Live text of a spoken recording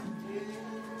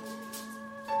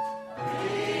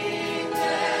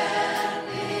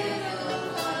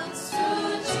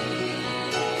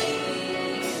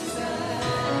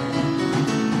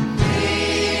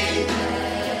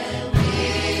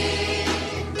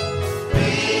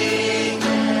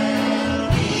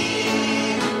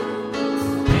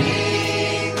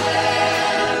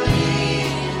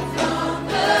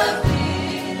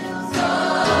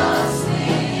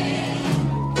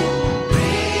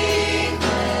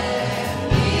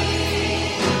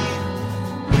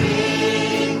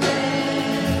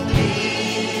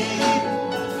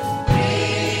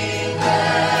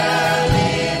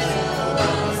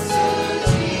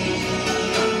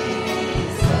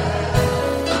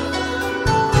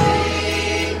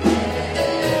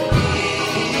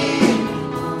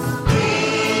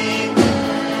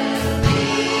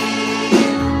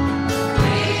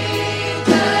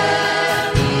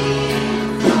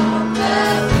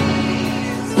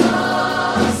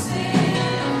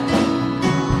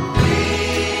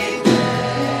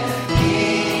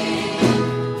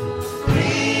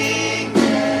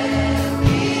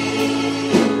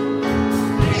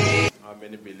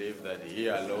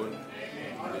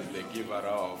is the giver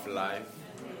of life.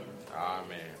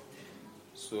 Amen.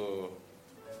 So,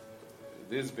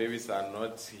 these babies are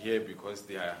not here because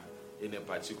they are in a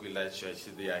particular church.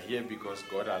 They are here because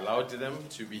God allowed them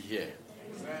to be here.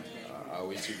 Are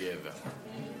we together?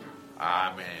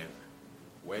 Amen.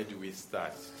 Where do we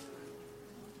start?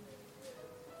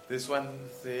 This one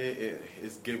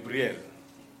is Gabriel.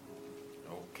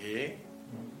 Okay.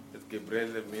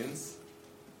 Gabriel means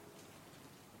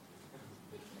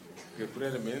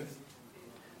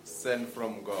sent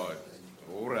from God.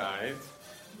 All right.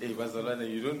 Hey, Bazalana,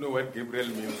 you don't know what Gabriel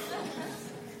means.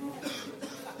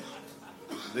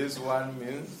 This one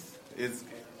means it's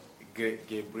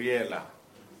Gabriela.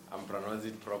 I'm pronouncing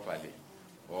it properly.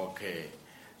 Okay.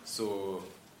 So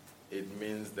it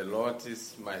means the Lord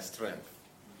is my strength.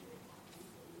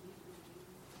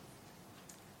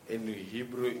 In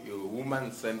Hebrew, a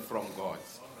woman sent from God.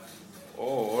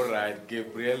 Oh, all right.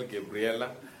 Gabriela.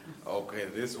 Okay,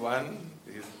 this one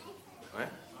is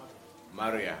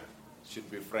Maria. Should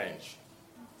be French.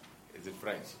 Is it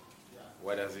French?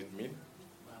 What does it mean?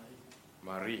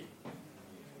 Marie.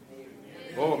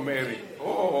 Oh, Mary.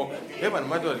 Oh, heaven,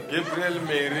 mother. Gabriel,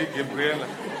 Mary, Gabriela.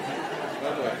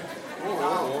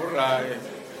 Oh, all right.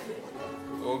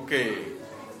 Okay.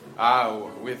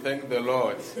 We thank the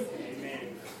Lord.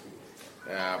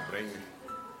 Bring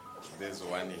this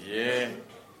one here.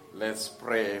 Let's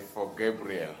pray for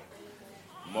Gabriel.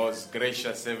 Most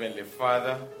gracious Heavenly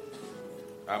Father,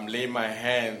 I'm laying my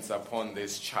hands upon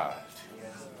this child.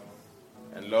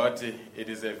 And Lord, it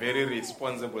is a very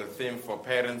responsible thing for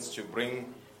parents to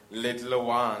bring little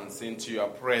ones into your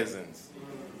presence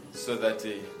so that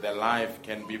the life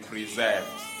can be preserved,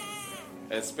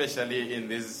 especially in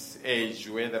this age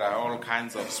where there are all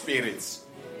kinds of spirits.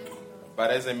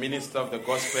 But as a minister of the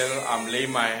gospel, I'm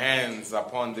laying my hands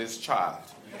upon this child.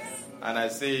 And I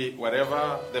say,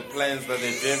 whatever the plans that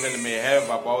the devil may have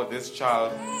about this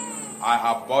child,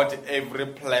 I abort every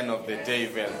plan of the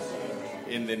devil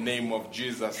in the name of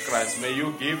Jesus Christ. May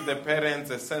you give the parents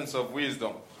a sense of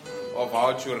wisdom of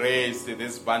how to raise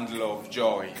this bundle of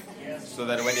joy, so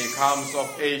that when he comes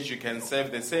of age, you can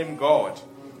serve the same God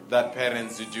that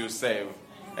parents do serve.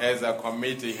 As I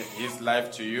commit his life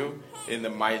to you, in the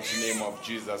mighty name of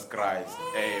Jesus Christ.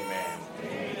 Amen.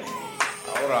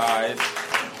 All right.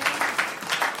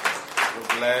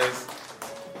 We're blessed.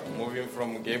 Moving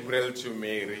from Gabriel to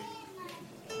Mary.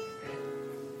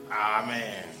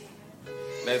 Amen.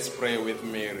 Let's pray with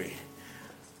Mary.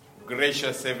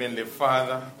 Gracious Heavenly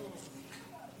Father,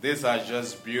 these are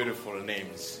just beautiful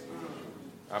names.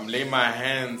 I'm laying my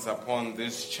hands upon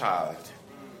this child.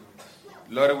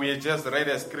 Lord, we just read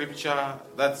a scripture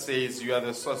that says you are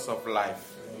the source of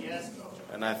life. Yes, Lord.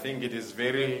 And I think it is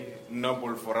very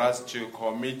noble for us to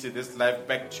commit this life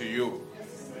back to you.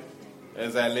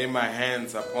 As I lay my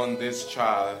hands upon this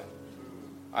child,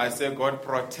 I say, God,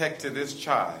 protect this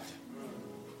child.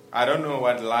 I don't know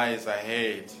what lies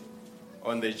ahead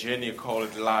on the journey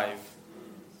called life.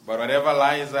 But whatever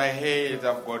lies ahead,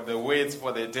 I've got the words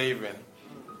for the devil.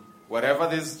 Whatever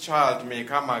this child may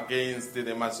come against,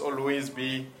 there must always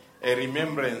be a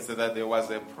remembrance that there was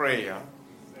a prayer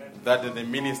that the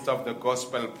minister of the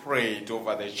gospel prayed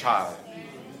over the child.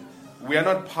 We are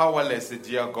not powerless,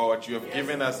 dear God. You have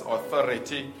given us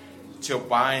authority to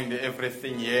bind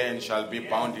everything here and shall be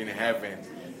bound in heaven.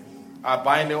 I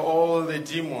bind all the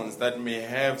demons that may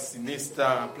have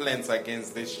sinister plans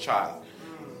against this child.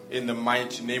 In the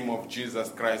mighty name of Jesus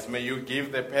Christ, may you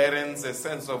give the parents a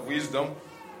sense of wisdom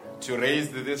to raise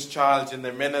this child in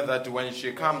the manner that when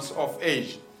she comes of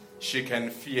age, she can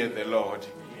fear the Lord.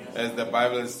 As the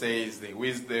Bible says,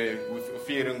 with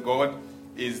fearing God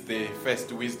is the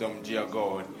first wisdom, dear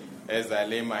God. As I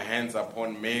lay my hands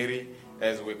upon Mary,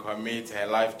 as we commit her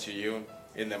life to you,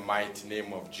 in the mighty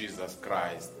name of Jesus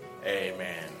Christ.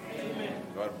 Amen. Amen.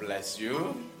 God bless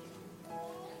you.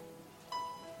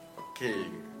 Okay,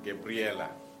 Gabriela.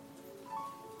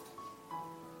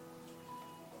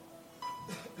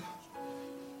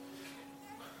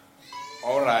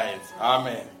 All right.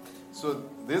 Amen. So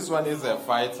this one is a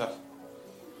fighter.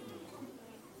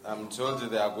 I'm told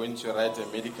they are going to write a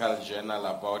medical journal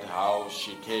about how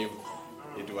she came.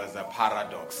 It was a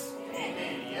paradox.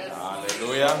 Yes.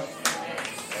 Hallelujah.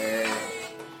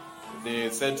 They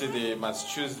said they must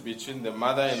choose between the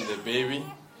mother and the baby.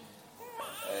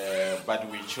 But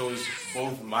we chose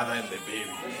both mother and the baby.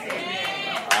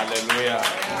 Hallelujah.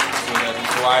 So that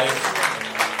is why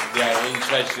they are in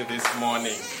church this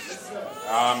morning.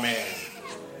 Amen.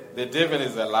 The devil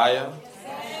is a liar.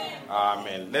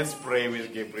 Amen. Let's pray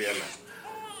with Gabriela.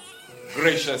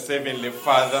 Gracious Heavenly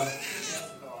Father,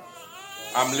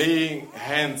 I'm laying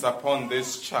hands upon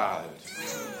this child.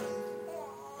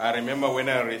 I remember when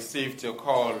I received a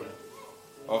call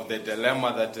of the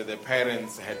dilemma that the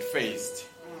parents had faced.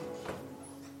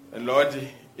 And Lord,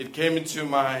 it came to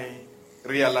my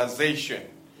realization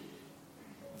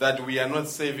that we are not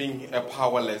serving a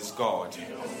powerless God.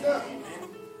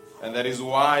 And that is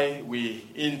why we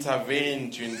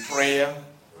intervened in prayer.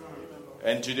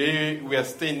 And today we are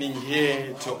standing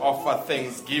here to offer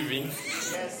thanksgiving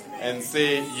and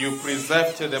say, you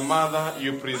preserved the mother,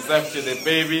 you preserved the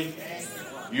baby,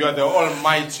 you are the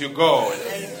Almighty God.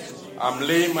 I'm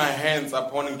laying my hands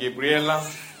upon Gabriela.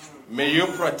 May you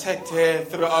protect her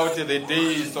throughout the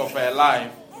days of her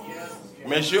life.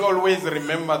 May she always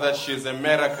remember that she is a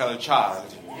miracle child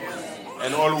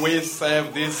and always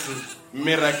serve this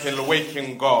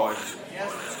miracle-working God.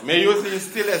 May you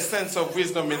instill a sense of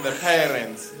wisdom in the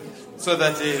parents so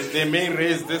that they may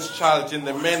raise this child in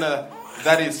the manner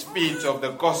that is fit of the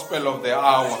gospel of the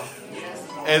hour.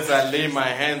 As I lay my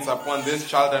hands upon this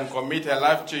child and commit her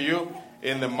life to you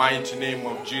in the mighty name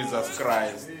of Jesus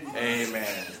Christ.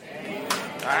 Amen.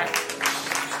 Right.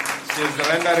 She's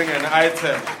rendering an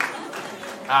item.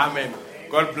 Amen.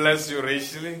 God bless you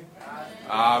richly.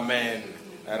 Amen.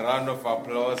 A round of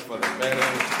applause for the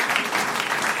parents.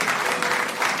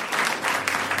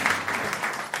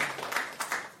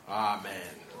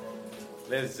 Amen.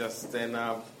 Let's just stand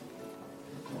up.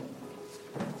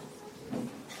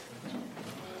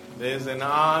 There's an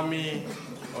army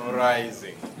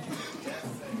rising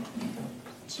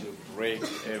to break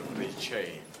every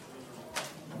chain.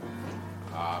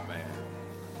 Amen.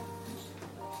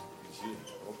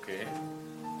 Okay.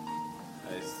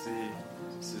 I see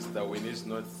Sister Winnie's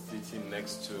not sitting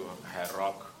next to her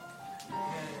rock.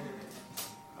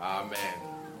 Amen.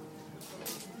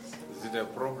 Is it a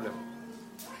problem?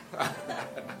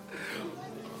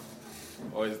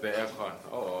 Or is the aircon?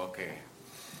 Oh, okay.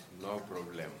 No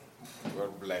problem.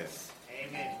 God bless.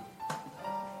 Amen.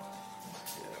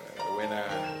 When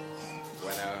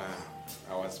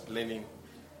I was planning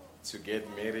to get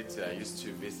married, I used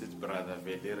to visit Brother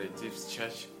Veli Retief's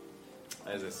church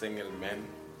as a single man.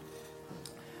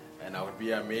 And I would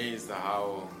be amazed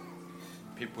how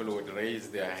people would raise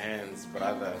their hands,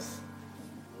 brothers,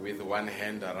 with one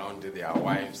hand around their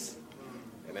wives.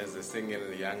 And as a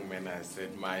single young man, I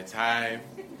said, my time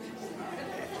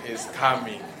is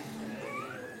coming.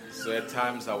 So at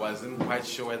times I wasn't quite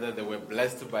sure whether they were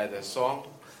blessed by the song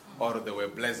or they were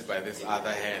blessed by this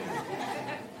other hand.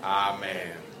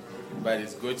 Amen. But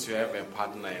it's good to have a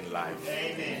partner in life.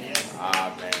 Amen.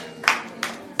 Amen.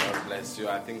 God bless you.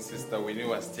 I think Sister Winnie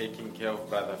was taking care of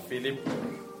Brother Philip.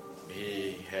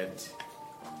 He had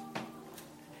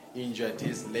injured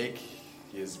his leg.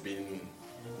 He has been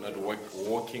not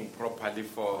walking properly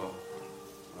for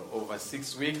over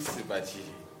 6 weeks, but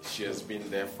she has been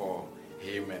there for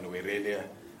him, and we really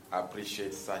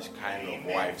appreciate such kind of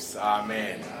wives.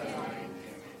 Amen.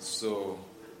 So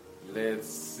let's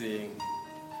sing.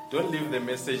 Don't leave the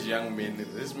message, young men.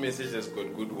 This message has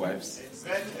got good wives.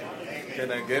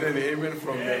 Can I get an amen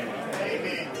from them?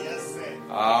 Amen. Yes, sir.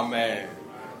 Amen.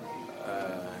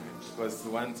 Because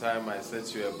one time I said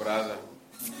to a brother,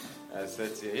 I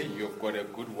said, hey, you've got a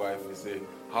good wife. He said,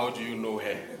 how do you know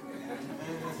her?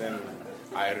 Then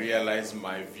I realized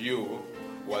my view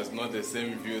was not the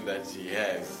same view that he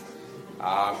has.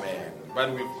 Amen.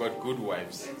 But we've got good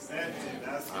wives.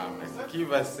 Amen.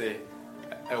 Give us a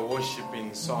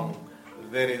worshiping song.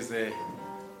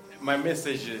 My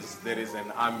message is, there is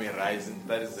an army rising.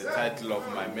 That is the title of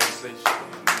my message.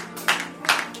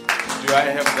 Do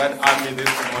I have that army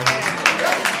this morning?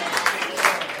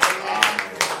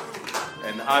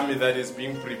 An army that is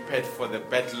being prepared for the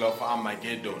battle of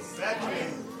Armageddon.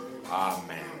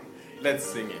 Amen. Let's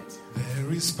sing it.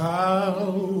 There is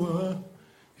power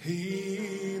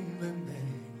in the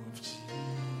name of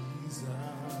Jesus.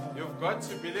 You've got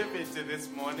to believe it this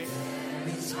morning.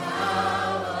 There is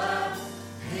power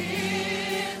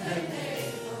in the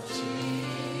name of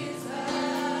Jesus.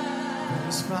 There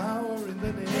is power in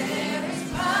the name. There is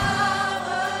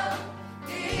power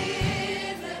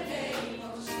in the name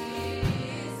of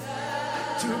Jesus.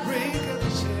 To break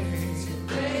every chain. To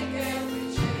break every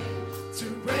chain. To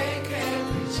break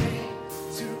every chain.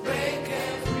 To break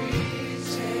every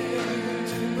chain.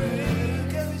 To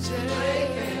break every chain.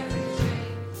 Break every chain.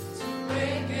 To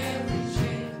break every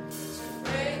chain. To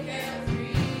break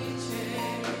every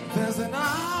chain. There's an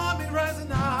army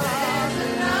rising up. There's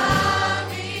an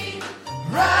army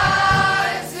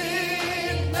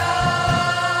rising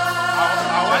up. I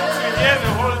want to hear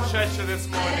the whole church this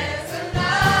morning. There's an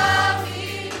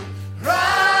army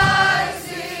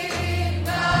rising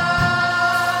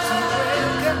up. To break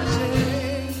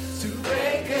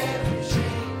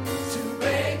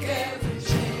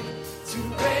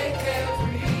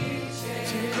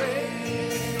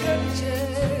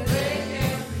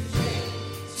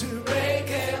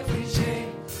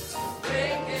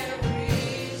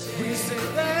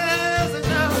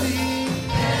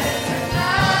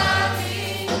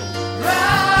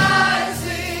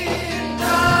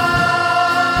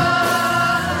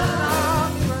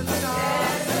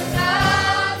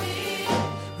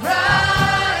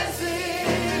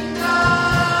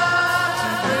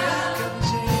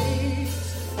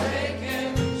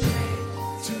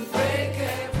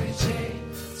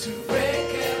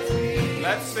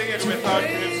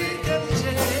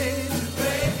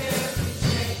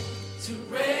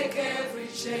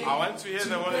I want to hear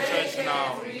the whole church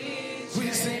now. We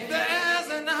sing, there's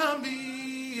an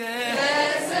army, yeah.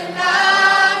 There's an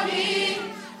army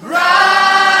rising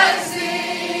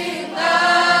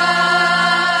up.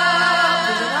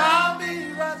 There's an army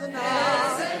rising up.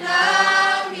 There's an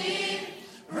army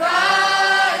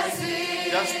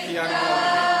rising Just piano.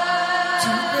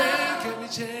 To break every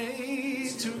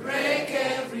chain, to break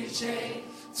every chain,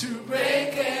 to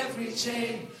break every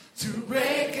chain, to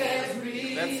break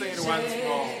every Let's sing it once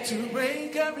more. to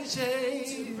break every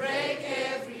chain, break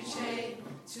every chain,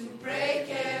 to break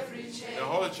every chain, The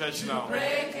whole church now.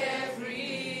 break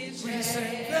every we chain.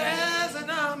 say there's an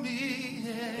army,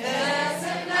 yeah. There's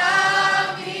an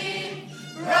army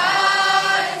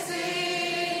rising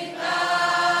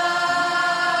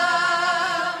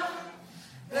up.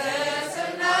 There's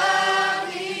an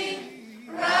army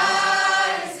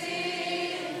rising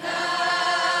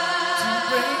To up.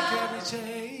 break every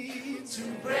chain, To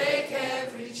break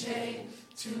every chain,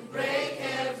 to break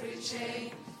every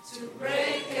chain, to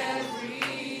break every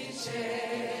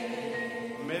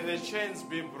chain. May the chains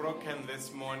be broken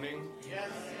this morning. Yes.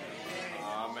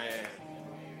 Amen.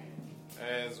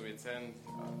 As we turn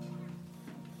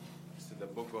to the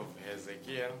book of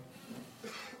Hezekiah,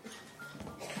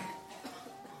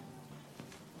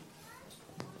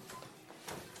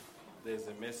 there's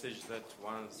a message that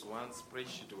was once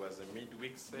preached. It was a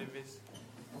midweek service.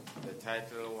 The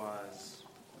title was,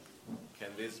 Can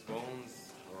These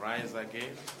Bones Rise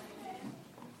Again?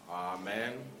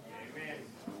 Amen. Amen.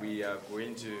 We are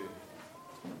going to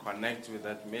connect with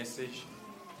that message,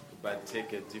 but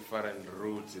take a different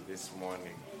route this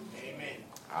morning. Amen.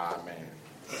 Amen.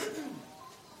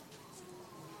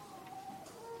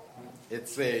 It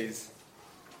says,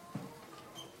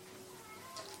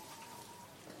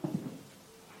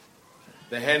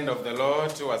 the hand of the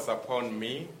Lord was upon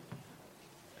me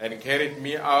and carried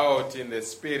me out in the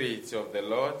spirit of the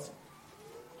Lord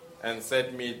and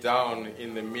set me down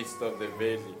in the midst of the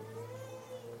valley.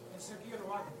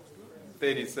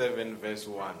 37 verse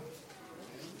 1.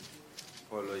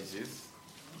 Apologies.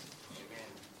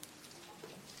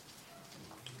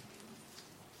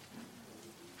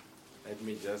 Let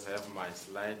me just have my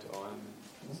slide on.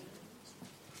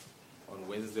 On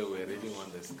Wednesday we're reading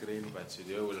on the screen, but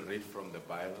today we'll read from the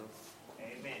Bible.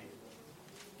 Amen.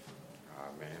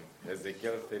 Amen.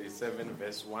 Ezekiel 37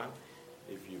 verse 1.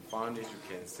 If you found it,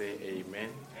 you can say amen.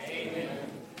 Amen.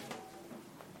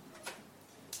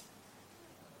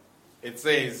 It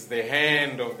says, the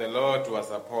hand of the Lord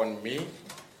was upon me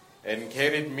and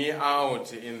carried me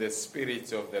out in the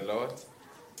spirit of the Lord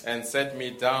and set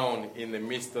me down in the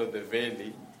midst of the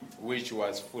valley, which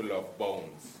was full of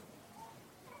bones,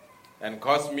 and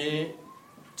caused me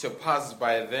to pass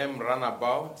by them round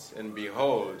about, and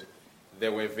behold,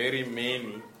 there were very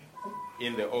many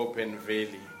in the open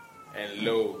valley, and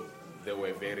lo, they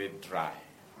were very dry.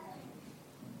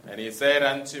 And he said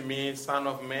unto me, Son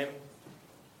of man,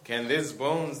 can these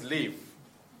bones live?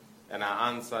 And I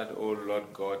answered, O Lord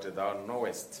God, thou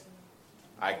knowest.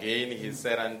 Again he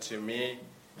said unto me,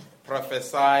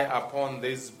 prophesy upon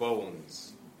these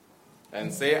bones,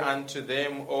 and say unto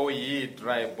them, O ye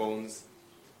dry bones,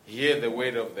 hear the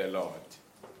word of the Lord.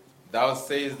 Thou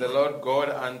sayest the Lord God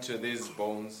unto these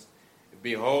bones,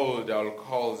 behold, I will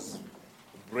cause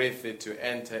breath to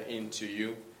enter into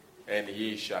you, and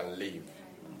ye shall live.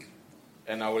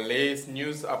 And I will lay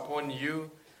news upon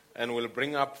you, and will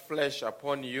bring up flesh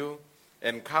upon you,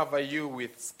 and cover you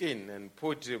with skin, and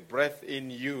put breath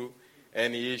in you,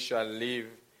 and ye shall live,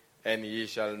 and ye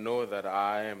shall know that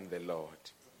I am the Lord.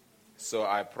 So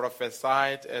I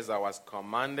prophesied as I was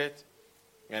commanded,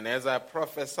 and as I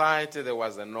prophesied, there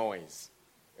was a noise,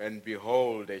 and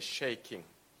behold, a shaking,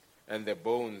 and the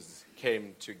bones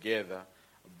came together,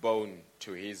 bone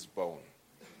to his bone.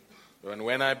 And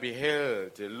when I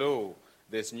beheld, lo,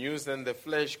 the news and the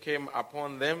flesh came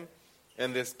upon them,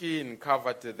 and the skin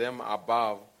covered them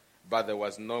above, but there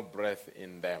was no breath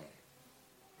in them.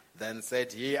 Then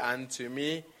said he unto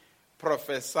me,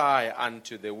 prophesy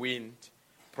unto the wind,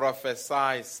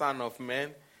 prophesy, son of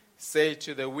man, say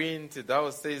to the wind, thou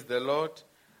sayest the Lord,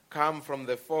 come from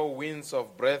the four winds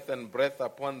of breath, and breath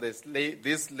upon this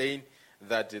land,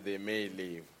 that they may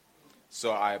live.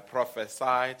 So I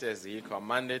prophesied as he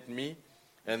commanded me,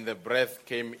 and the breath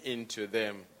came into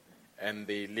them, and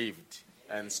they lived,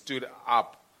 and stood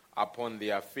up upon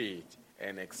their feet,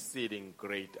 an exceeding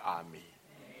great army.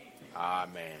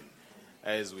 Amen.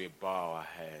 As we bow our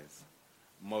heads.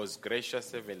 Most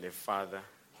gracious Heavenly Father,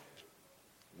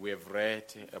 we have read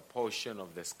a portion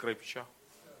of the scripture.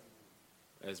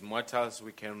 As mortals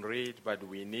we can read, but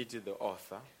we need the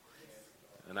author.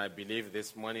 And I believe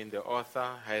this morning the author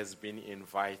has been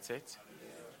invited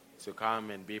to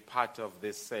come and be part of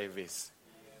this service.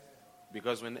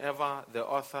 Because whenever the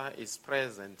author is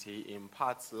present, he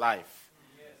imparts life.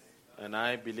 And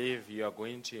I believe you are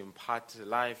going to impart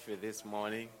life this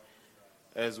morning.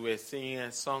 As we're singing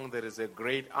a song, there is a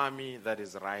great army that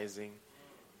is rising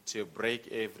to break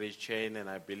every chain. And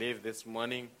I believe this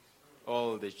morning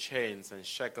all the chains and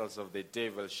shackles of the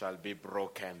devil shall be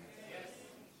broken.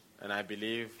 And I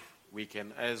believe we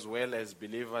can, as well as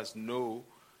believers, know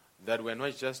that we're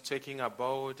not just talking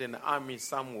about an army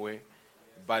somewhere,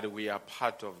 but we are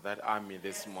part of that army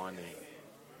this morning.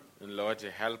 And Lord,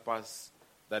 help us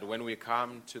that when we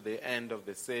come to the end of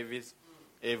the service,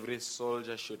 every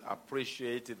soldier should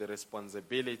appreciate the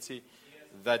responsibility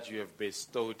that you have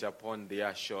bestowed upon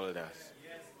their shoulders.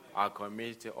 I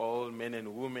commit all men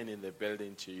and women in the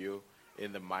building to you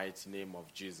in the mighty name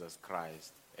of Jesus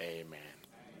Christ. Amen.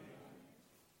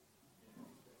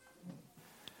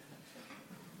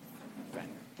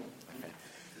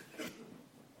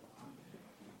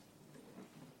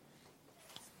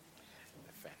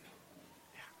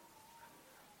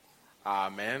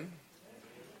 Amen.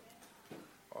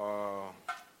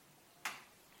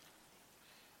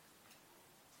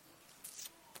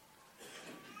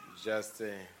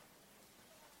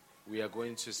 We are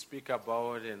going to speak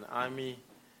about an army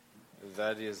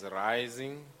that is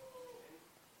rising.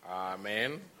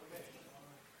 Amen.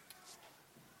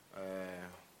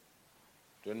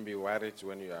 Don't be worried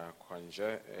when you are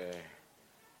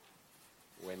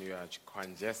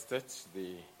congested.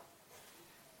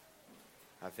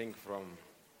 I think from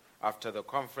after the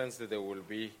conference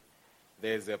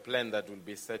there's a plan that will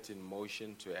be set in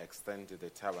motion to extend the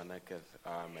tabernacle.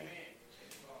 Amen.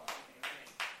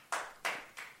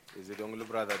 Is it only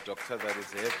Brother Doctor that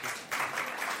is happy?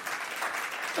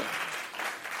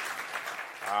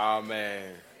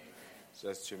 Amen.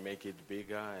 Just to make it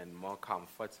bigger and more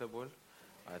comfortable.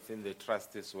 I think the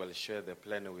trustees will share the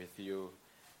plan with you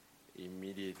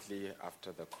immediately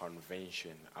after the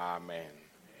convention. Amen.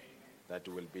 That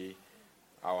will be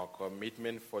our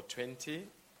commitment for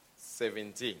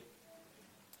 2017.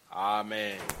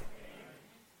 Amen.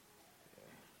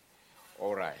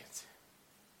 All right.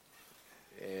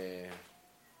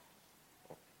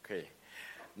 Okay.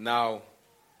 Now,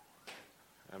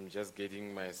 I'm just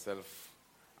getting myself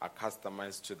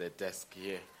accustomed to the desk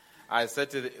here. I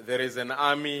said there is an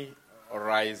army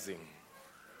rising.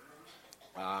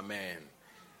 Amen.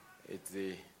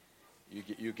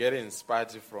 You get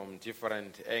inspired from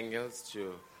different angles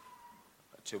to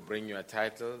bring your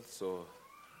title. So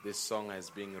this song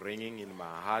has been ringing in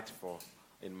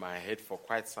my head for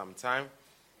quite some time.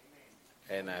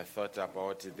 And I thought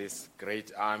about this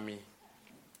great army.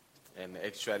 And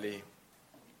actually,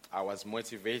 I was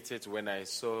motivated when I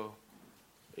saw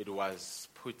it was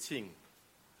Putin.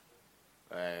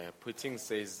 Putin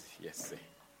says, yes,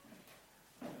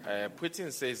 sir.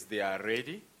 Putin says they are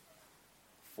ready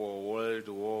for World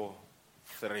War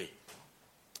III.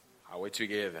 Are we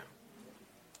together?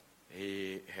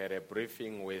 He had a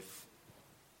briefing with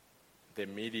the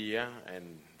media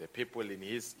and the people in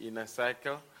his inner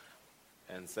circle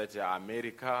and said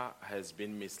America has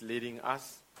been misleading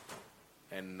us,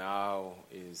 and now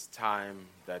is time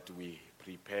that we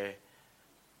prepare.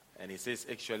 And he says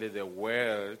actually the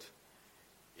world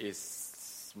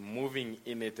is moving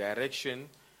in a direction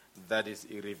that is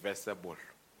irreversible.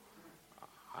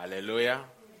 Hallelujah.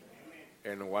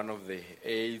 And one of the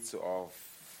aides of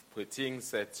Putin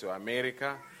said to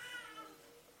America,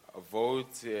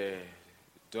 vote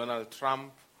Donald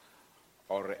Trump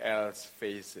or else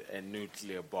face a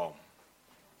nuclear bomb.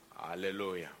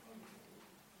 Hallelujah.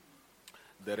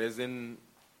 The reason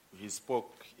he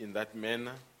spoke in that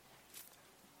manner,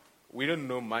 we don't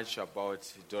know much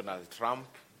about Donald Trump.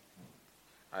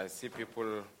 I see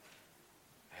people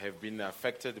have been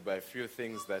affected by a few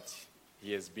things that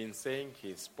he has been saying.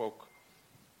 He spoke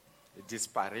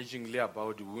disparagingly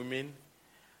about women.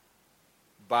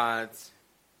 But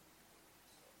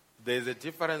there's a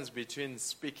difference between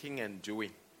speaking and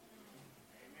doing.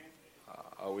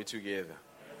 Are we together?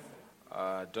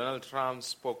 Donald Trump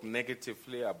spoke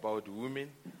negatively about women,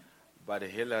 but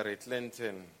Hillary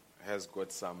Clinton has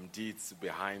got some deeds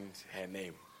behind her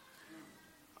name.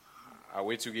 Are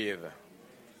we together?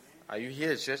 Are you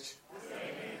here, church?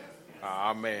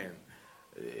 Amen.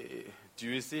 Do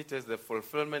you see it as the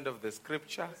fulfillment of the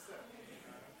scripture?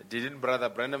 Didn't Brother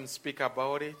Branham speak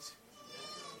about it?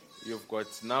 You've got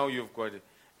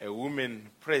a woman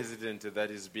president that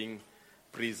is being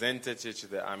presented to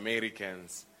the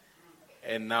Americans.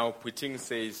 And now Putin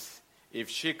says, if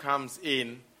she comes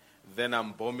in, then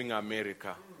I'm bombing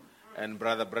America. And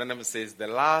Brother Branham says, the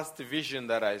last vision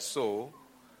that I saw,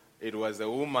 it was a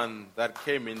woman that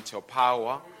came into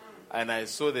power, and I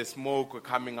saw the smoke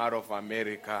coming out of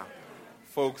America.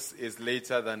 Folks, it's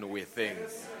later than we think.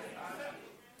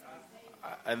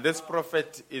 And this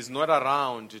prophet is not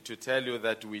around to tell you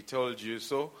that we told you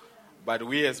so, but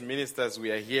we as ministers,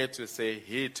 we are here to say,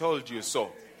 he told you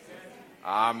so.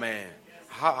 Amen.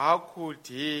 How could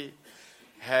he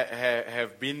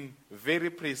have been very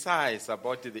precise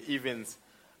about the events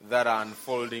that are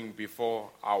unfolding before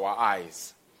our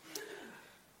eyes?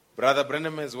 Brother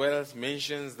Branham as well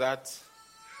mentions that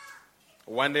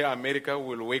one day America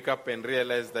will wake up and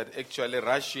realize that actually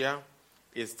Russia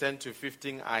is 10 to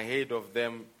 15 ahead of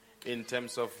them in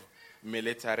terms of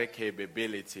military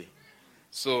capability.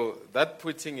 So that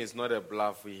Putin is not a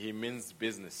bluff. He means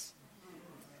business.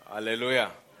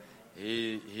 Hallelujah.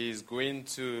 He's going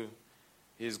to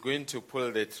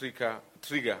pull the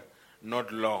trigger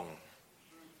not long.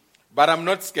 But I'm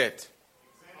not scared.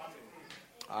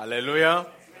 Hallelujah.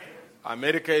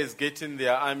 America is getting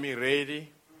their army ready.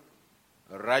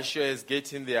 Russia is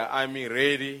getting their army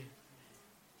ready.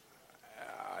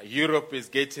 Europe is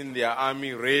getting their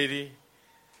army ready.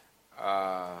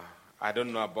 I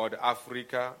don't know about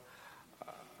Africa.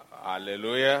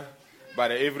 Hallelujah.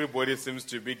 But everybody seems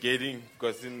to be getting,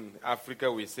 because in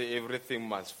Africa we say everything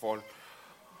must fall.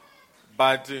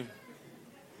 But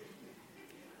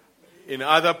in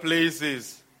other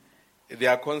places, they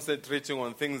are concentrating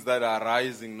on things that are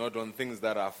rising, not on things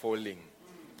that are falling.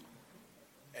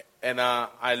 And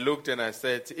I looked and I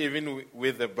said, even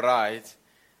with the bride,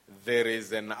 there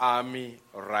is an army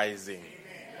rising.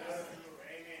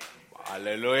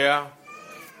 Hallelujah.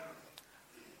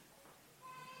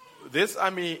 This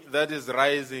army that is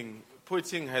rising,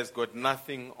 Putin has got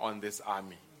nothing on this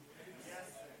army.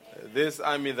 This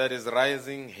army that is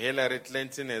rising, Hillary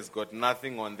Clinton has got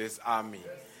nothing on this army.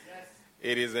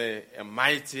 It is a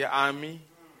mighty army.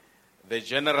 The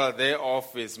general thereof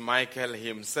is Michael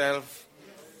himself.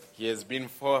 He has been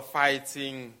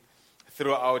fighting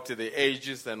throughout the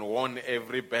ages and won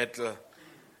every battle.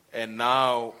 And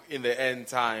now, in the end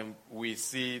time, we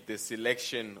see the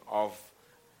selection of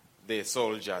the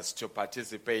soldiers to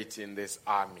participate in this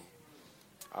army.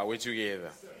 Are we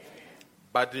together?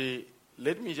 But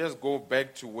let me just go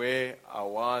back to where I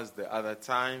was the other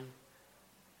time.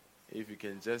 If you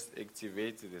can just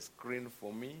activate the screen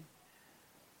for me.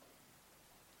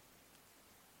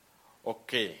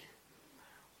 Okay.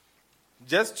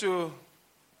 Just to,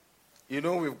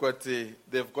 we've got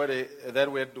they've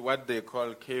got what they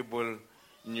call cable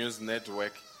news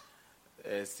network,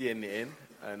 CNN,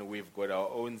 and we've got our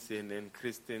own CNN,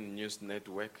 Christian News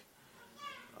Network.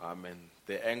 And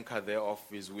the anchor thereof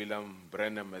is William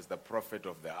Branham as the prophet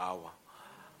of the hour.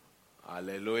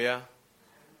 Hallelujah.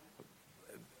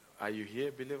 Are you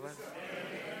here, believers?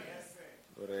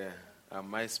 Or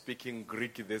am I speaking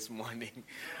Greek this morning?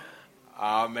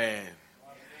 Amen.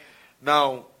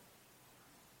 Now,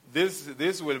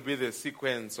 this will be the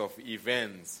sequence of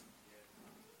events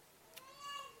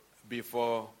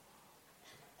before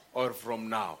or from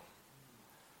now.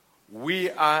 We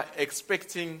are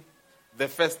expecting the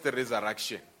first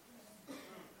resurrection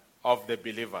of the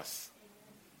believers.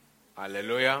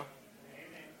 Hallelujah.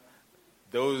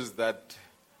 Those that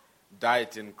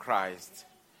died in Christ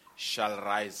shall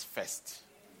rise first.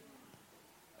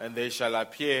 And they shall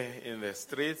appear in the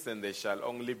streets, and they shall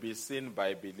only be seen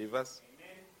by believers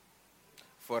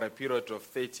for a period of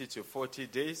 30 to 40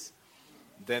 days.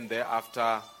 Then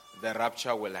thereafter, the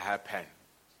rapture will happen.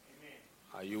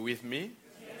 Are you with me?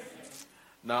 Yes.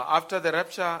 Now, after the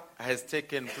rapture has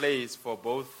taken place for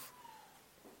both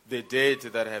the dead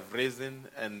that have risen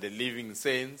and the living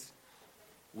saints,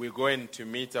 we're going to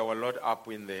meet our Lord up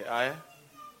in the air,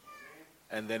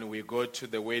 and then we go to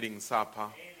the wedding supper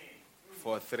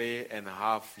for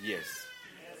 3.5 years.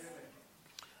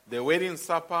 The wedding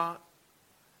supper,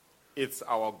 it's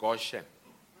our Goshen.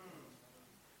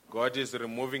 God is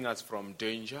removing us from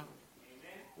danger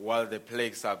while the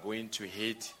plagues are going to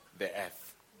hit the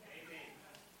earth.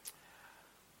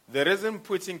 The reason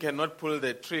Putin cannot pull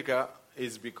the trigger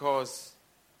is because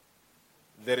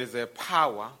there is a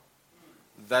power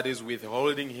that is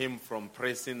withholding him from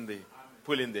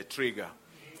pulling the trigger.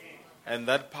 And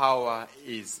that power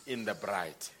is in the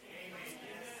bride.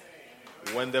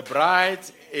 When the bride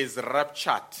is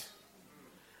raptured,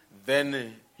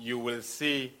 then you will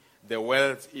see the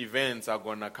world's events are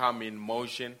going to come in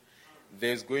motion.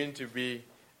 There's going to be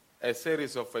a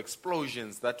series of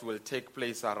explosions that will take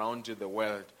place around the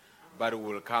world, but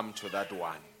we'll come to that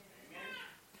one.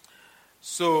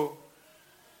 So,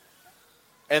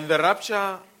 and the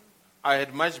rapture I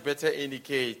had much better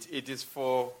indicate it is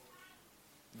for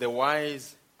the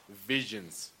wise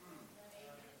visions.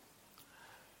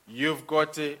 You've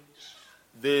got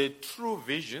the true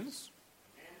visions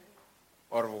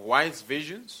or wise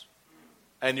visions,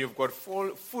 and you've got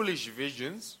foolish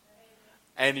visions,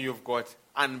 and you've got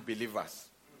unbelievers.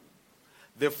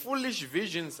 The foolish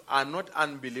visions are not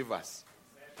unbelievers.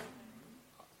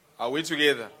 Are we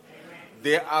together?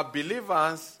 They are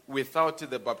believers without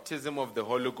the baptism of the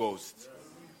Holy Ghost.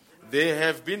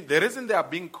 The reason they are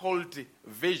being called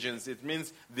visions, it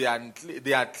means they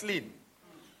are clean.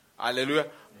 Hallelujah.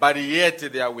 But yet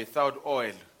they are without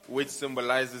oil, which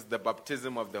symbolizes the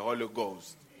baptism of the Holy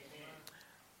Ghost.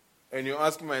 And you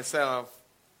ask yourself,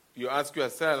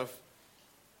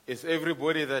 is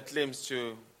everybody that claims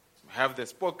to have the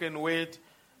spoken word,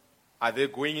 are they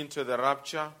going into the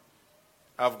rapture?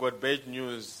 I've got bad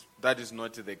news. That is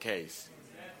not the case.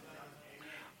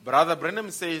 Brother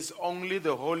Branham says only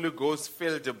the Holy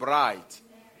Ghost-filled bride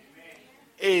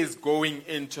is going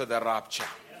into the rapture.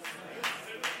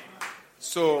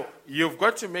 So you've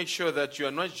got to make sure that you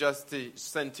are not just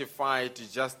sanctified,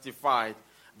 justified,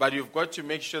 but you've got to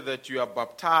make sure that you are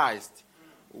baptized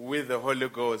with the Holy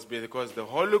Ghost, because the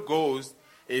Holy Ghost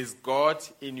is God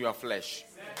in your flesh.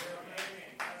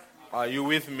 Are you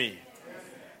with me?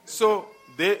 So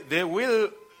they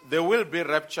will be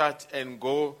raptured and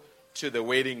go to the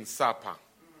wedding supper.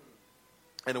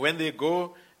 And when they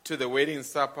go to the wedding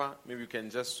supper, maybe you can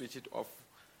just switch it off.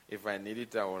 If I need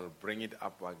it, I will bring it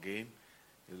up again.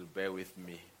 You'll bear with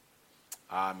me.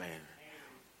 Amen.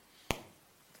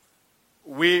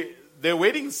 The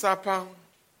wedding supper,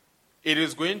 it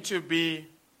is going to be,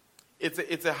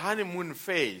 it's a honeymoon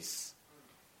phase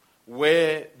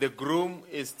where the groom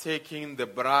is taking the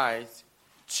bride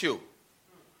to.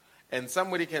 And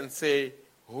somebody can say,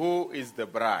 who is the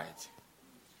bride?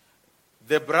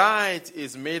 The bride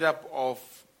is made up of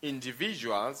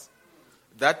individuals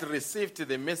that received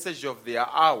the message of their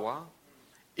hour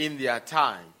in their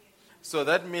time. So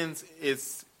that means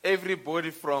it's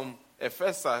everybody from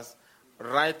Ephesus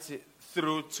right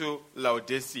through to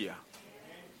Laodicea.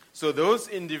 So those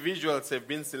individuals have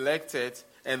been selected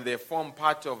and they form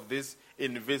part of this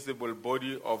invisible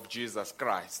body of Jesus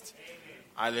Christ.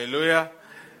 Hallelujah.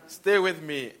 Stay with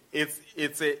me.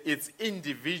 It's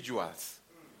individuals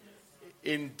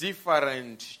in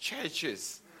different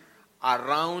churches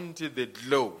around the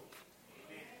globe.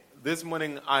 This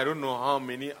morning, I don't know how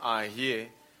many are here.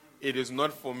 It is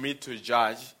not for me to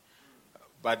judge,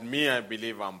 but me, I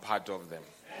believe I'm part of them.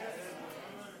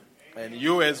 And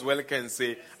you as well can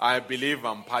say, I believe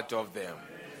I'm part of them.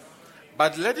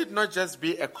 But let it not just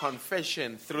be a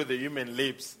confession through the human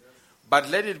lips, but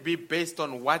let it be based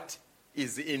on what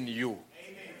is in you.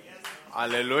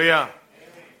 Hallelujah.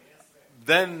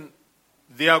 Then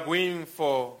they are going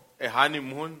for a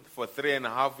honeymoon for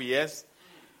 3.5 years.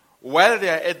 While they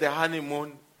are at the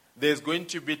honeymoon, there's going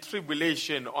to be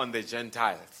tribulation on the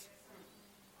Gentiles.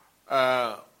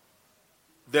 The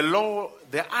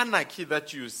anarchy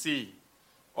that you see,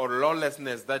 or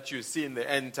lawlessness that you see in the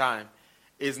end time,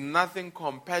 is nothing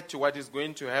compared to what is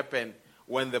going to happen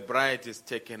when the bride is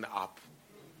taken up.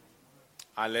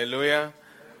 Hallelujah.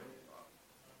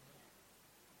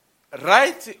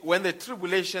 Right when the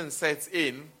tribulation sets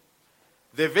in,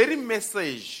 the very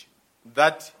message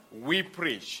that we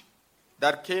preach,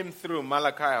 that came through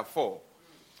Malachi 4,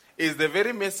 is the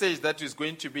very message that is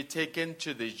going to be taken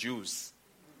to the Jews.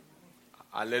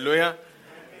 Hallelujah.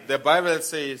 The Bible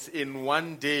says, in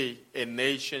one day a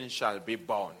nation shall be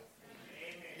born.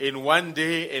 In one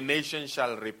day a nation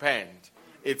shall repent.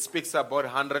 It speaks about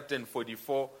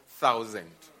 144,000.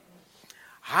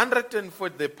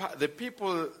 140, the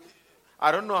people,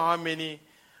 I don't know how many,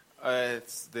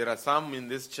 there are some in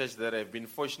this church that have been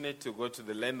fortunate to go to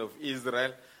the land of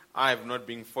Israel. I have not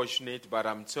been fortunate, but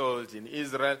I'm told in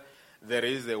Israel there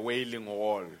is a wailing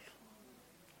wall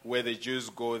where the Jews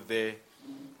go there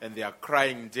and they are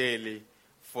crying daily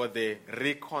for the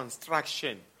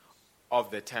reconstruction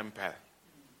of the temple.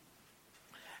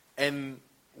 And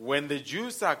when the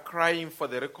Jews are crying for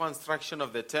the reconstruction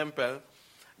of the temple,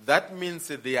 that means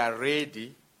that they are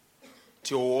ready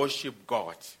to worship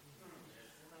God.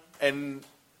 And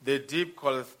the deep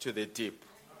calleth to the deep.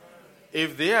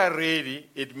 If they are ready,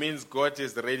 it means God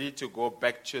is ready to go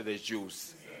back to the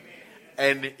Jews.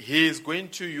 And he is going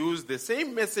to use the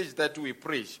same message that we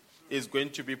preach, is going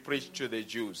to be preached to the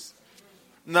Jews.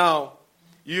 Now,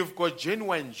 you've got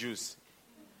genuine Jews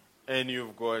and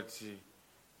you've got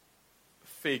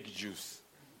fake Jews.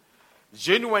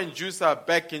 Genuine Jews are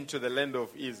back into the land of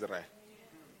Israel.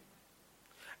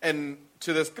 And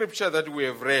to the scripture that we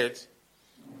have read,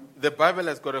 the Bible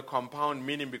has got a compound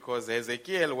meaning because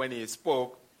Ezekiel, when he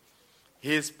spoke,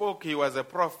 he was a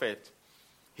prophet.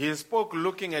 He spoke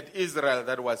looking at Israel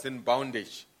that was in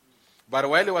bondage. But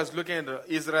while he was looking at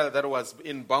Israel that was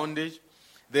in bondage,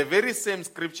 the very same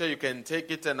scripture, you can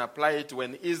take it and apply it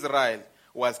when Israel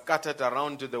was scattered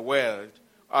around to the world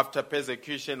after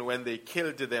persecution, when they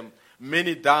killed them.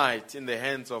 Many died in the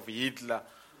hands of Hitler.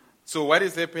 So what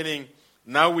is happening?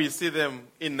 Now we see them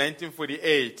in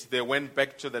 1948, they went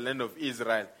back to the land of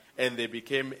Israel and they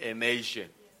became a nation.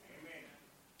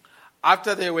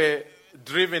 After they were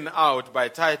driven out by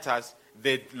Titus,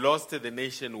 they lost the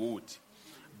nationhood.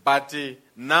 But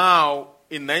now,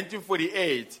 in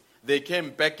 1948, they came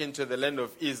back into the land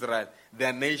of Israel.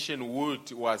 Their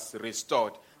nationhood was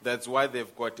restored. That's why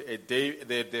they've got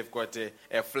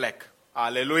a flag.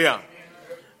 Hallelujah.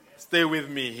 Stay with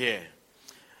me here.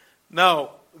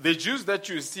 Now, the Jews that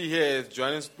you see here at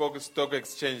Johannesburg Stock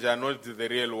Exchange are not the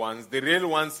real ones. The real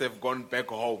ones have gone back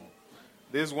home.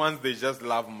 These ones, they just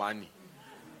love money.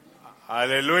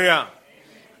 Hallelujah.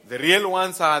 The real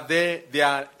ones are there. They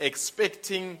are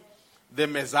expecting the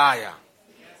Messiah.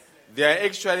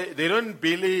 They don't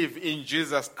believe in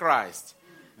Jesus Christ.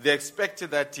 They expect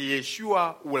that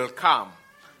Yeshua will come.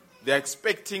 They're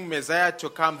expecting Messiah to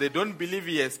come. They don't believe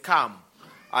he has come.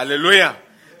 Hallelujah.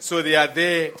 So they are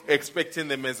there expecting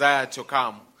the Messiah to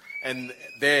come. And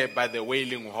there by the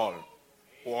Wailing Wall.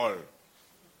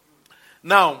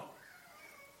 Now,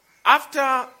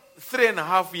 after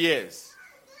 3.5 years,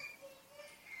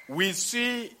 we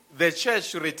see the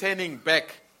church returning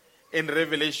back in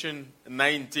Revelation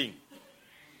 19.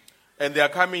 And they are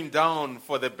coming down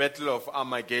for the battle of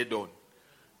Armageddon.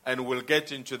 And we'll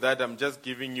get into that. I'm just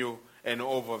giving you an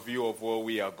overview of where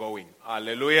we are going.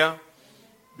 Hallelujah.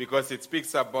 Because it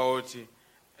speaks about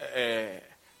a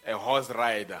horse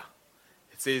rider.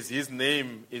 It says his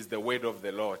name is the word of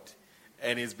the Lord.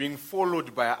 And he's being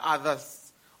followed by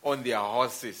others on their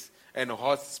horses. And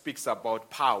horse speaks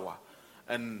about power.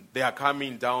 And they are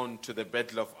coming down to the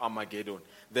battle of Armageddon.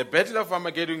 The battle of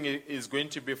Armageddon is going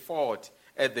to be fought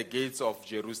at the gates of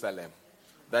Jerusalem.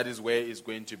 That is where it's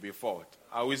going to be fought.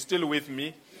 Are we still with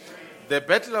me? The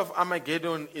battle of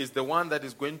Armageddon is the one that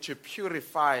is going to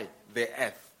purify the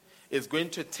earth. It's going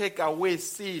to take away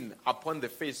sin upon the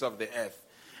face of the earth.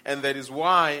 And that is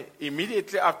why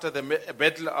immediately after the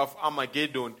battle of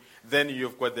Armageddon, then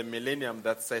you've got the millennium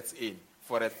that sets in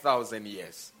for 1,000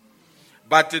 years.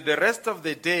 But the rest of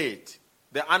the dead,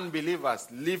 the unbelievers,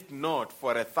 lived not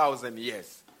for 1,000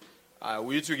 years. Are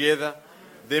we together?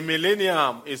 The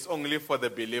millennium is only for the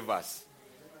believers.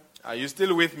 Are you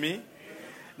still with me? Amen.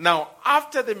 Now,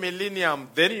 after the millennium,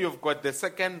 then you've got the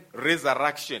second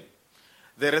resurrection.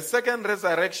 The second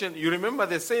resurrection, you remember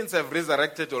the saints have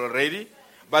resurrected already,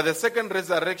 but the second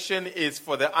resurrection is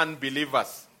for the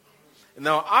unbelievers.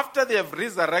 Now, after they have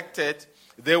resurrected,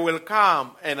 they will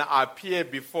come and appear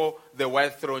before the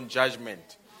white throne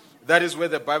judgment. That is where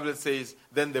the Bible says,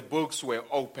 then the books were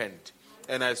opened.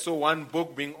 And I saw one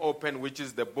book being opened, which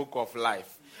is the book of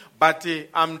life. But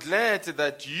I'm glad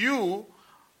that your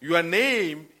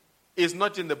name is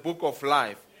not in the book of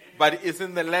life, but it's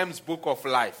in the Lamb's book of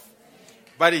life.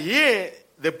 But here,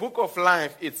 the book of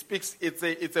life, it's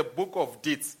a book of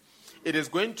deeds. It is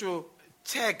going to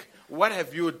check what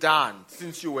have you done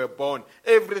since you were born.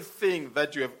 Everything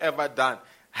that you have ever done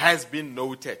has been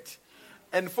noted.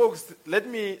 And folks, let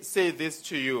me say this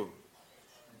to you.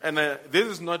 And this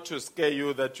is not to scare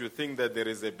you that you think that there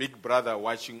is a big brother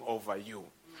watching over you.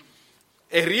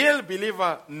 A real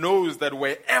believer knows that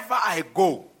wherever I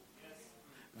go,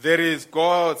 there is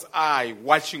God's eye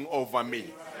watching over me.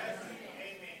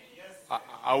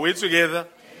 Are we together?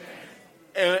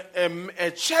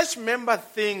 A church member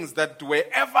thinks that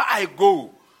wherever I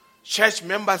go, church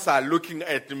members are looking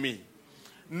at me.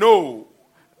 No,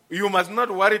 you must not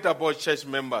worry about church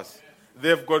members.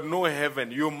 They've got no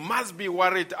heaven. You must be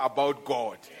worried about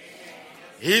God.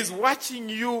 He's watching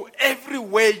you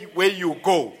everywhere where you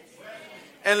go.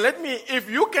 And if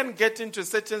you can get into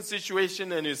certain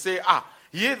situation and you say,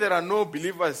 here there are no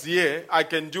believers here, I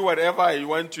can do whatever I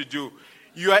want to do.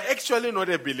 You are actually not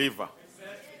a believer.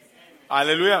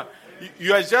 Hallelujah.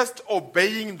 You are just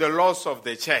obeying the laws of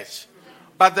the church.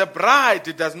 But the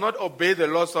bride does not obey the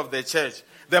laws of the church.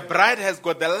 The bride has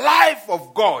got the life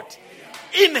of God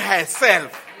in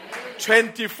herself,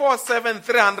 24/7,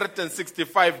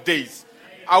 365 days.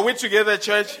 Are we together,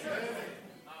 church?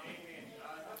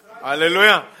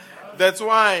 Hallelujah. That's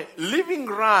why living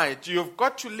right, you've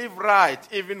got to live right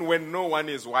even when no one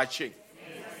is watching.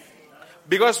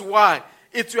 Because why?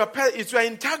 It's your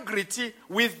integrity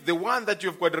with the one that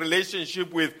you've got a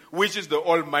relationship with, which is the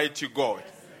Almighty God.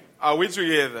 Are we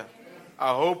together?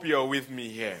 I hope you're with me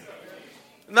here.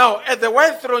 Now, at the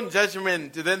white throne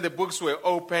judgment, then the books were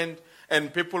opened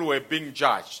and people were being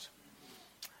judged.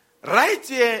 Right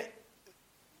here,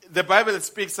 the Bible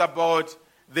speaks about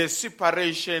the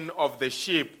separation of the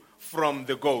sheep from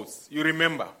the goats. You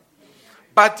remember?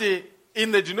 But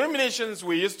in the denominations,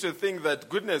 we used to think that,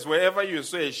 goodness, wherever you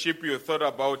saw a sheep, you thought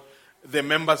about the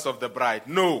members of the bride.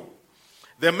 No.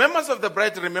 The members of the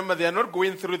bride, remember, they are not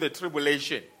going through the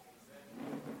tribulation.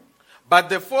 But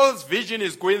the false virgin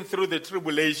is going through the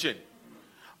tribulation.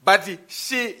 But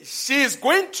she is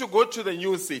going to go to the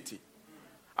new city.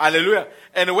 Hallelujah.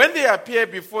 And when they appear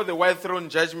before the white throne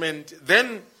judgment,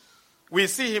 then we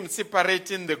see him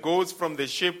separating the goats from the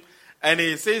sheep. And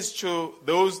he says to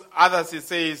those others, he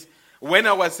says, when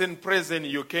I was in prison,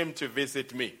 you came to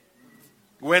visit me.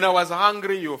 When I was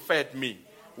hungry, you fed me.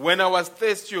 When I was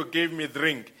thirsty, you gave me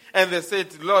drink. And they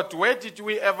said, Lord, where did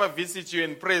we ever visit you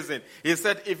in prison? He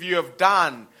said, if you have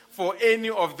done for any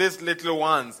of these little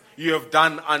ones, you have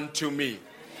done unto me.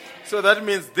 So that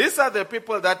means these are the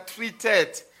people that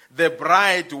treated the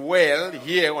bride well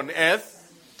here on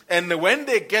earth. And when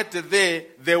they get there,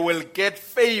 they will get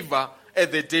favor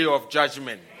at the day of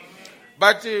judgment.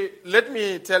 But let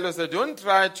me tell you, so don't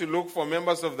try to look for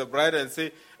members of the bride and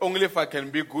say, only if I can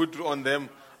be good on them,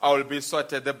 I will be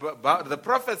sorted. The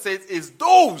prophet says, it's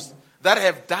those that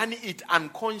have done it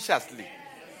unconsciously.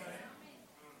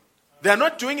 They are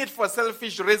not doing it for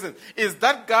selfish reasons. It's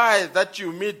that guy that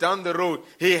you meet down the road.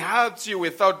 He helps you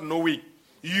without knowing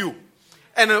you.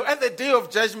 And at the day of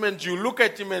judgment, you look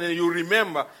at him and you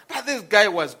remember, but this guy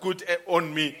was good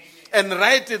on me. And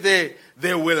right there,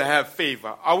 they will have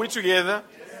favor. Are we together?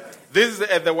 Yes. This is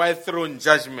at the white throne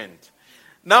judgment.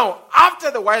 Now, after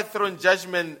the white throne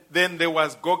judgment, then there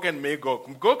was Gog and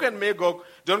Magog. Gog and Magog,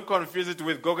 don't confuse it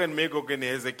with Gog and Magog in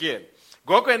Ezekiel.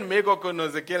 Gog and Magog in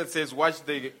Ezekiel says, watch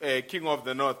the king of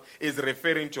the north, is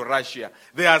referring to Russia.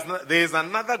 There is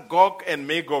another Gog and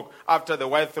Magog after the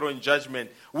white throne judgment,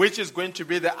 which is going to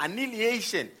be the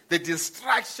annihilation, the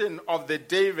destruction of the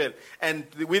devil and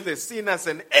with the sinners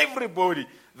and everybody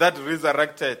that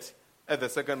resurrected at the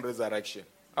second resurrection.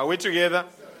 Are we together?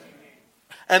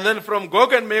 And then from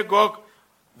Gog and Magog,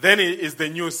 then is the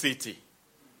new city.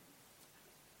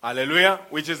 Hallelujah.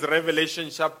 Which is Revelation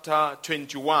chapter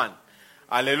 21.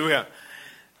 Hallelujah.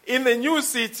 In the new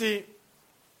city,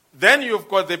 then you've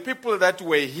got the people that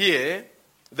were here,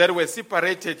 that were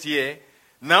separated here.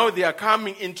 Now they are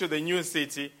coming into the new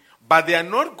city, but they are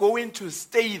not going to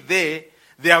stay there.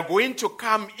 They are going to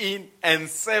come in and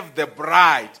serve the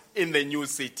bride in the new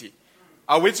city.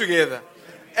 Are we together?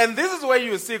 And this is where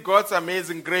you see God's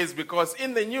amazing grace, because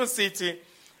in the new city,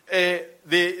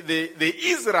 the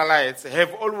Israelites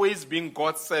have always been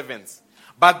God's servants.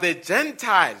 But the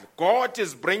Gentile, God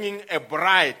is bringing a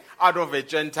bride out of the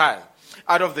Gentile.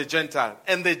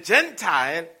 And the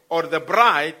Gentile, or the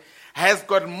bride, has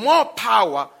got more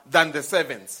power than the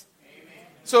servants. Amen.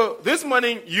 So this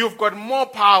morning, you've got more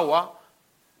power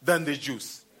than the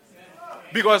Jews.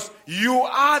 Because you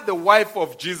are the wife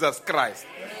of Jesus Christ.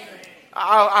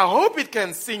 I hope it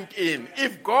can sink in.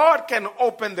 If God can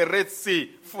open the Red Sea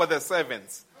for the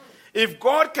servants, if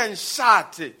God can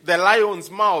shut the lion's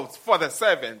mouth for the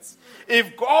servants,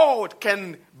 if God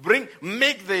can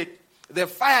make the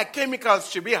fire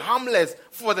chemicals to be harmless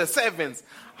for the servants,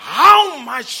 how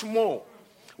much more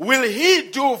will he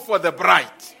do for the bride?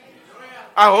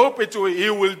 I hope he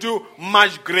will do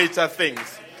much greater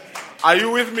things. Are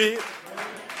you with me?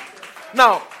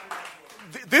 Now,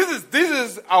 this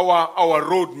is our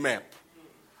roadmap.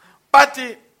 But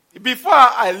before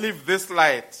I leave this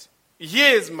slide,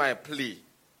 here is my plea.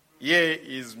 Here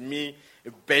is me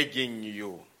begging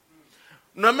you.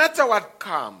 No matter what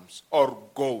comes or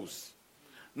goes,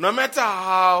 no matter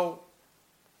how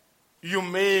you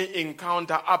may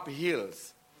encounter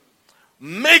uphills,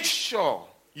 make sure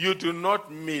you do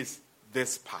not miss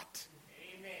this part.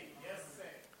 Amen. Yes,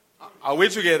 sir. Are we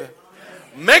together?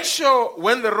 Make sure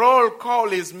when the roll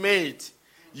call is made,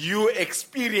 you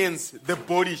experience the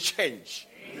body change.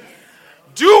 Amen.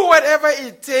 Do whatever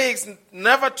it takes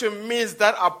never to miss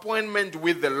that appointment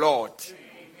with the Lord. Yes,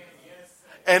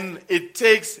 and it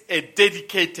takes a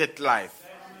dedicated life.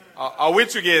 Are we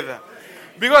together?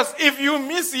 Because if you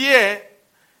miss here,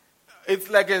 it's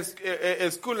like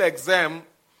a school exam.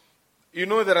 You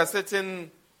know, there are certain,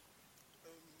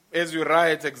 as you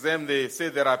write exam, they say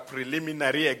there are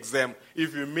preliminary exam.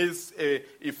 If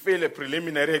you fail a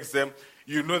preliminary exam,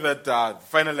 you know that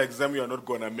final exam you are not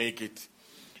going to make it.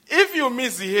 If you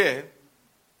miss here,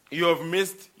 you have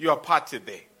missed your party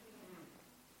there.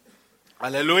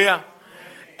 Hallelujah.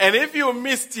 And if you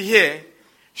missed here,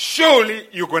 surely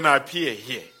you're going to appear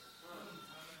here.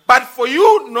 But for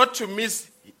you not to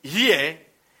miss here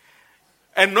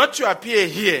and not to appear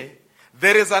here,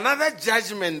 there is another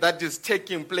judgment that is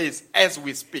taking place as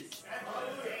we speak.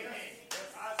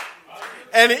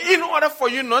 And in order for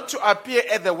you not to appear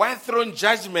at the white throne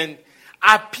judgment,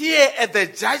 appear at the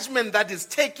judgment that is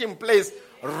taking place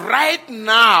right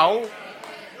now.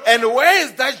 And where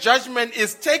is that judgment?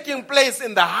 Is taking place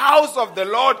in the house of the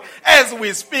Lord as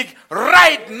we speak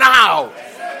right now.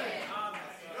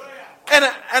 And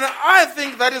I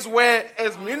think that is where,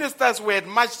 as ministers, we had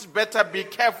much better be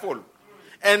careful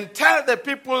and tell the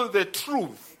people the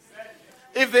truth.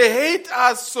 If they hate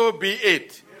us, so be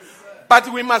it.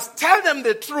 But we must tell them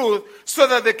the truth so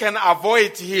that they can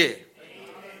avoid here.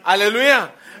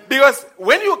 Hallelujah. Because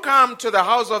when you come to the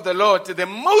house of the Lord, the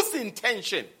most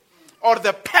intention or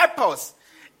the purpose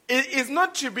is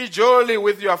not to be jolly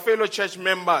with your fellow church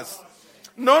members.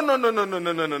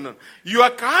 No. You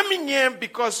are coming here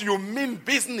because you mean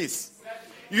business.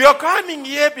 You are coming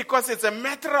here because it's a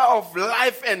matter of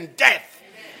life and death.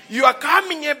 You are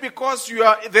coming here because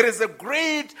there is a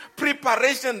great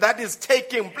preparation that is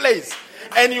taking place.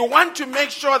 And you want to make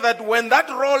sure that when that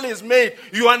roll is made,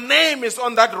 your name is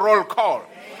on that roll call.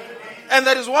 And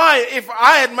that is why, if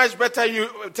I had much better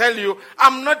tell you,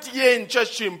 I'm not here in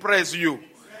church to impress you.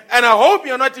 And I hope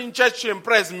you're not in church to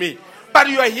impress me. But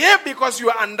you are here because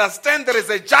you understand there is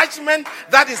a judgment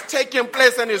that is taking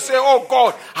place. And you say, oh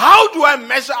God, how do I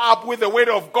measure up with the word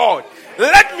of God?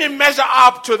 Let me measure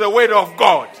up to the word of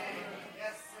God.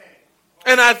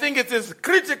 And I think it is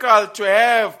critical to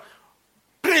have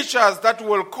preachers that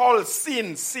will call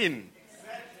sin, sin.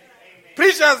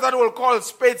 Preachers that will call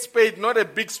spade, spade, not a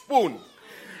big spoon.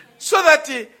 So that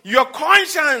your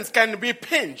conscience can be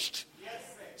pinched.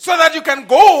 So that you can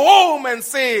go home and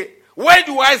say, where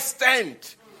do I stand?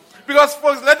 Because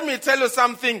folks, let me tell you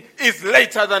something, it's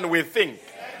later than we think.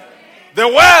 The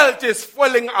world is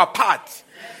falling apart.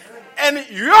 And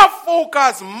your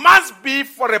focus must be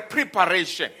for a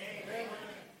preparation.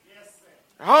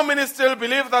 How many still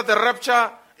believe that the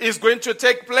rapture is going to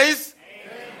take place?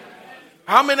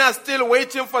 How many are still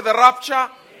waiting for the rapture?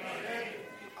 Amen.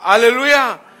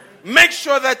 Hallelujah. Make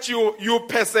sure that you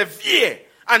persevere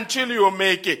until you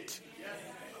make it. Yes.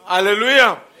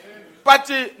 Hallelujah.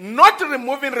 But not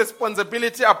removing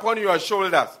responsibility upon your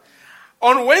shoulders.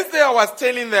 On Wednesday I was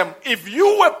telling them, if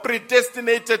you were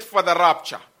predestinated for the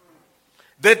rapture,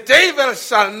 the devil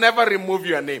shall never remove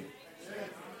your name.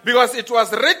 Because it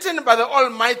was written by the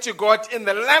Almighty God in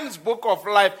the Lamb's Book of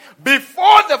Life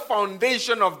before the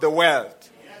foundation of the world.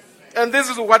 And this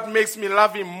is what makes me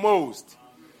love him most.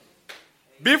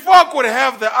 Before I could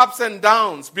have the ups and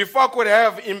downs, before I could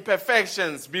have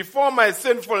imperfections, before my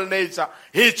sinful nature,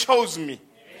 he chose me.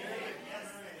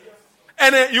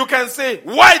 And you can say,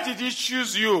 why did he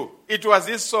choose you? It was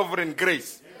his sovereign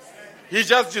grace. He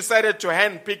just decided to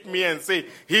handpick me and say,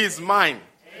 he is mine.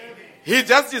 He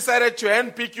just decided to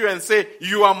handpick you and say,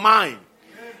 you are mine.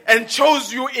 And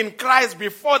chose you in Christ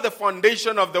before the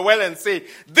foundation of the world and say,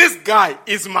 this guy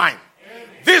is mine.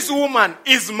 This woman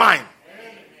is mine.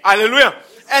 Hallelujah.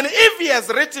 And if he has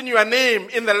written your name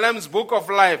in the Lamb's Book of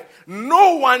Life,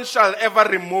 no one shall ever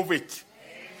remove it.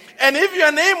 And if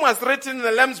your name was written in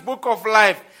the Lamb's Book of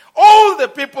Life, all the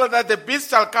people that the beast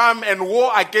shall come and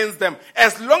war against them,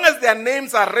 as long as their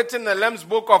names are written in the Lamb's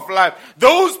Book of Life,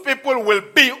 those people will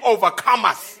be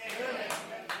overcomers.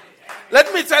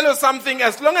 Let me tell you something,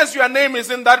 as long as your name is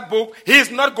in that book, he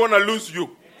is not going to lose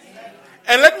you.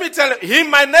 And let me tell you, he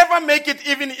might never make it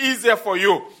even easier for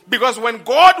you. Because when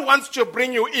God wants to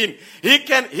bring you in, he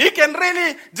can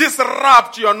really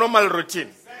disrupt your normal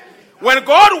routine. When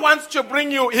God wants to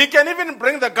bring you, he can even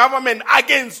bring the government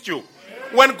against you.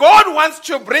 When God wants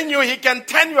to bring you, he can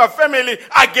turn your family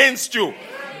against you.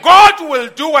 God will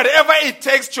do whatever it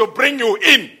takes to bring you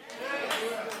in.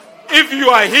 If you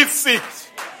are his seed.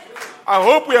 I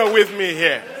hope you are with me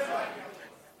here.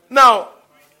 Now,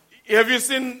 have you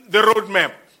seen the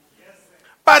roadmap?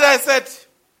 But I said,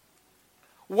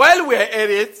 while we're at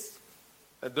it,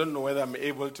 I don't know whether I'm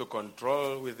able to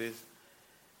control with this.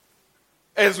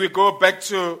 As we go back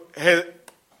to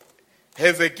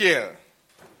Hezekiel.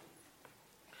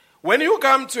 When you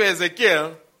come to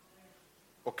Ezekiel,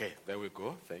 okay, there we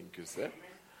go. Thank you, sir.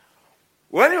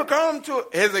 When you come to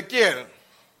Ezekiel,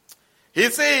 he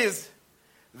says,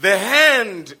 the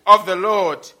hand of the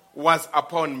Lord was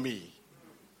upon me.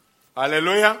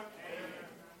 Hallelujah. Amen.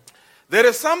 There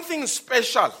is something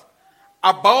special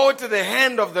about the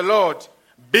hand of the Lord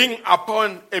being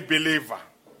upon a believer.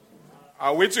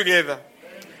 Are we together?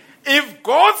 Amen. If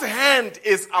God's hand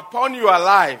is upon your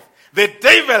life, the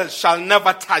devil shall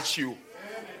never touch you.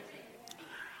 Amen.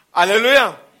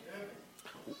 Hallelujah. Amen.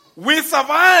 We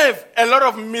survive a lot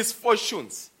of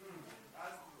misfortunes.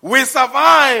 We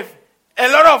survive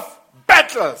a lot of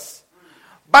battles.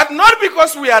 But not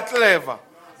because we are clever,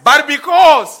 but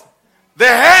because the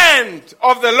hand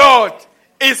of the Lord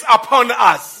is upon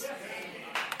us.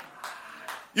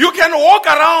 You can walk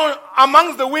around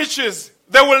amongst the witches.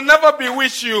 They will never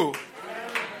bewitch you.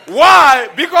 Why?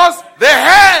 Because the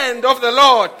hand of the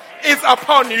Lord is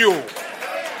upon you.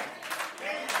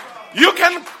 You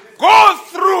can go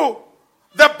through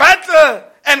the battle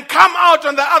and come out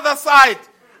on the other side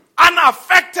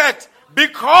unaffected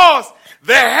because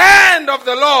the hand of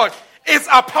the Lord is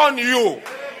upon you.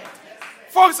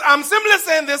 Folks, I'm simply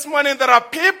saying this morning there are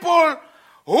people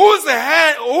who the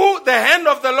hand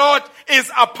of the Lord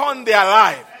is upon their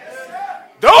life.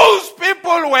 Those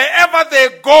people, wherever they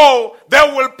go, they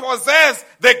will possess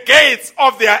the gates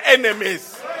of their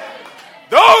enemies.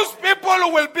 Those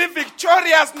people will be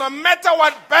victorious no matter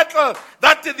what battle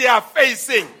that they are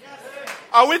facing.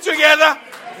 Are we together?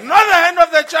 Not the hand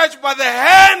of the church, but the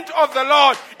hand of the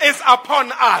Lord is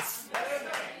upon us.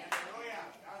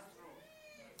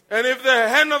 And if the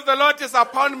hand of the Lord is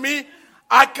upon me,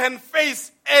 I can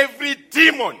face every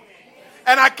demon.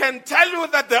 And I can tell you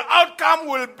that the outcome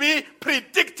will be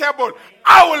predictable.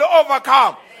 I will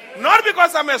overcome. Not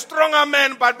because I'm a stronger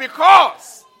man, but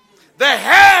because the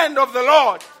hand of the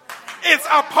Lord is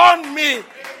upon me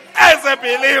as a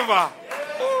believer.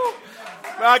 Ooh.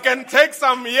 I can take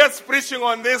some years preaching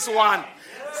on this one.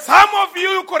 Some of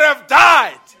you could have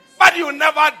died, but you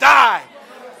never die.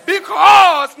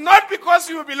 Not because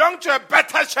you belong to a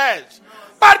better church,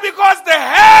 but because the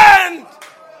hand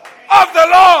of the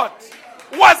Lord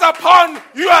was upon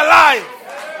your life.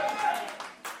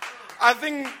 I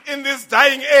think in this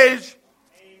dying age,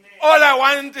 all I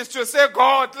want is to say,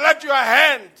 God, let your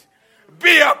hand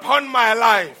be upon my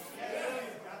life.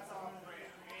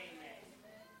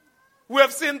 We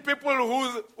have seen people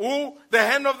who the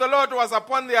hand of the Lord was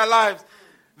upon their lives.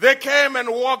 They came and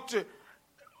walked.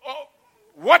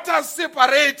 Water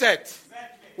separated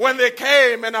when they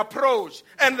came and approached,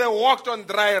 and they walked on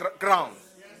dry ground.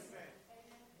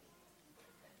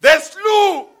 They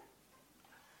slew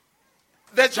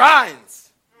the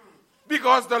giants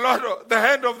because the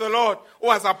hand of the Lord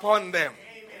was upon them.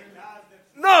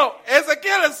 No,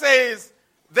 Ezekiel says,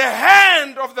 the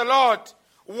hand of the Lord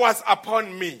was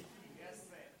upon me.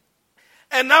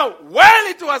 And now, while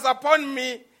it was upon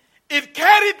me, it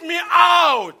carried me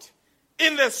out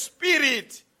in the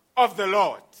spirit of the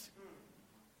Lord.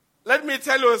 Let me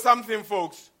tell you something,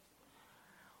 folks.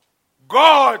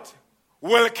 God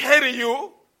will carry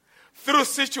you through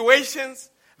situations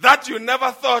that you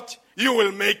never thought you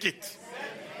will make it.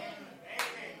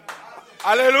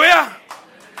 Hallelujah.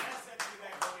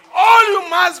 All you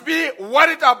must be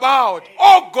worried about,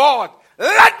 oh God,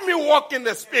 let me walk in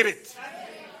the spirit.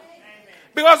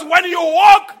 Because when you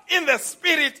walk in the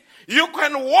spirit, you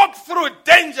can walk through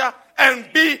danger and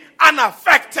be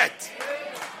unaffected.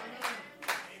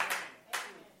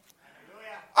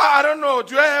 I don't know,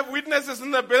 do I have witnesses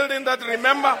in the building that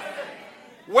remember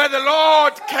where the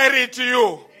Lord carried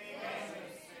you?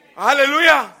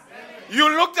 Hallelujah.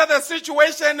 You looked at the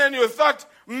situation and you thought,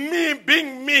 me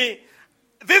being me,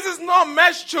 this is no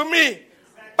match to me.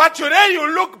 But today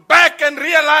you look back and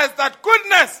realize that,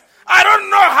 goodness, I don't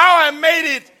know how I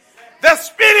made it. The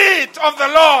Spirit of the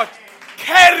Lord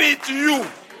carried you.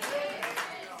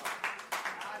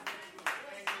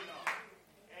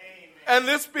 And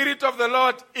the Spirit of the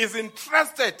Lord is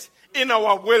interested in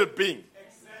our well-being.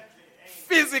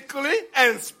 Physically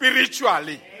and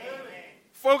spiritually.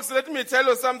 Folks, let me tell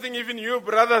you something, even you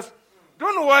brothers.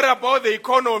 Don't worry about the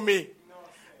economy.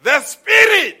 The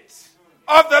Spirit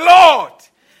of the Lord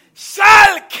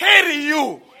shall carry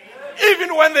you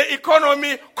even when the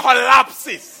economy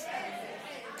collapses.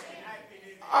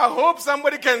 I hope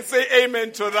somebody can say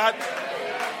amen to that.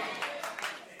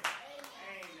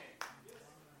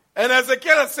 And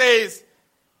Ezekiel says,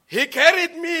 he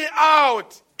carried me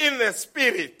out in the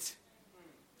spirit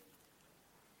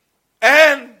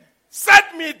and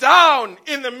sat me down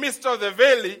in the midst of the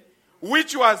valley,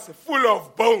 which was full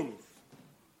of bones.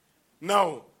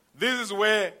 Now, this is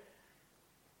where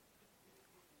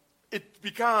it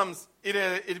becomes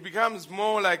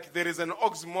more like there is an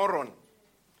oxymoron,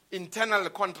 internal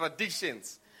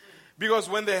contradictions. Because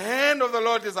when the hand of the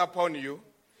Lord is upon you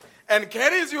and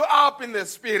carries you up in the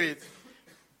spirit,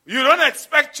 you don't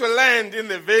expect to land in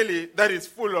the valley that is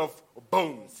full of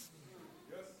bones.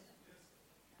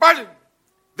 But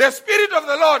the Spirit of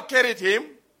the Lord carried him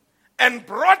and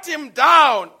brought him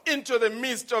down into the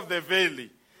midst of the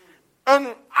valley.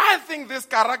 And I think this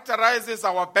characterizes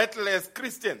our battle as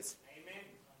Christians.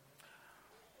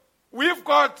 we've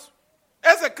got,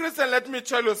 as a Christian, let me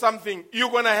tell you something. You're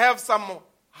going to have some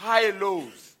high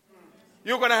lows.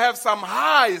 You're going to have some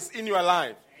highs in your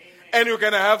life. And you're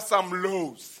going to have some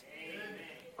lows.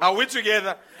 Are we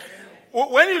together?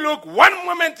 When you look, one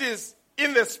moment is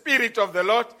in the spirit of the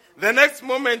Lord. The next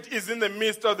moment is in the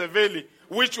midst of the valley,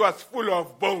 which was full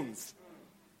of bones.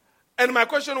 And my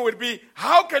question would be,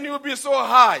 how can you be so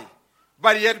high,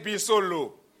 but yet be so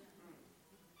low?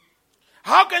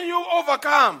 How can you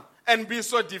overcome and be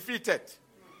so defeated?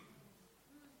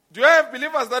 Do I have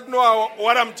believers that know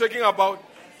what I'm talking about?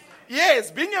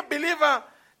 Yes, being a believer,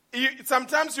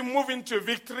 sometimes you move into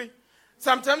victory.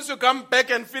 Sometimes you come back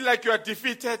and feel like you are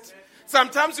defeated.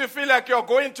 Sometimes you feel like you're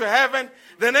going to heaven.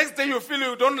 The next day you feel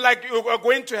you don't like you are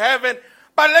going to heaven.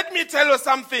 But let me tell you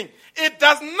something. It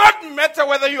does not matter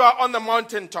whether you are on the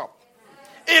mountaintop.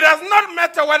 It does not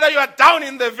matter whether you are down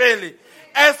in the valley.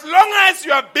 As long as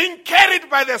you are being carried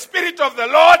by the Spirit of the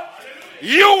Lord,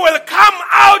 you will come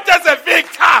out as a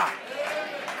victor.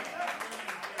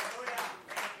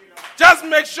 Just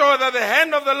make sure that the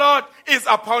hand of the Lord is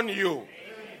upon you.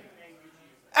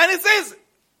 And it says,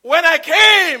 when I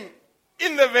came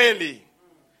in the valley,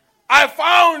 I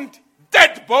found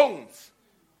dead bones.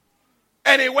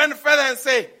 And he went further and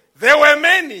said, there were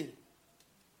many.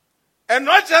 And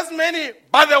not just many,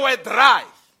 but they were dry.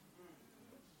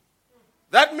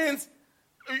 That means,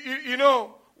 you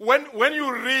know, when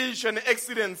you reach an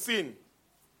accident scene,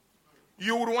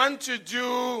 you would want to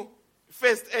do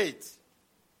first aid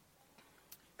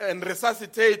and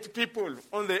resuscitate people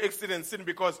on the accident scene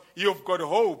because you've got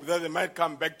hope that they might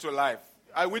come back to life.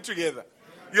 Are we together?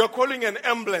 You're calling an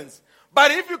ambulance.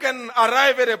 But if you can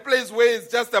arrive at a place where it's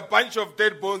just a bunch of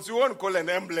dead bones, you won't call an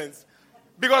ambulance.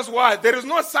 Because why? There is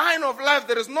no sign of life.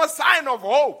 There is no sign of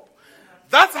hope.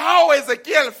 That's how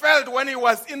Ezekiel felt when he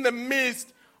was in the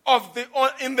midst of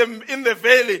in the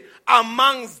valley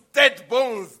amongst dead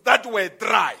bones that were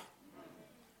dry.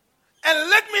 And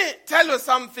let me tell you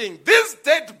something. These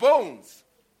dead bones,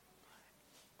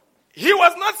 he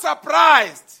was not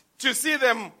surprised to see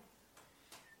them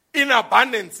in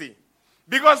abundance.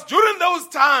 Because during those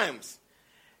times,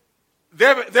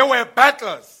 there were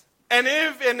battles. And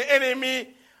if an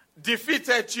enemy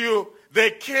defeated you,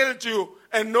 they killed you,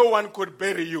 and no one could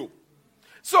bury you.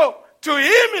 So, to him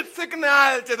it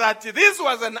signaled that this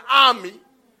was an army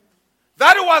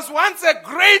that was once a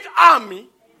great army,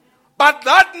 but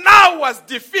that now was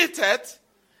defeated,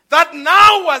 that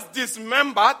now was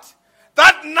dismembered,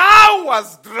 that now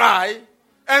was dry,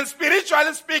 and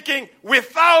spiritually speaking,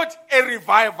 without a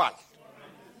revival.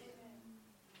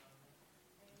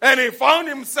 And he found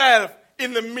himself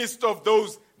in the midst of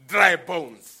those dry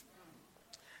bones.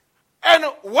 And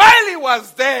while he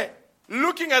was there,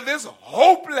 looking at this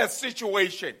hopeless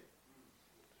situation,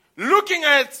 looking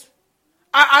at,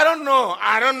 I don't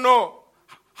know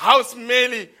how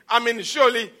smelly,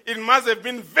 surely it must have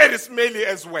been very smelly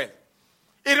as well.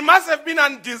 It must have been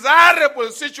an undesirable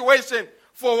situation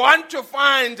for one to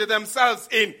find themselves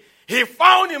in. He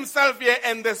found himself here,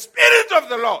 and the Spirit of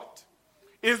the Lord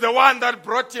is the one that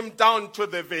brought him down to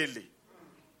the valley.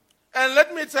 And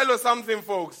let me tell you something,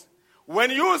 folks.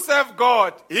 When you serve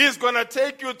God, He's going to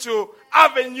take you to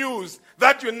avenues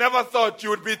that you never thought you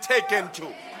would be taken to.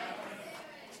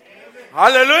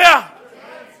 Hallelujah.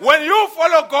 When you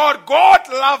follow God, God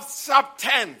loves sharp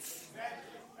turns.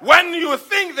 When you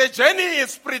think the journey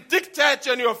is predicted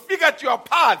and you've figured your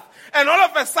path, and all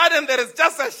of a sudden there is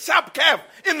just a sharp curve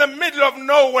in the middle of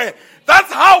nowhere.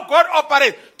 That's how God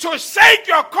operates, to shake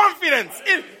your confidence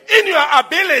in your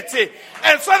ability,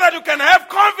 and so that you can have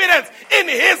confidence in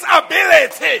His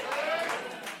ability.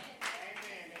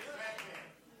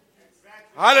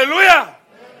 Hallelujah.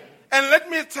 And let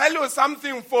me tell you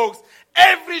something, folks.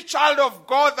 Every child of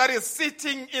God that is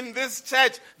sitting in this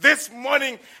church this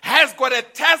morning has got a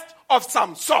test of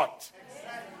some sort.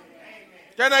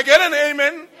 Can I get an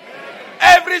amen?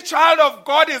 Every child of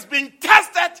God is being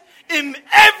tested in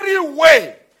every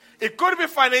way. It could be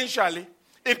financially.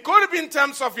 It could be in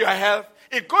terms of your health.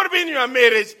 It could be in your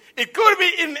marriage. It could be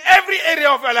in every area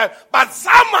of your life. But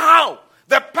somehow,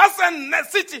 the person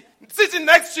sitting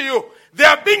next to you, they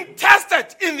are being tested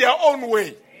in their own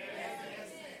way.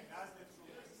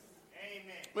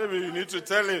 Maybe you need to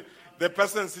tell the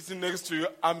person sitting next to you,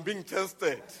 I'm being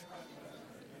tested.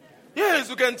 Yes,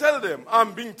 you can tell them,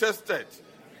 I'm being tested.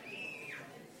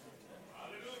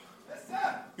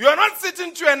 You are not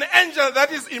sitting to an angel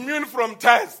that is immune from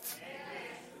tests.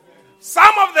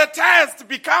 Some of the tests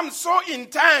become so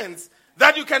intense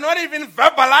that you cannot even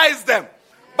verbalize them.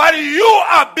 But you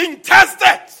are being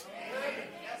tested.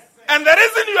 And the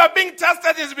reason you are being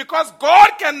tested is because God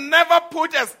can never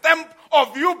put a stamp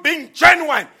of you being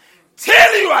genuine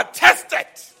till you are tested.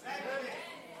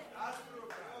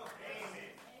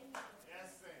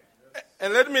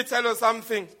 And let me tell you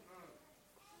something.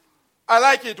 I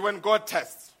like it when God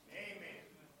tests.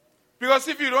 Because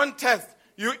if you don't test,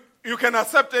 you can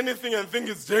accept anything and think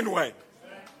it's genuine.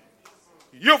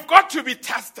 You've got to be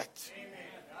tested.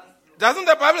 Doesn't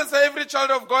the Bible say every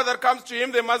child of God that comes to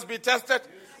him, they must be tested?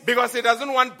 Because he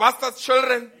doesn't want bastard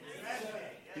children.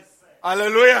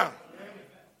 Hallelujah.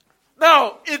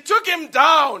 Now, it took him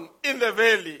down in the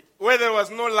valley where there was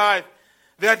no life.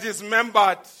 They are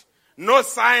dismembered. No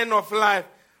sign of life.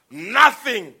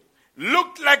 Nothing.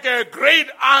 Looked like a great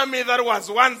army that was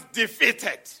once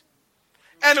defeated.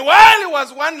 And while he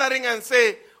was wondering and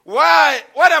saying,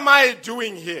 what am I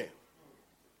doing here?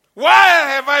 Why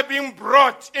have I been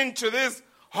brought into this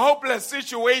hopeless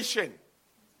situation?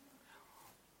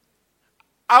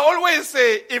 I always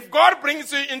say, if God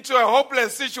brings you into a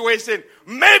hopeless situation,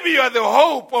 maybe you are the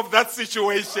hope of that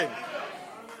situation.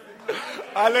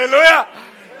 Hallelujah.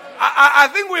 I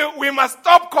think we must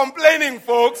stop complaining,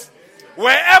 folks.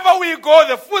 Wherever we go,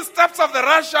 the footsteps of the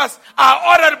righteous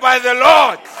are ordered by the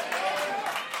Lord.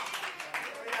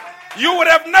 You would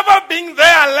have never been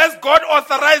there unless God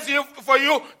authorized you for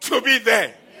you to be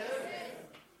there.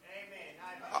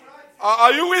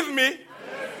 Are you with me?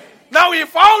 Now he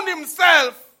found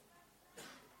himself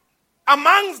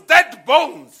amongst dead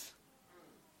bones.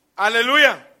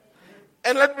 Hallelujah.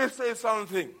 And let me say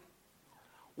something.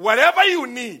 Whatever you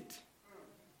need,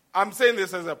 I'm saying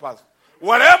this as a pastor.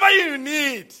 Whatever you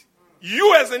need,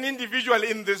 you as an individual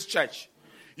in this church,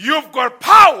 you've got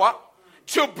power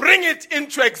to bring it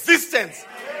into existence.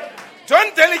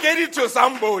 Don't delegate it to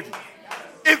somebody.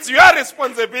 It's your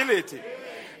responsibility.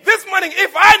 This morning,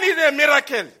 if I need a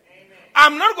miracle,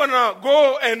 I'm not going to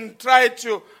go and try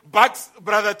to box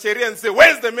Brother Terry and say,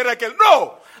 where's the miracle?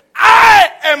 No.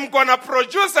 I am going to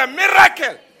produce a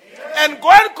miracle. And go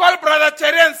and call Brother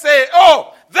Terry and say,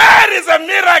 oh, there is a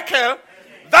miracle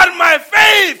that my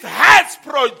faith has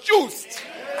produced.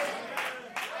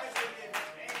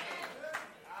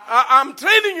 I'm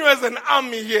training you as an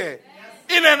army here.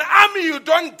 In an army, you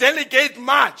don't delegate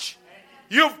much.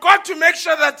 You've got to make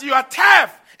sure that your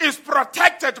turf is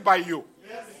protected by you.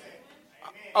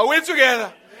 Are we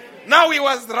together? Now he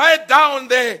was right down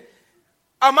there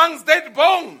amongst dead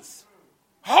bones.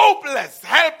 Hopeless,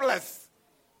 helpless.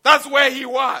 That's where he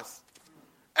was.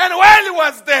 And while he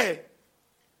was there,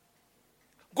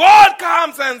 God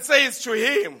comes and says to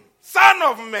him, Son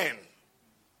of man,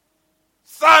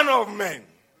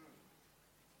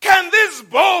 can these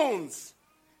bones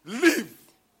live?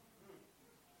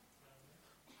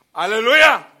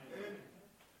 Hallelujah.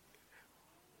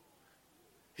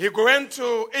 He went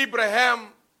to Abraham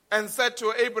and said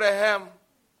to Abraham,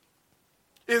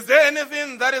 is there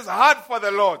anything that is hard for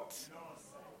the Lord?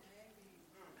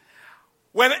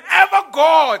 Whenever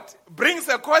God brings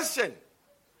a question,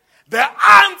 the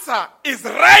answer is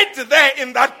right there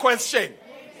in that question.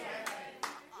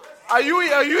 Are you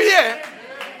here?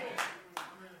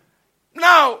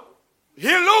 Now, he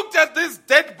looked at these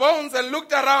dead bones and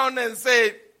looked around and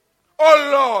said, oh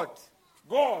Lord,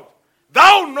 God,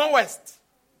 thou knowest.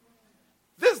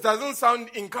 This doesn't sound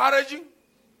encouraging.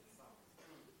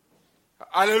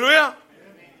 Hallelujah.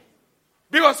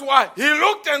 Because why? He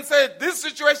looked and said, this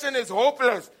situation is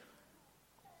hopeless.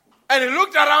 And he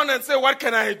looked around and said, what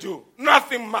can I do?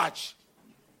 Nothing much.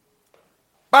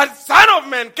 But Son of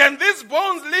man, can these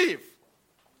bones live?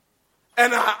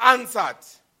 And I answered,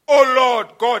 O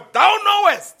Lord God, thou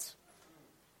knowest.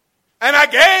 And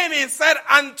again he said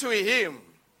unto him,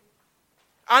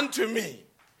 unto me,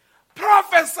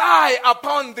 prophesy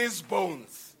upon these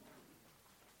bones.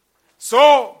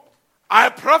 So I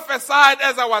prophesied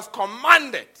as I was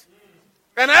commanded.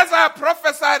 And as I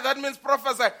prophesied, that means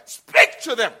prophesy, speak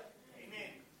to them. Amen.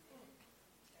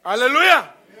 Hallelujah.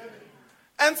 Amen.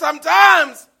 And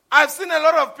sometimes I've seen a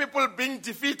lot of people being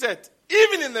defeated,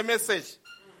 even in the message.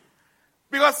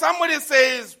 Because somebody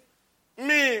says,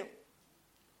 me,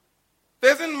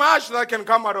 there isn't much that can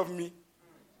come out of me.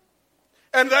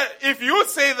 And if you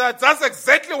say that, that's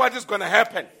exactly what is going to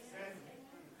happen.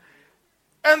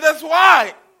 And that's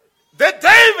why the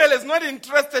devil is not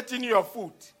interested in your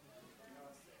food.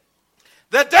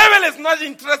 The devil is not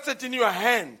interested in your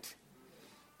hand.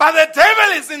 But the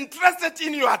devil is interested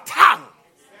in your tongue.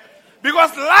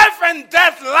 Because life and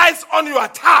death lies on your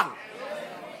tongue.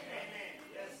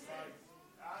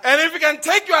 And if you can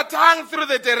take your tongue through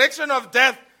the direction of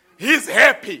death, he's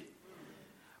happy.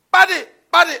 But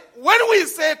when we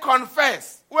say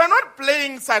confess, we're not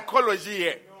playing psychology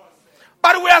here.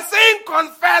 But we are saying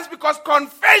confess because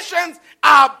confessions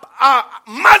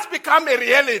must become a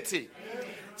reality. Amen.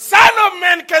 Son of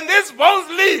man, can these bones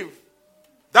live?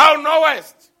 Thou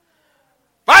knowest.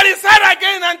 But he said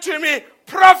again unto me,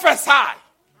 prophesy.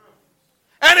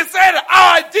 And he said,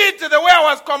 I did the way I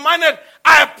was commanded.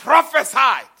 I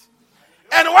prophesied.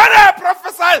 And when I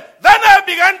prophesied, then I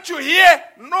began to hear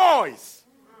noise.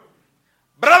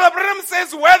 Brother Branham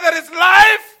says, where there is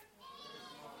life,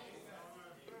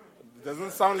 it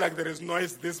doesn't sound like there is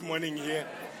noise this morning here.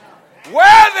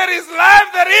 Where there is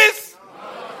life, there is.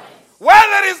 Where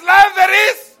there is life,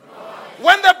 there is.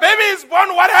 When the baby is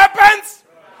born, what happens?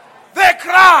 They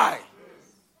cry.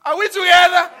 Are we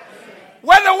together?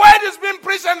 When the word is being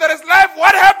preached and there is life,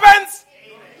 what happens?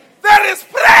 There is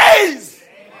praise.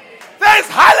 There is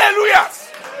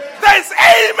hallelujahs. There is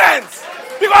amens.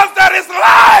 Because there is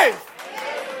life.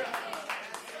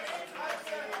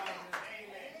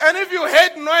 And if you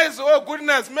hate noise, oh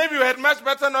goodness, maybe you had much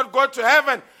better not go to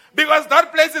heaven. Because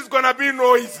that place is going to be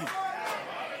noisy.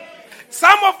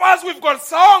 Some of us, we've got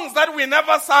songs that we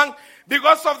never sang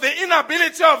because of the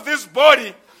inability of this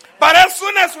body. But as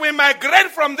soon as we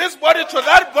migrate from this body to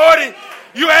that body,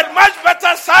 you had much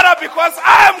better shut up because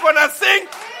I am going to sing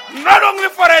not only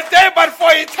for a day but for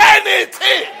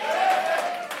eternity.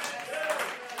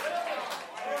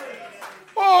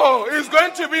 Oh, it's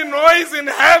going to be noise in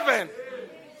heaven.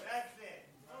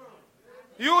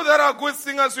 You that are good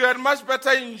singers, you had much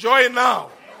better enjoy now.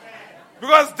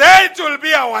 Because that will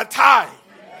be our time.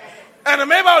 And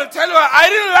maybe I will tell you, I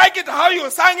didn't like it how you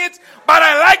sang it, but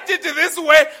I liked it this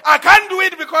way. I can't do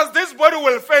it because this body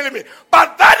will fail me.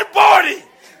 But that body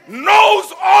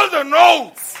knows all the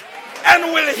notes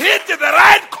and will hit the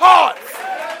right chord.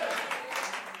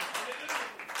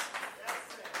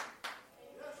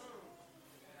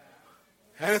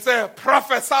 And it says,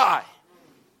 prophesy.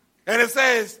 And it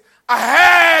says,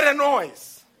 I heard a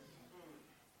noise.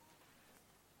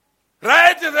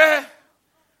 Right there,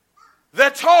 the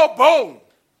toe bone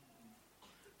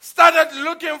started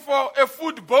looking for a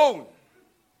foot bone.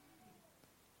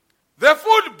 The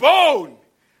foot bone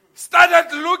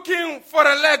started looking for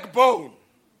a leg bone.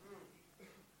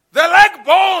 The leg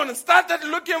bone started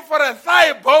looking for a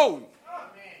thigh bone.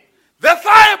 The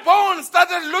thigh bone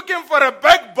started looking for a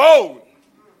backbone.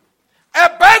 A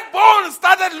backbone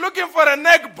started looking for a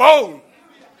neck bone.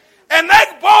 A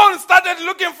neck bone started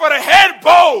looking for a head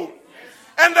bone.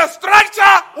 And the structure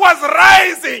was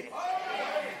rising.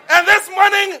 And this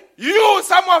morning,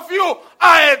 some of you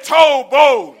are a toe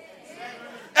bone.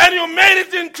 And you made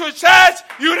it into church.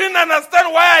 You didn't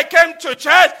understand why I came to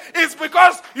church. It's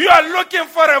because you are looking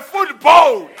for a foot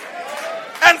bone.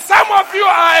 And some of you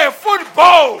are a foot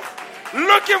bone,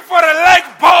 looking for a leg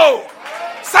bone.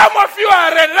 Some of you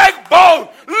are a leg bone,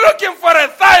 looking for a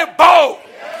thigh bone.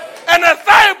 And a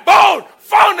thigh bone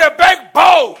found a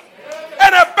backbone.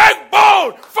 And a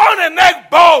backbone found a neck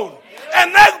bone. A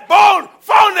neck bone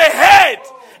found a head.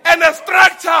 And the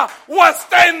structure was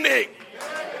standing.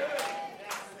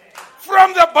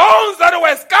 From the bones that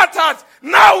were scattered,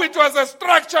 now it was a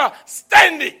structure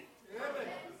standing.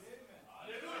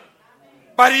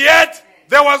 But yet,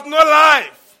 there was no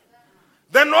life.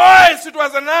 The noise, it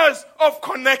was a noise of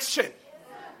connection.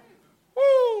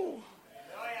 Woo.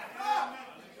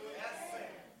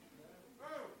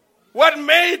 What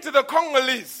made the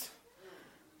Congolese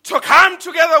to come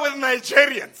together with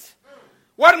Nigerians?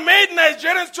 What made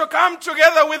Nigerians to come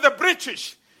together with the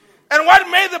British? And what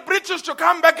made the British to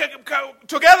come back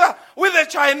together with the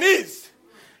Chinese?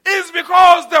 Is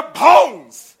because the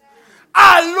bones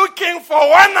are looking for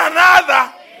one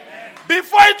another.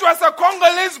 Before it was a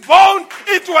Congolese bone,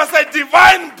 it was a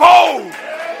divine bone.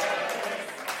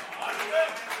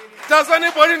 Does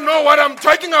anybody know what I'm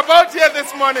talking about here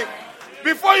this morning?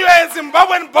 Before you were a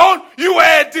Zimbabwean bone, you were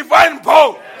a divine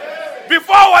bone.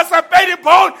 Before I was a petty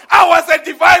bone, I was a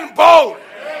divine bone.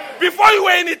 Before you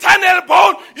were an eternal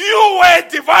bone, you were a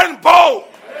divine bone.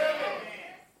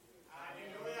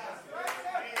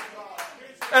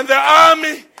 And the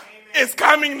army is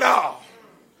coming now.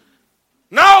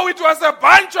 Now it was a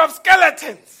bunch of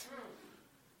skeletons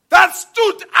that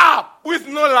stood up with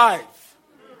no life.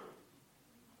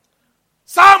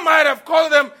 Some might have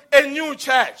called them a new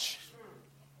church,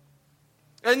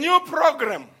 a new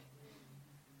program.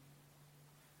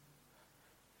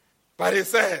 But he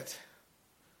said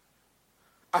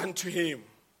unto him,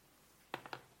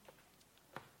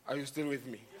 are you still with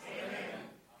me? Amen.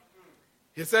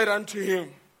 He said unto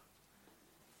him,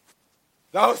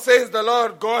 thou sayest the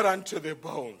Lord God unto the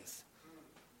bones,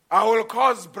 I will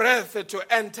cause breath to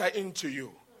enter into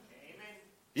you. Amen.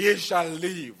 Ye shall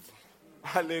live.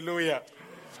 Hallelujah.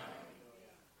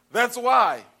 That's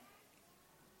why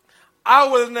I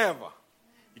will never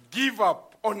give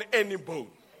up on any bone.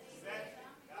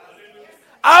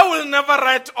 I will never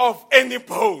write off any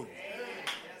bone.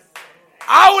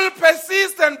 I will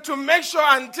persist and to make sure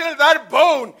until that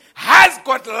bone has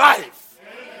got life.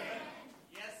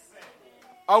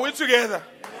 Are we together?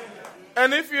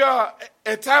 And if you are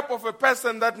a type of a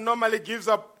person that normally gives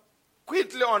up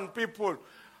quickly on people,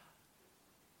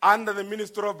 under the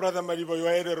ministry of Brother Madiba, you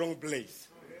are in the wrong place.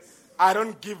 I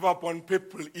don't give up on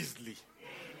people easily.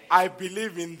 I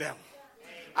believe in them.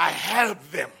 I help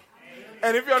them.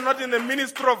 And if you are not in the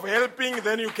ministry of helping,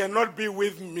 then you cannot be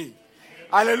with me.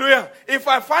 Hallelujah. If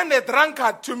I find a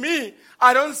drunkard, to me,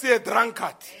 I don't see a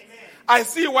drunkard. I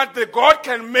see what the God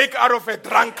can make out of a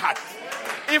drunkard.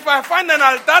 If I find an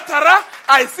adulterer,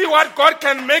 I see what God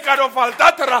can make out of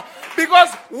adulterer. Because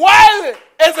while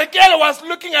Ezekiel was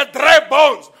looking at dry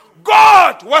bones,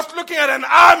 God was looking at an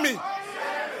army.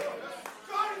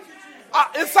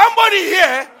 Is somebody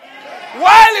here?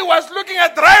 While he was looking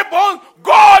at dry bones,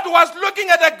 God was looking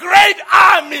at a great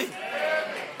army.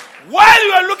 While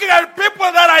you are looking at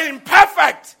people that are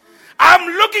imperfect,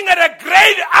 I'm looking at a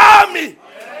great army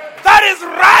that is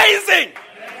rising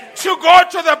to go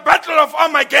to the battle of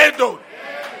Armageddon.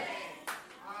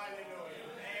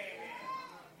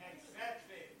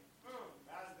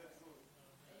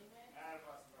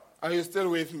 Are you still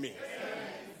with me?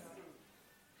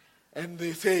 And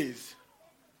he says,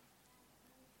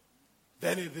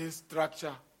 then this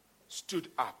structure stood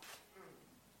up.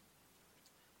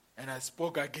 And I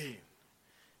spoke again,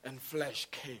 and flesh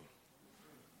came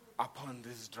upon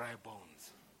these dry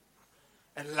bones.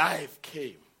 And life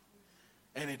came,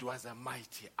 and it was a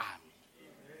mighty army.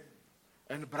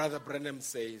 And Brother Branham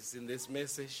says in this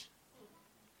message,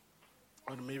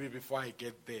 or maybe before I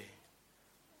get there,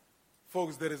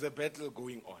 folks, there is a battle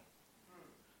going on.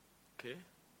 Okay?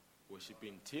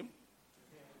 Worshiping team.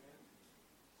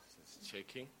 Just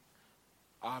checking.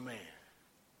 Amen.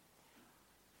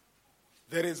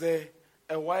 There is a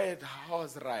white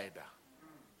horse rider.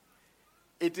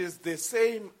 It is the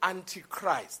same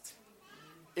Antichrist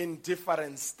in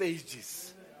different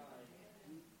stages.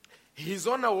 He's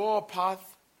on a war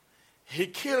path. He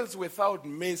kills without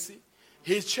mercy.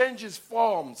 He changes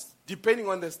forms depending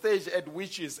on the stage at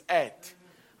which he's at.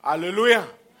 Hallelujah.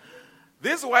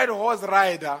 This white horse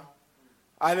rider,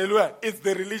 hallelujah, is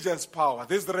the religious power.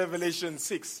 This is Revelation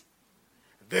 6.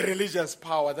 The religious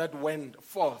power that went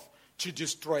forth to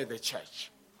destroy the church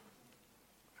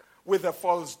with a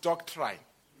false doctrine.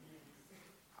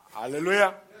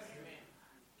 Hallelujah.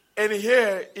 And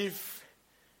here,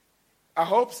 I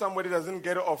hope somebody doesn't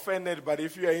get offended, but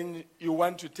if you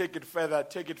want to take it further,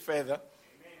 take it further.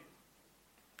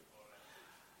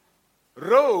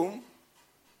 Rome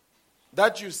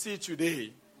that you see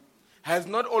today has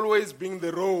not always been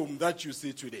the Rome that you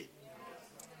see today.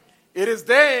 It is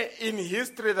there in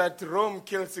history that Rome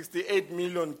killed 68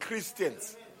 million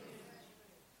Christians.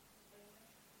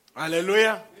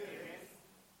 Hallelujah.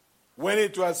 When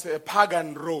it was a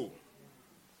pagan Rome,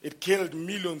 it killed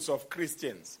millions of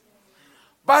Christians.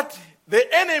 But the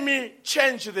enemy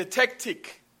changed the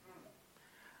tactic.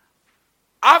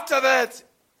 After that,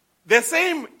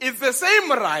 it's the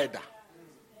same rider.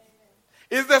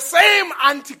 It's the same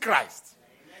Antichrist.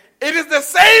 It is the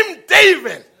same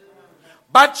devil,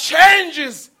 but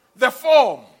changes the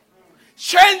form,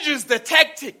 changes the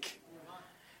tactic.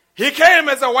 He came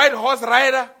as a white horse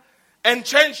rider and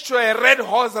changed to a red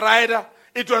horse rider.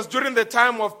 It was during the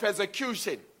time of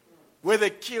persecution where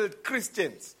they killed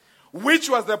Christians, which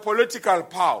was the political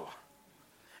power.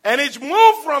 And it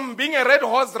moved from being a red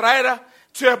horse rider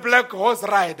to a black horse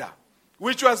rider,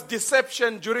 which was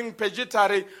deception during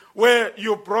purgatory, where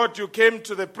you came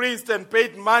to the priest and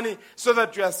paid money so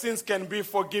that your sins can be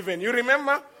forgiven. You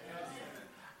remember? Yes.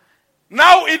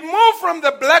 Now it moved from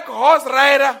the black horse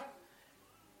rider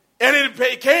and it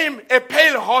became a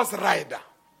pale horse rider.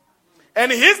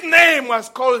 And his name was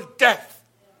called Death.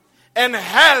 And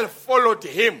hell followed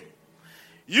him.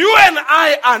 You and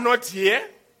I are not here.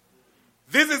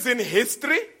 This is in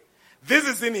history. This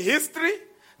is in history.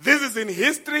 This is in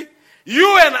history.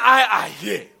 You and I are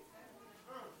here.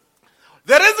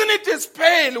 The reason it is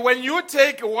pale, when you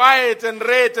take white and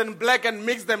red and black and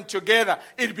mix them together,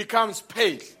 it becomes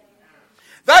pale.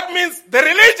 That means the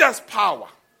religious power,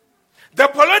 the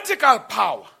political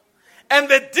power, and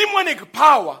the demonic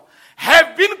power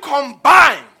have been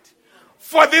combined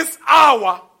for this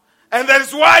hour, and that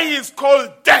is why he is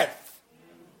called Death.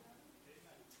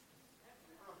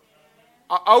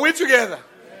 Are we together?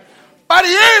 But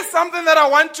here's something that I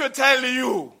want to tell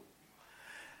you.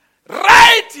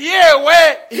 Right here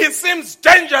where he seems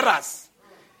dangerous,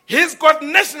 He's got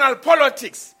national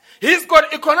politics. He's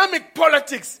got economic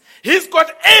politics. He's got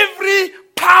every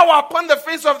power upon the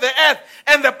face of the earth,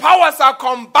 and the powers are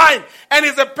combined, and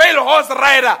he's a pale horse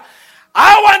rider.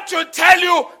 I want to tell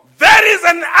you, there is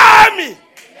an army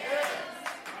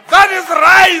that is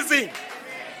rising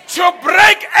to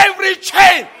break every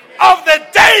chain of the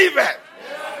devil.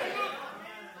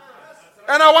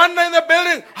 And I wonder in the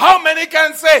building, how many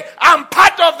can say, I'm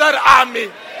part of that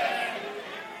army?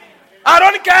 I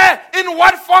don't care in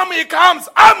what form he comes,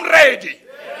 I'm ready.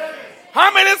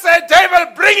 How many say,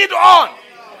 devil, bring it on?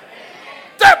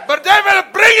 But devil,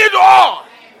 bring it on.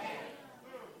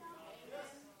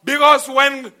 Because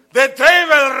when the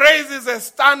devil raises a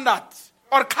standard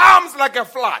or comes like a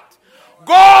flood,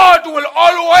 God will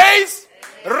always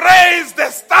raise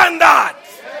the standard.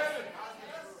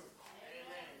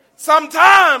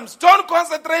 Sometimes don't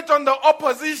concentrate on the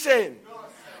opposition,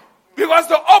 because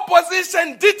the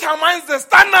opposition determines the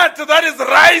standard that is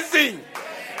rising.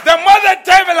 The more the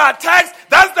devil attacks,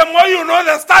 that's the more you know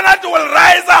the standard will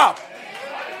rise up.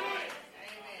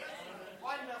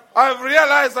 I've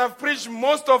realized I've preached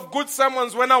most of good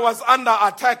sermons when I was under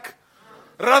attack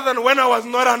rather than when I was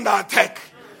not under attack.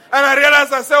 And I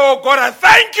realized, I say, oh God, I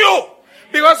thank you.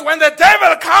 Because when the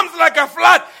devil comes like a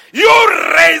flood, you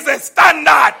raise a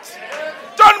standard.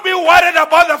 Don't be worried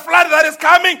about the flood that is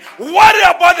coming. Worry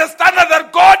about the standard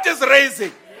that God is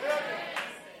raising.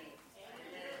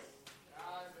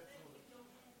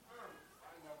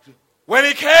 When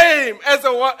he came as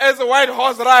a white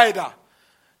horse rider,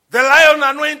 the lion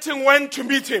anointing went to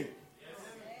meet him,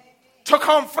 to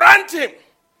confront him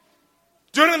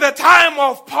during the time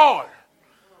of Paul.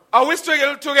 Are we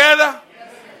still together?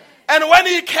 And when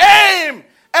he came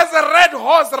as a red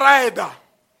horse rider,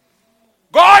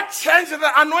 God changed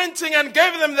the anointing and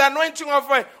gave them the anointing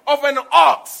of an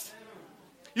ox.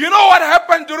 You know what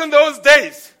happened during those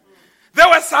days? They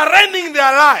were surrendering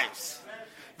their lives.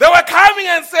 They were coming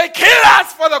and saying, kill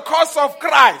us for the cause of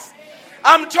Christ.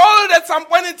 I'm told at some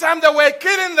point in time they were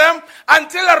killing them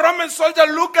until a Roman soldier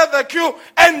looked at the queue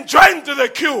and joined to the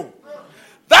queue.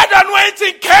 That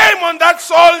anointing came on that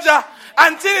soldier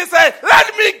until he said,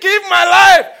 let me give my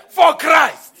life for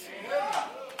Christ.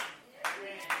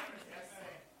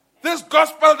 This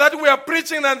gospel that we are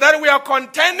preaching and that we are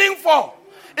contending for,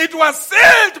 it was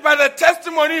sealed by the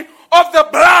testimony of the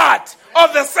blood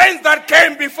of the saints that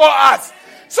came before us.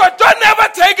 So don't ever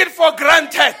take it for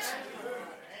granted.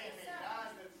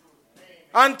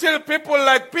 Until people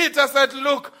like Peter said,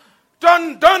 look,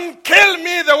 don't kill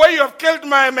me the way you have killed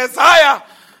my Messiah.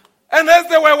 And as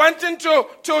they were wanting to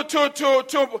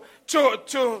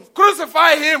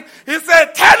crucify him, he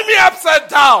said, turn me upside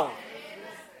down.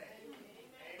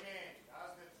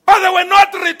 But they were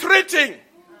not retreating.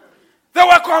 They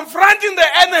were confronting the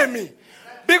enemy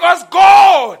because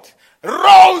God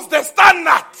rose the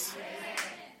standard.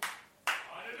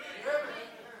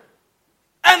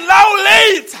 And now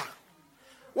later,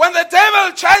 when the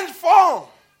devil changed form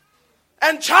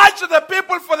and charged the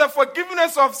people for the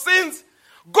forgiveness of sins,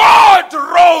 God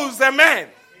rose a man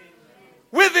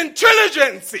with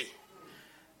intelligence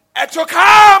to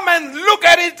come and look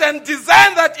at it and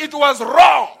design that it was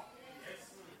wrong.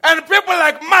 And people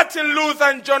like Martin Luther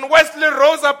and John Wesley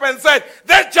rose up and said,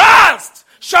 the just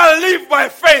shall live by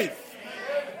faith.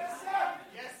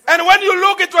 And when you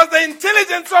look, it was the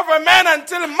intelligence of a man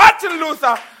until Martin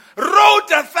Luther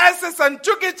wrote a thesis and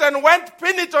took it and went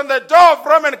pin it on the door of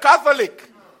Roman Catholic.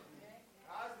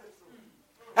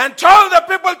 And told the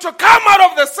people to come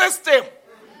out of the system.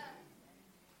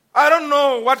 I don't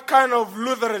know what kind of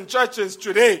Lutheran church is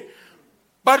today,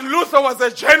 but Luther was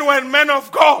a genuine man of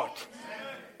God.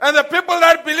 And the people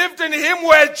that believed in him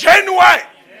were genuine.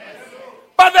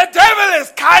 But the devil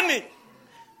is cunning.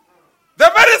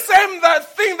 The very same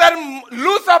thing that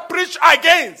Luther preached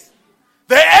against,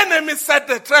 the enemy set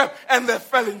the trap and they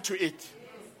fell into it.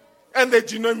 And they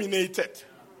denominated.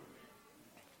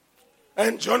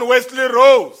 And John Wesley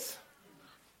rose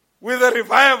with a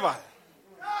revival.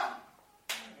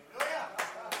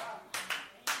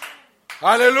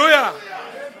 Hallelujah.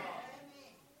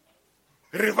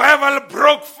 Revival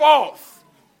broke forth.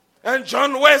 And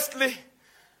John Wesley,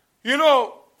 you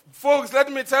know, folks,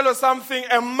 let me tell you something.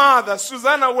 A mother,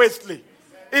 Susanna Wesley,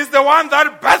 is the one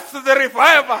that birthed the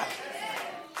revival.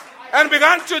 And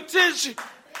began to teach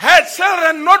her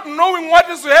children, not knowing what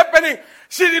is happening.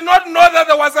 She did not know that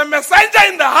there was a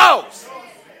messenger in the house.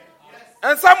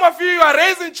 And some of you are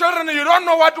raising children and you don't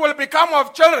know what will become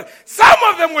of children. Some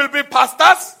of them will be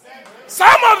pastors.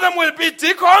 Some of them will be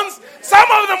deacons.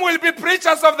 Some of them will be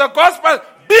preachers of the gospel.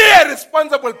 Be a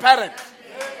responsible parent.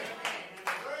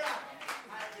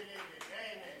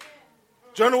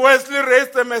 John Wesley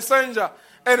raised the messenger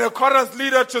and a chorus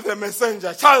leader to the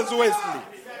messenger, Charles Wesley.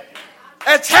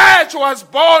 A church was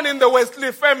born in the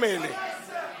Wesley family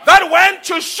that went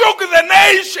to shook the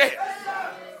nation.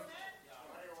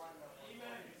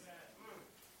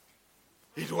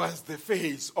 It was the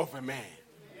face of a man.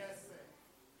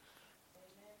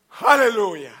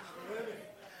 Hallelujah.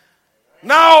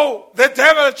 Now the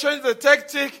devil changed the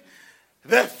tactic.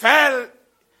 They fell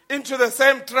into the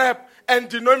same trap and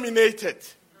denominated.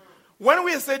 When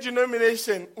we say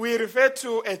denomination, we refer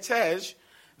to a church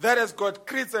that has got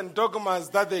creeds and dogmas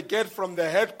that they get from the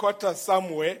headquarters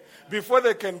somewhere. Before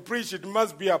they can preach, it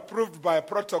must be approved by a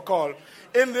protocol.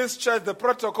 In this church, the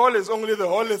protocol is only the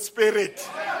Holy Spirit.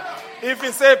 If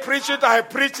you say preach it, I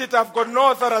preach it. I've got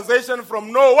no authorization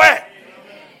from nowhere.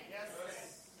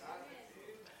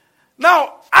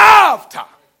 Now, after,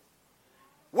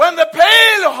 when the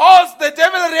pale horse, the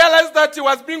devil realized that he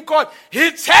was being caught,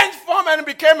 he changed form and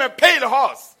became a pale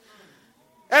horse.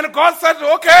 And God said,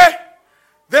 okay,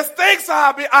 the stakes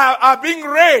are being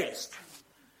raised.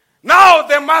 Now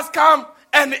there must come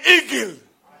an eagle.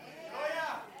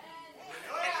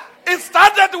 It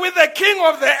started with the king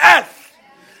of the earth.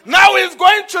 Now he's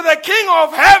going to the king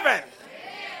of heaven.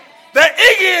 The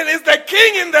eagle is the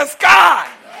king in the sky.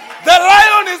 The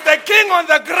lion is the king on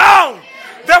the ground.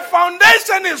 The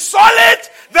foundation is solid.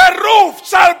 The roof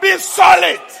shall be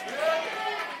solid.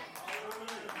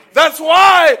 That's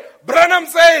why Branham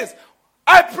says,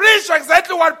 I preach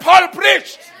exactly what Paul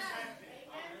preached.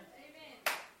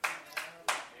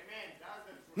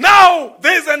 Now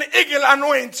there's an eagle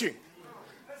anointing.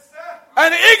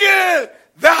 An eagle,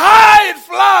 the higher it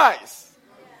flies,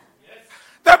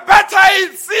 the better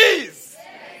it sees.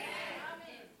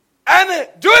 And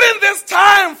during this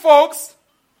time, folks,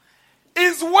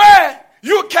 is where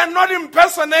you cannot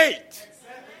impersonate.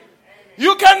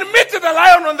 You can meet the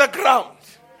lion on the ground.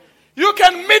 You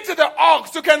can meet the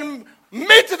ox. You can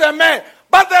meet the man.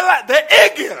 But the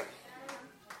eagle.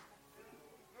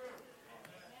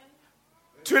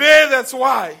 Today, that's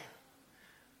why,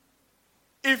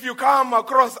 if you come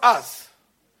across us,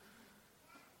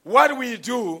 what we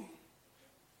do,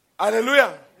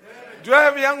 hallelujah. Do I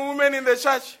have young women in the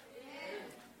church?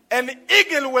 An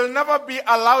eagle will never be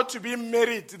allowed to be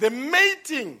married. The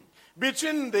mating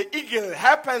between the eagle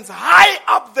happens high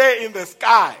up there in the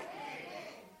sky.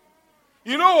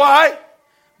 You know why?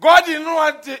 God didn't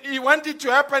want it, He wanted it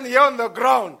to happen here on the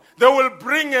ground. They will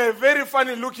bring a very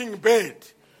funny looking bird.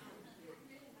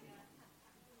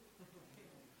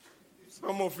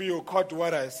 Some of you caught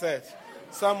what I said.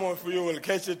 Some of you will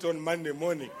catch it on Monday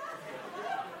morning.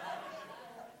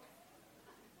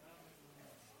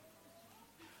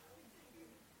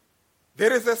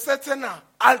 There is a certain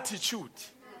altitude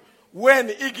when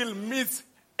an eagle meets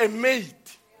a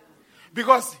mate,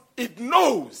 because it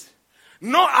knows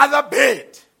no other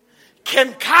bird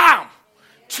can come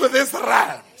to this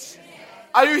realm.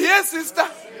 Are you here, sister?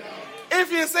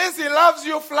 If he says he loves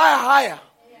you, fly higher.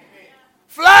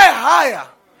 Fly higher.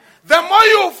 The more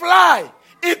you fly,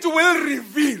 it will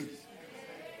reveal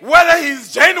whether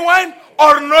he's genuine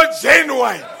or not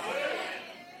genuine.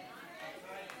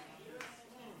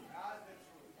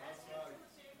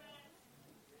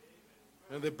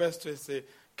 And the best way is say,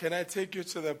 can I take you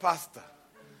to the pastor?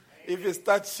 If you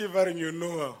start shivering, you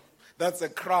know that's a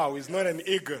crow. It's not an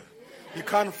eagle. You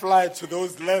can't fly to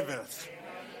those levels.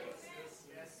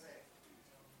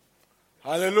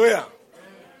 Hallelujah.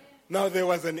 Now there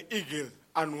was an eagle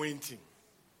anointing.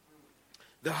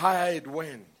 The higher it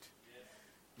went,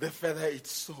 the further it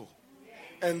saw.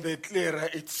 And the clearer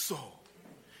it saw.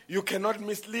 You cannot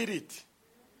mislead it.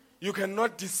 You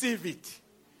cannot deceive it.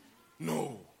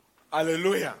 No.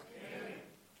 Hallelujah. Amen.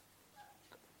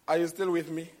 Are you still with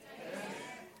me? Yes.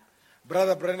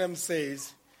 Brother Branham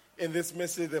says in this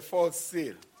message, The Fourth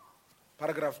Seal,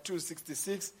 paragraph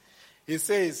 266, he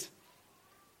says,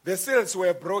 the seals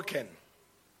were broken.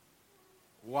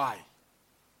 Why?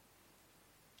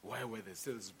 Why were the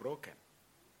seals broken?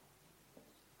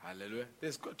 Hallelujah.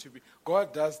 There's got to be.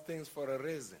 God does things for a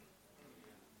reason.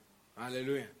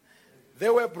 Hallelujah. They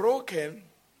were broken.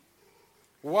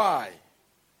 Why?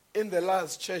 In the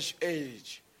last church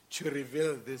age, to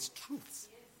reveal these truths.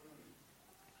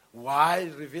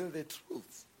 Why reveal the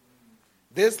truths?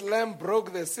 This Lamb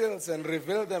broke the seals and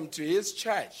revealed them to his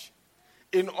church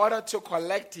in order to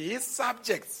collect his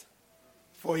subjects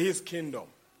for his kingdom,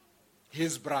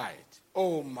 his bride.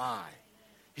 Oh my.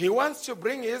 He wants to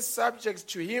bring his subjects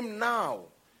to him now.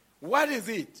 What is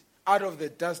it? Out of the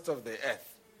dust of the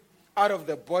earth, out of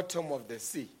the bottom of the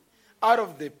sea, out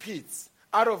of the pits,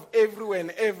 out of everywhere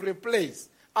and every place,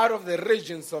 out of the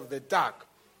regions of the dark,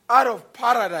 out of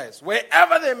paradise,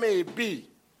 wherever they may be,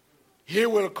 he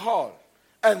will call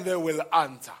and they will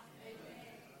answer.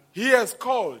 He has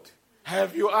called.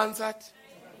 Have you answered?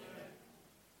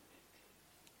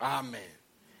 Amen.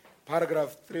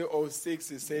 Paragraph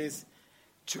 306, it says,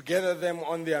 to gather them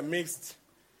on their mixed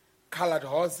colored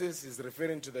horses. He's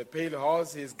referring to the pale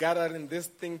horse. He's gathering this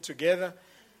thing together,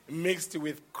 mixed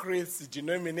with creeds,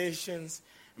 denominations,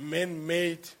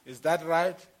 man-made. Is that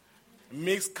right?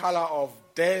 Mixed color of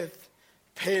death,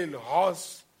 pale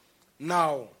horse.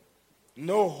 Now,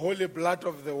 no holy blood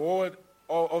of the world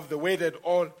or of the weight at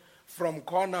all, from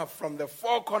the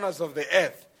four corners of the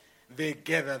earth, they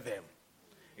gather them.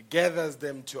 It gathers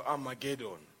them to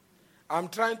Armageddon. I'm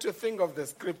trying to think of the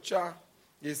scripture.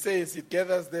 He says it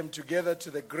gathers them together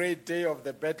to the great day of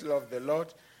the battle of the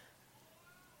Lord.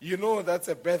 You know that's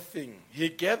a bad thing. He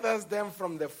gathers them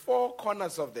from the four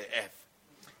corners of the earth.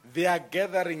 They are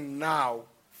gathering now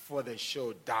for the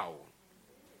showdown.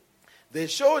 The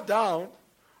showdown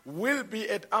will be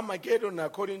at Armageddon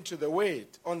according to the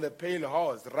weight on the pale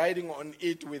horse, riding on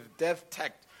it with death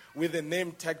tagged, with the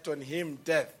name tagged on him,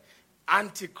 death,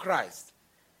 Antichrist.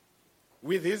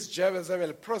 With his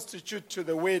Jezebel, prostitute to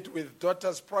the weight, with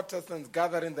daughters, Protestants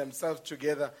gathering themselves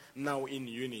together now in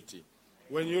unity.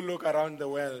 When you look around the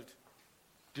world,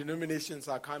 denominations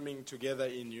are coming together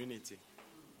in unity.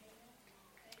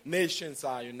 Nations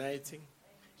are uniting.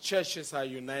 Churches are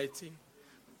uniting.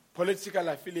 Political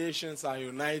affiliations are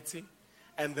uniting.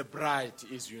 And the bride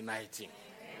is uniting.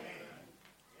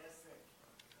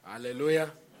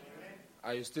 Hallelujah.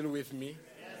 Are you still with me?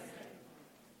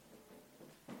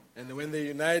 And when they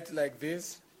unite like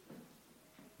this,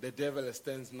 the devil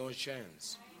stands no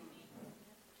chance.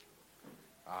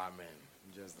 Amen.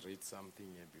 Just read something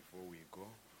here before we go.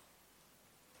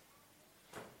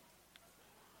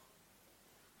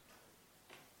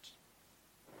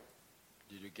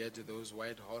 Did you get to those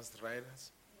white horse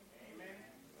riders? Amen.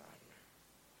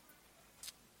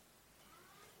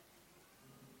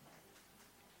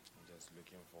 I'm just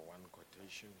looking for one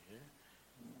quotation here.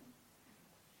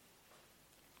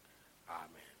 Amen.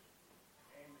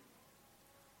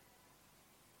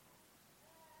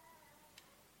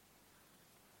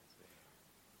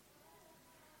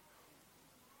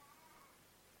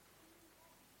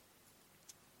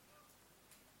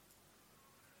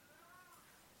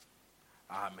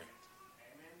 Amen.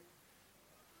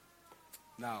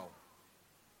 Now,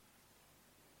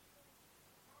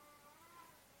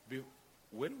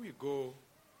 when we go,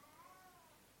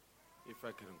 if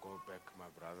I can go back, my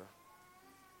brother.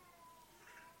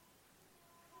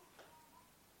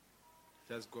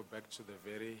 Just go back to the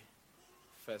very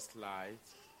first slide.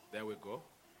 There we go.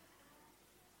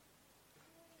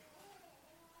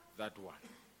 That one.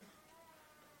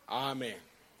 Amen.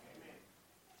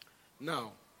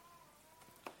 Now,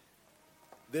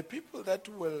 the people that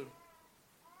will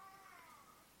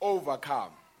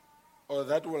overcome, or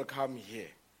that will come here,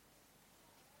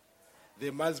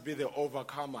 they must be the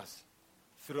overcomers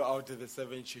throughout the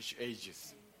 7 church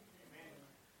ages.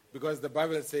 Because the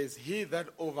Bible says, he that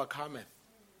overcometh.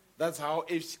 That's how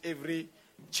every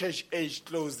church age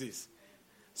closes.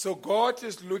 So God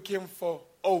is looking for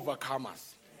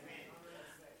overcomers.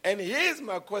 And here's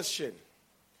my question.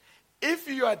 If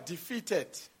you are defeated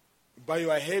by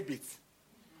your habits,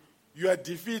 you are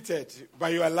defeated by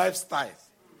your lifestyle,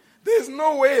 there's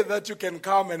no way that you can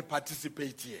come and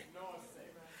participate here.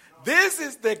 This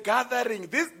is the gathering.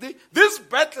 This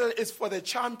battle is for the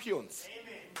champions.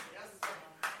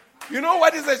 You know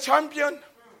what is a champion?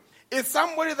 It's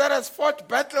somebody that has fought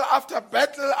battle after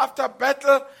battle after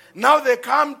battle. Now they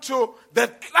come to the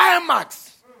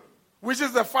climax, which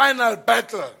is the final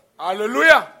battle.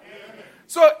 Hallelujah. Amen.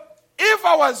 So if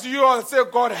I was you, I'll say,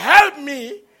 God, help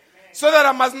me so that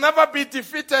I must never be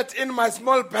defeated in my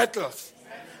small battles.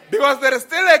 Because there is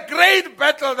still a great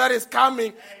battle that is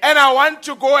coming, and I want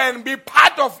to go and be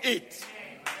part of it.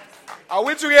 Are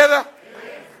we together?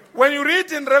 When you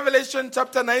read in Revelation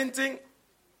chapter 19,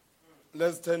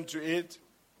 let's turn to it.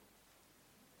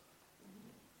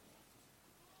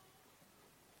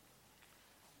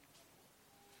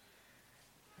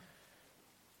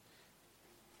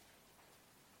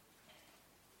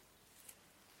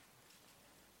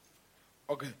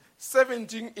 Okay,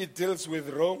 17, it deals with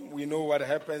Rome. We know what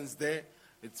happens there.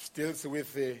 It deals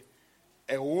with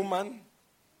a woman,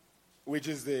 which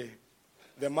is the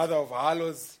mother of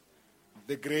harlots,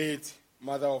 the great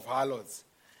mother of harlots.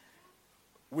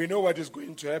 We know what is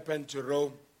going to happen to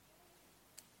Rome.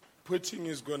 Putin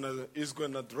is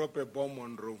gonna drop a bomb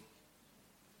on Rome.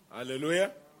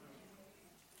 Hallelujah.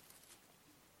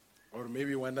 Or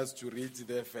maybe you want us to read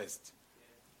there first.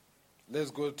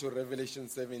 Let's go to Revelation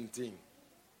 17.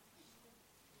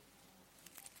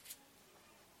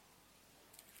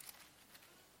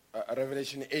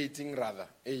 Revelation 18 rather,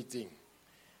 18.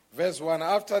 Verse 1,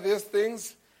 after these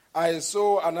things, I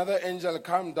saw another angel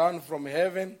come down from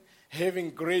heaven,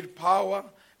 having great power,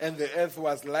 and the earth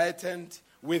was lightened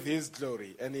with his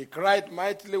glory. And he cried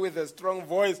mightily with a strong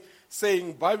voice,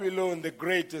 saying, Babylon the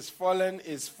great is fallen,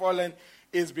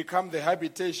 is become the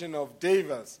habitation of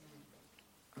devils,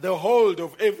 the hold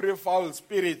of every foul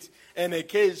spirit, and a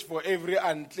cage for every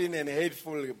unclean and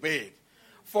hateful bird.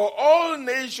 For all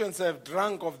nations have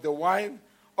drunk of the wine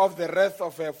of the wrath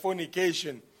of her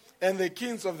fornication, and the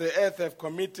kings of the earth have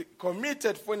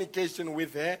committed fornication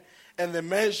with her, and the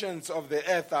merchants of the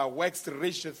earth are waxed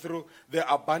rich through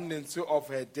the abundance of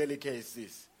her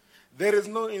delicacies. There is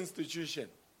no institution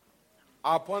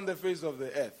upon the face of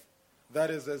the earth that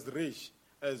is as rich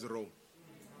as Rome.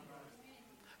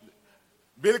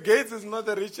 Bill Gates is not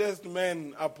the richest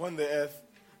man upon the earth.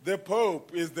 The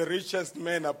Pope is the richest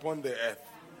man upon the earth.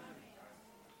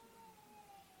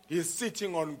 He's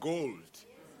sitting on gold,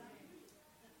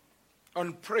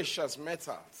 on precious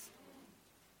metals.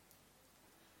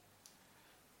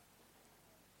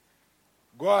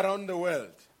 Go around the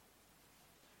world.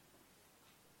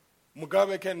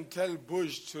 Mugabe can tell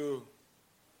Bush to,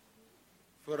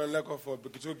 for a lack of a,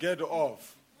 to get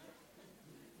off.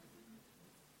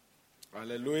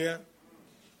 Hallelujah.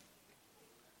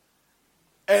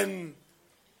 And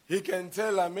he can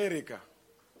tell America.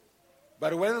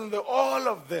 But when all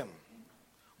of them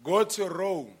go to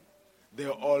Rome, they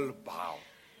all bow.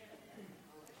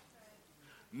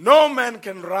 No man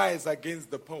can rise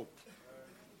against the Pope.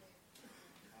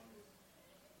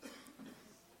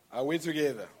 Are we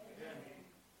together?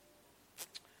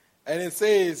 And it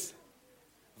says,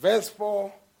 verse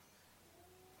 4,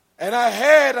 and I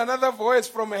heard another voice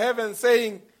from heaven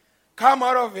saying, come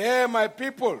out of here, my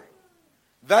people,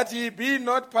 that ye be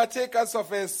not partakers of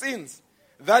her sins,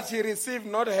 that ye receive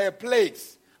not her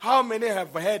plagues. How many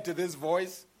have heard this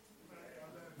voice?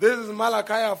 This is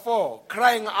Malachi 4,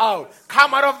 crying out,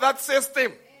 come out of that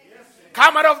system.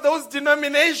 Come out of those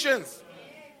denominations.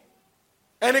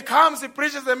 And he comes, he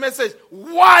preaches the message,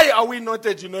 why are we not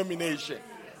a denomination?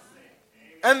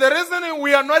 And the reason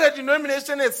we are not a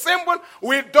denomination is simple.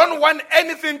 We don't want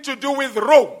anything to do with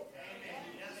Rome.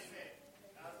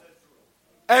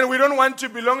 And we don't want to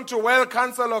belong to World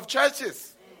Council of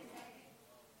Churches.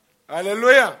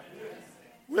 Hallelujah.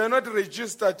 We are not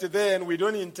registered there, and we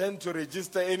don't intend to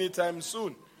register anytime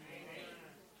soon.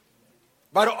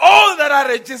 But all that are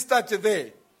registered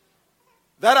there,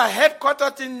 that are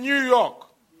headquartered in New York,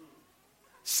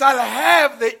 shall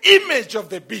have the image of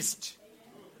the beast.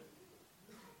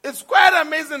 It's quite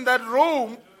amazing that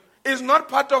Rome is not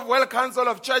part of World Council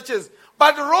of Churches,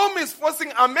 but Rome is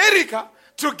forcing America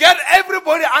to get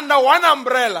everybody under one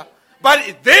umbrella,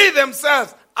 but they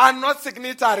themselves are not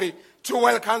signatory to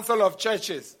World Council of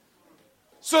Churches.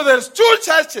 So there's two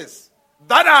churches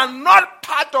that are not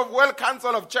part of World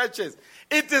Council of Churches.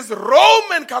 It is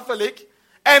Roman Catholic,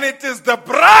 and it is the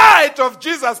bride of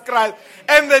Jesus Christ,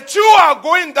 and the two are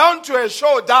going down to a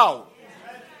showdown.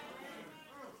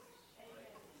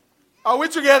 Are we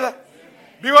together?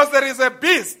 Because there is a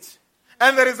beast,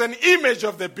 and there is an image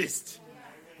of the beast.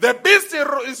 The beast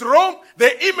is Rome,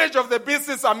 the image of the beast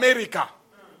is America.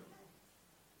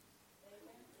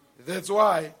 That's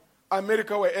why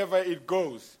America, wherever it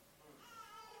goes,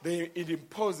 it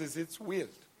imposes its will.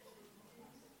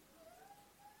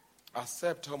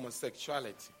 Accept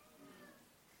homosexuality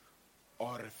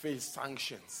or face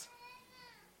sanctions.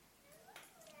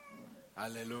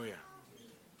 Hallelujah.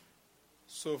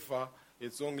 So far,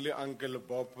 it's only Uncle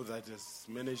Bob that has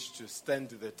managed to stand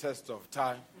the test of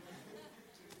time,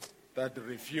 that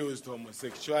refused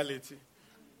homosexuality.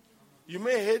 You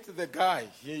may hate the guy.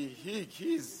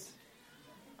 He's,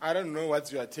 I don't know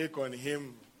what's your take on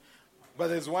him, but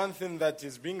there's one thing that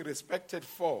he's being respected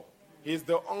for. He's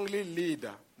the only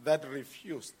leader that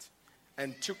refused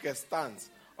and took a stance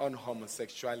on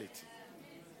homosexuality.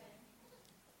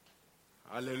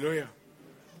 Hallelujah.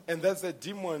 And that's a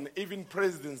demon. Even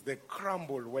presidents, they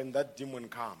crumble when that demon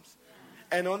comes.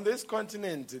 And on this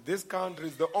continent, this country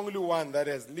is the only one that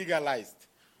has legalized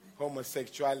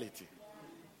homosexuality.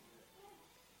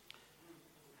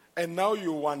 And now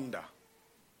you wonder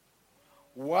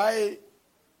why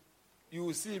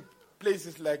you see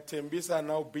places like Tembisa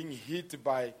now being hit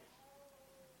by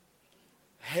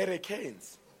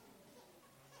hurricanes.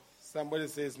 Somebody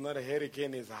says not a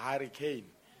hurricane, it's a hurricane.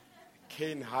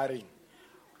 Cane herring.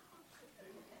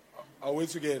 Are we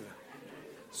together?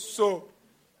 So,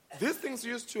 these things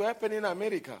used to happen in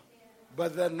America.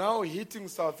 but they're now hitting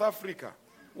South Africa.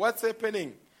 What's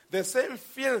happening? The same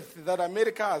filth that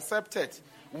America accepted,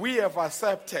 we have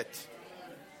accepted.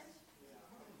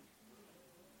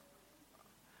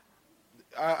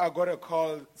 I got a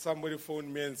call, somebody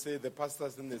phoned me and said the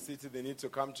pastors in the city, they need to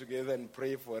come together and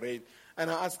pray for rain.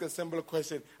 And I asked a simple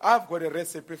question. I've got a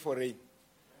recipe for rain.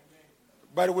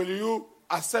 But will you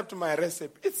accept my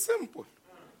recipe? It's simple.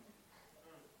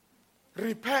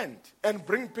 Repent and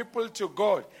bring people to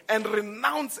God and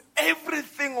renounce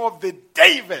everything of the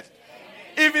David.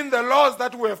 Even the laws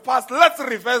that we have passed, let's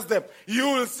reverse them. You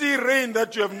will see rain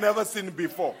that you have never seen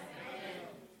before.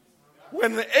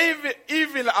 When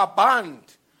evil abound,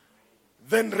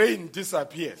 then rain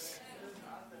disappears.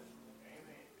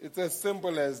 It's as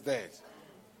simple as that.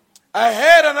 I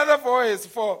heard another voice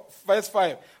for verse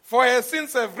 5. For her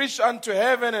sins have reached unto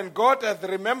heaven, and God hath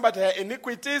remembered her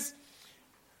iniquities.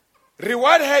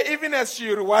 Reward her even as she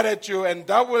rewarded you, and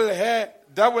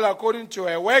double according to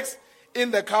her works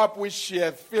in the cup which she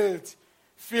hath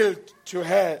filled to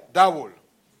her double.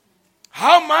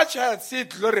 How much hath she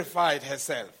glorified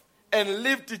herself, and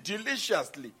lived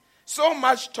deliciously? So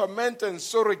much torment and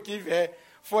sorrow give her,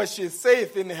 for she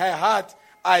saith in her heart,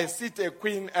 I sit a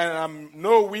queen, and am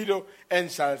no widow,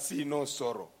 and shall see no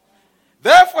sorrow.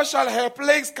 Therefore shall her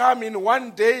plagues come in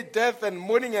one day, death and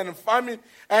mourning and famine,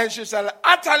 and she shall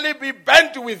utterly be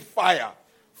burnt with fire.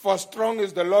 For strong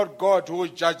is the Lord God who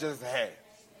judges her.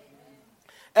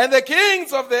 And the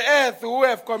kings of the earth who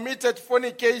have committed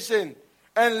fornication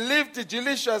and lived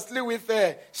deliciously with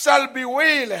her shall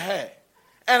bewail her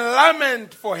and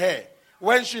lament for her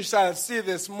when she shall see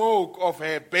the smoke of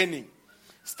her burning,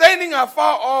 standing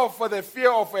afar off for the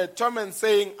fear of her torment,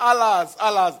 saying, Alas,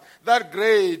 alas, that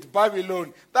great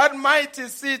Babylon, that mighty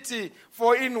city,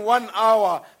 for in 1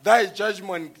 hour thy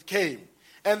judgment came.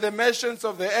 And the merchants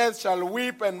of the earth shall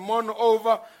weep and mourn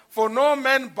over, for no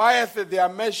man buyeth their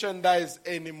merchandise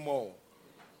anymore.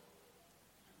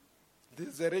 This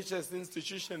is the richest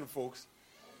institution, folks.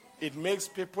 It makes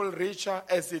people richer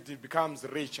as it becomes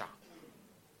richer.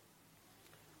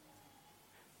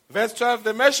 Verse 12,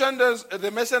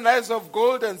 the merchandise of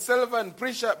gold and silver and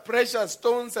precious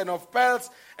stones and of pearls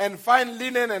and fine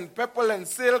linen and purple and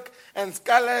silk and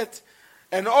scarlet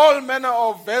and all manner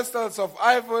of vessels of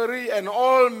ivory and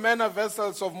all manner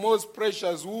vessels of most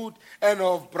precious wood and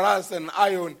of brass and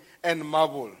iron and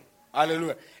marble.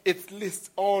 Hallelujah. It lists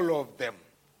all of them.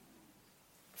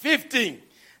 15,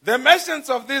 the merchants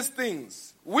of these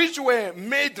things, which were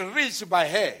made rich by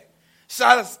her,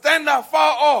 shall stand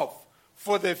afar off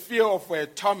for the fear of her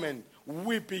torment,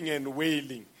 weeping and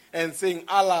wailing, and saying,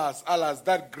 Alas, alas,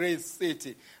 that great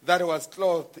city that was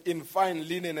clothed in fine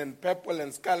linen and purple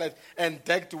and scarlet and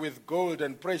decked with gold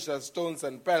and precious stones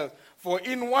and pearls, for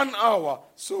in 1 hour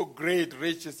so great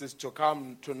riches is to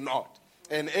come to naught.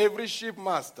 And every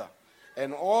shipmaster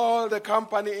and all the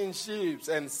company in ships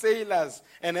and sailors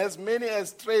and as many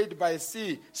as trade by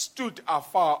sea stood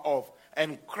afar off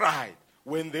and cried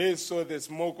when they saw the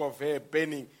smoke of her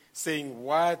burning, saying,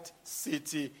 What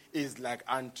city is like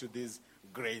unto this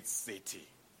great city?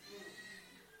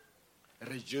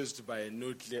 Reduced by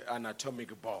an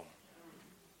atomic bomb.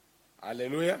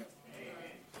 Hallelujah. Amen.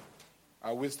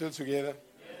 Are we still together?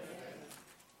 Yes.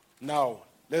 Now,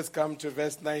 let's come to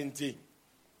verse 19.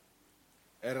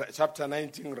 Chapter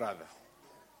 19, rather.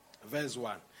 Verse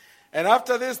 1. And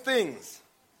after these things,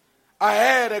 I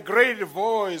heard a great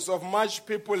voice of much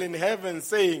people in heaven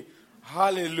saying,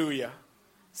 Hallelujah.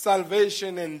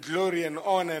 Salvation and glory and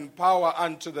honor and power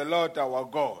unto the Lord our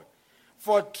God.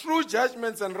 For true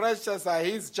judgments and righteous are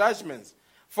his judgments.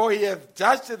 For he hath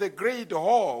judged the great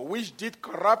whore, which did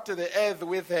corrupt the earth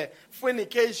with her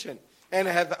fornication, and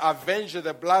hath avenged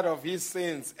the blood of his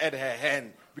saints at her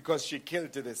hand, because she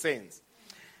killed the saints.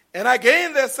 And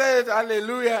again they said,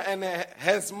 Hallelujah, and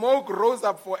her smoke rose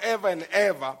up forever and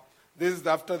ever. This is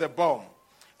after the bomb.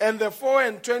 And the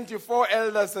 24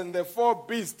 elders and the 4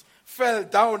 beasts fell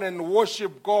down and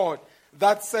worshipped God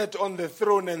that sat on the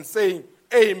throne, and saying,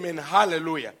 Amen,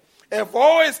 hallelujah. A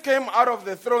voice came out of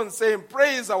the throne saying,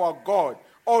 Praise our God,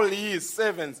 all ye his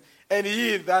servants, and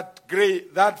ye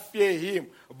that fear him,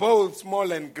 both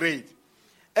small and great.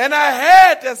 And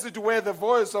I heard, as it were, the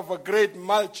voice of a great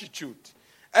multitude,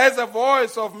 as a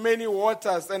voice of many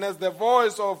waters, and as the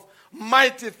voice of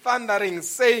mighty thundering,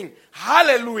 saying,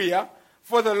 Hallelujah,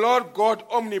 for the Lord God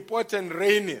omnipotent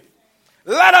reigneth.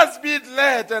 Let us be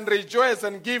glad and rejoice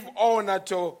and give honor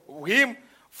to him,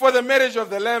 for the marriage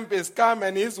of the Lamb is come,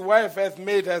 and his wife hath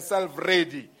made herself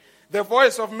ready. The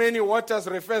voice of many waters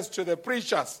refers to the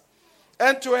preachers.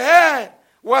 And to her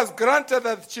was granted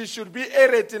that she should be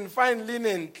arrayed in fine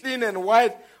linen, clean and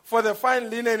white, for the fine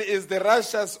linen is the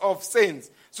righteousness of saints.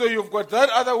 So you've got that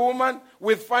other woman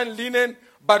with fine linen,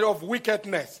 but of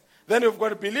wickedness. Then you've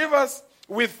got believers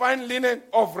with fine linen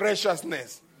of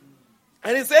righteousness.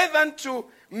 And he said unto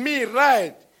me,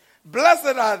 right, blessed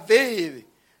are they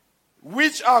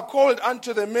which are called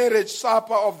unto the marriage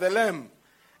supper of the Lamb.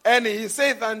 And he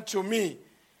said unto me,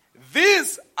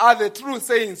 these are the true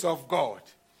sayings of God.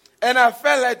 And I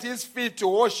fell at his feet to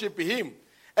worship him.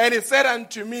 And he said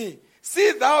unto me,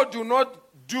 see, thou do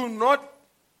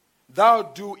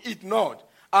it not.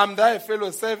 I'm thy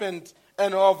fellow servant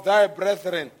and of thy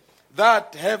brethren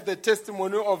that have the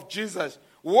testimony of Jesus.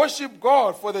 Worship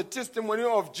God, for the testimony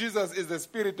of Jesus is the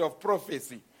spirit of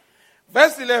prophecy.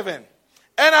 Verse 11,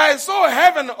 and I saw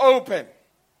heaven open,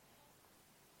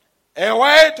 a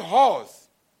white horse.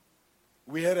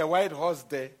 We had a white horse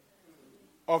there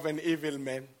of an evil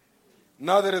man.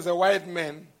 Now there is a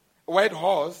white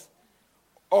horse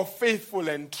of faithful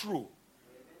and true.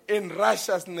 In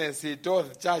righteousness he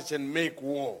doth judge and make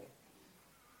war.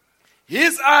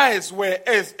 His eyes were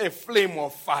as a flame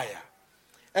of fire,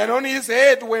 and on his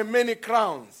head were many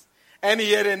crowns, and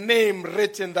he had a name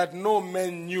written that no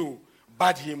man knew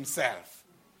but himself.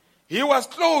 He was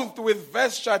clothed with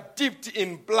vesture dipped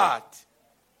in blood.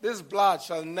 This blood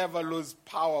shall never lose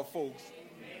power, folks.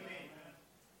 Amen.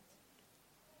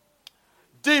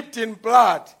 Dipped in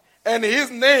blood, and his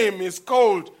name is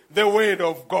called the Word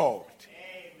of God.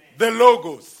 Amen. The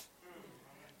Logos.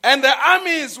 And the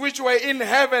armies which were in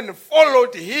heaven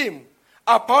followed him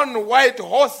upon white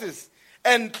horses,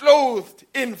 and clothed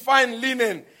in fine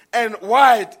linen, and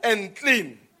white and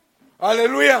clean.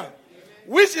 Hallelujah. Amen.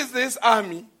 Which is this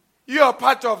army? You are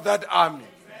part of that army.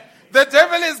 Amen. The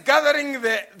devil is gathering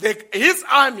his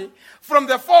army from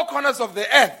the four corners of the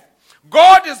earth.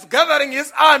 God is gathering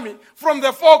his army from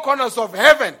the four corners of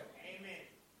heaven. Amen.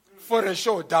 For a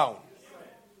showdown.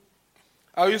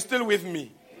 Are you still with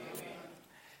me? Amen.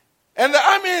 And the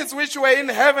armies which were in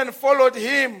heaven followed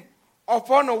him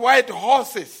upon white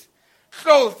horses,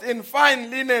 clothed in fine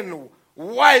linen,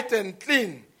 white and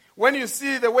clean. When you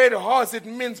see the word horse, it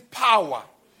means power.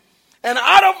 And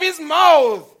out of his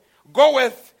mouth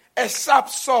goeth a sharp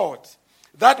sword,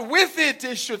 that with it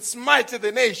he should smite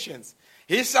the nations.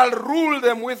 He shall rule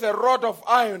them with a rod of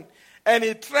iron, and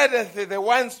he treadeth the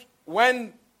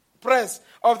wine press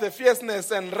of the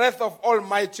fierceness and wrath of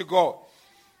Almighty God.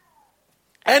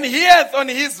 And he hath on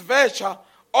his vesture,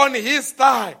 on his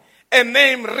thigh, a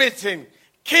name written,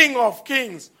 King of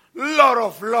Kings, Lord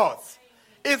of Lords.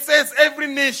 It says every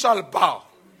knee shall bow,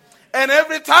 and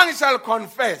every tongue shall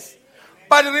confess.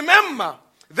 But remember,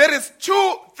 there is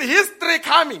his three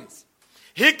comings.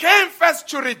 He came first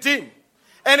to redeem,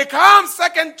 and he comes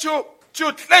second to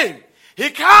claim. He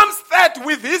comes third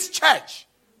with his church.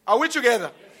 Are we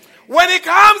together? When he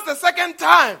comes the second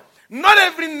time, not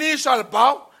every knee shall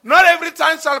bow, not every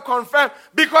tongue shall confess,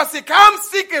 because he comes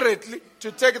secretly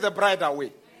to take the bride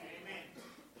away.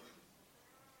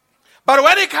 But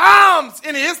when he comes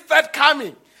in his third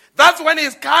coming, that's when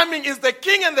his coming is the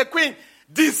king and the queen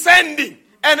descending,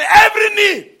 and every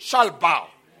knee shall bow,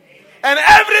 and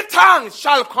every tongue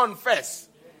shall confess.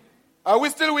 Are we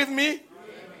still with me?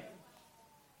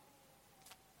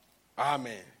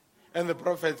 Amen. And the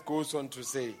prophet goes on to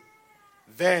say,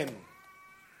 then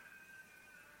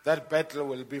that battle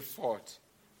will be fought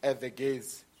at the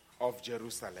gates of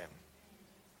Jerusalem.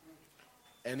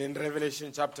 And in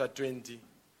Revelation chapter 20,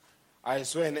 I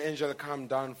saw an angel come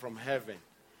down from heaven,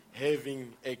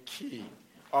 having a key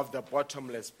of the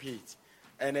bottomless pit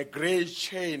and a great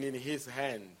chain in his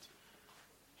hand.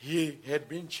 He had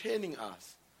been chaining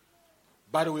us,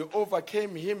 but we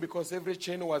overcame him because every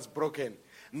chain was broken.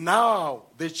 Now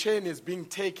the chain is being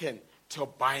taken to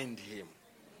bind him.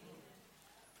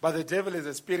 But the devil is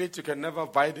a spirit, you can never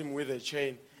bind him with a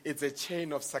chain. It's a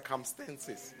chain of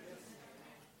circumstances.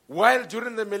 While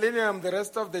during the millennium the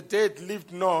rest of the dead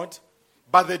lived not,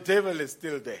 but the devil is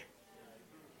still there.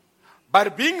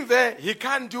 But being there, he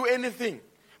can't do anything,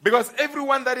 because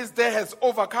everyone that is there has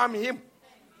overcome him.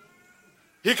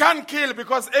 He can't kill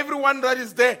because everyone that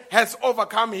is there has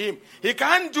overcome him. He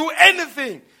can't do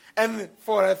anything. And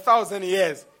for 1,000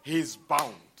 years, he is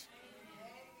bound.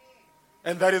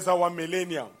 And that is our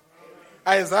millennium.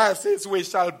 Isaiah says, we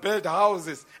shall build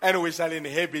houses and we shall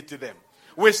inhabit them.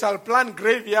 We shall plant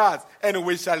graveyards and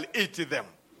we shall eat them.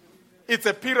 It's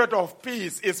a period of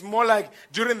peace. It's more like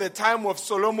during the time of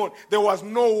Solomon, there was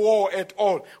no war at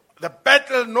all. The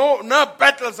battle, no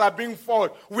battles are being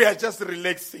fought. We are just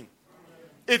relaxing.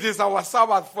 It is our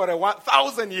Sabbath for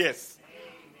 1,000 years.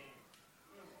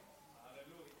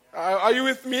 Are you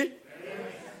with me? Yes.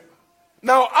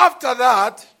 Now, after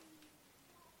that,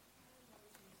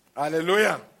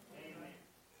 Hallelujah.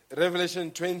 Revelation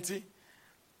 20,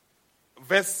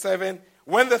 verse 7.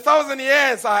 When the 1,000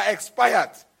 years are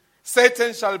expired,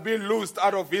 Satan shall be loosed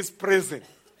out of his prison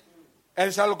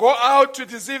and shall go out to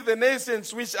deceive the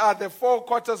nations which are the four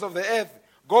quarters of the earth,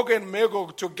 Gog and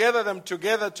Magog, to gather them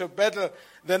together to battle,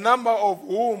 the number of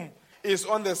whom is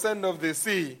on the sand of the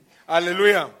sea.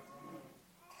 Hallelujah.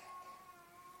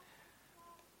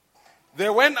 They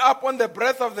went up on the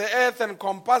breadth of the earth and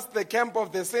compassed the camp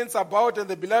of the saints about in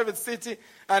the beloved city,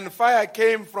 and fire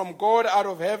came from God out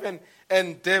of heaven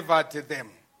and devoured them.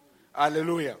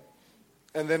 Hallelujah.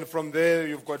 And then from there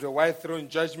you've got a white throne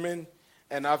judgment,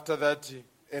 and after that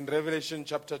in Revelation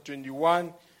chapter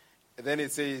 21, then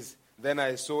it says, then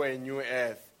I saw a new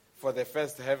earth, for the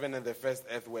first heaven and the first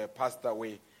earth were passed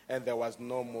away, and there was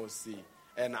no more sea.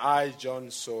 And I,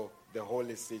 John, saw the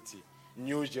holy city,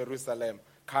 New Jerusalem,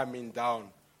 coming down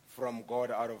from God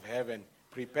out of heaven,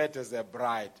 prepared as a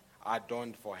bride,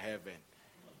 adorned for heaven.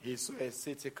 He saw a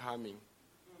city coming,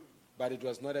 but it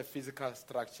was not a physical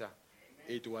structure.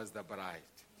 It was the bride.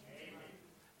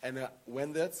 And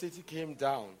when that city came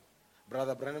down,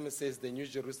 Brother Branham says the New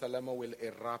Jerusalem will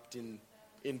erupt in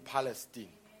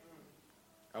Palestine.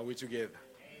 Are we together?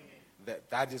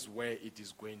 That is where it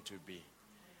is going to be.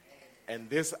 And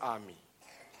this army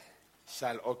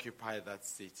shall occupy that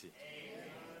city.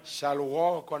 Shall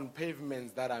walk on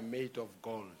pavements that are made of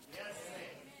gold.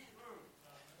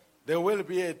 There will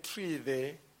be a tree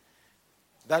there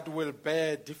that will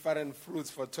bear different fruits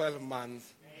for 12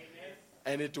 months.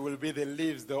 And it will be the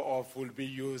leaves thereof will be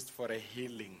used for a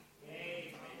healing.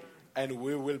 And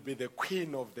we will be the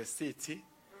queen of the city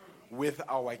with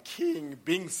our king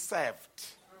being served.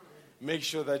 Make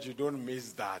sure that you don't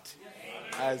miss that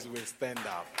as we stand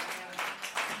up.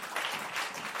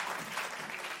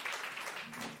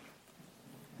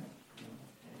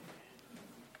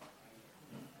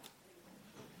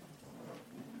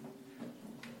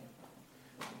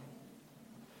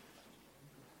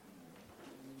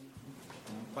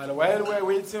 But while we're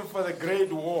waiting for the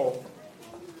great war,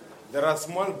 there are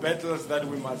small battles that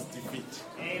we must defeat.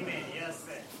 Amen. Yes,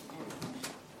 sir.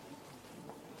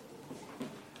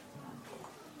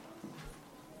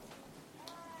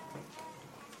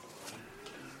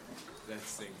 Let's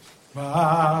sing.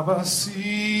 Baba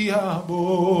siyabonga.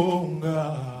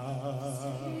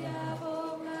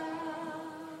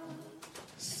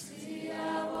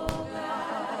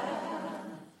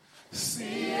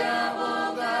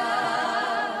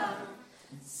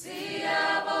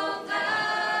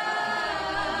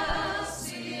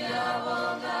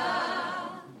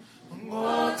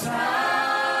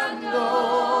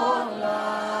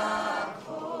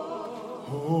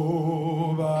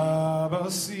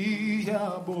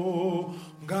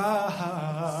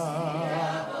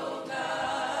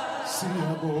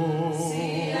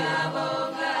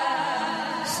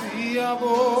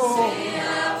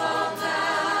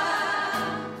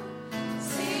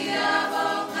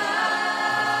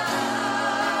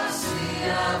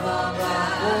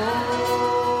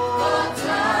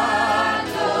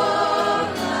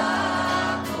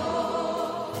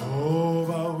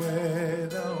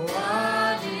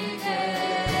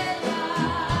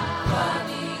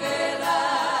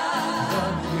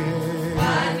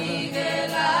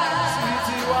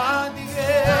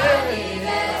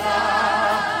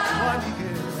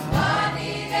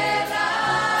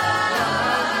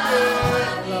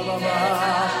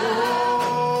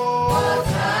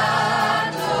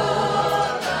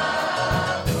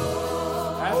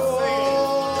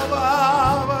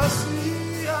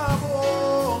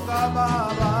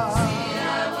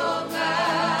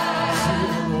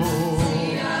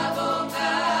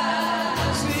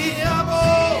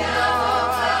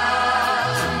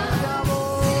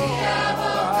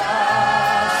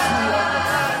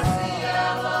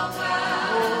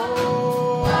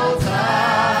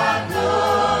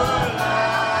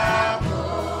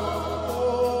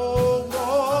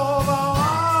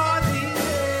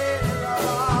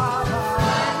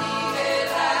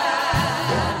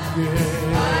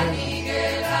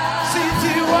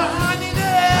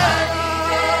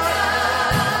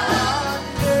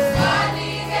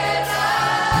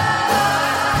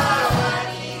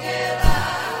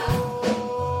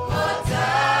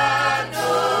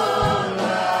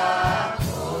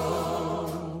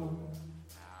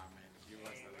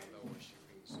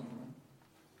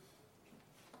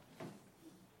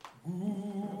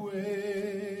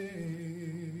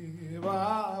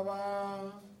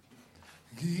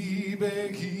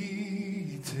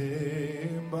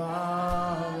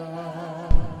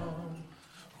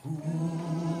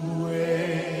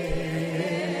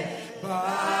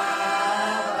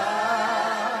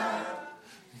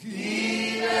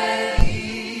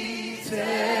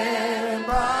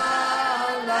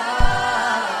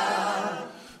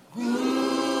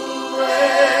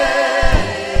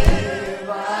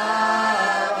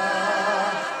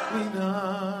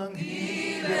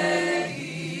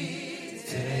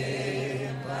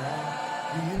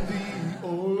 O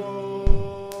Lord.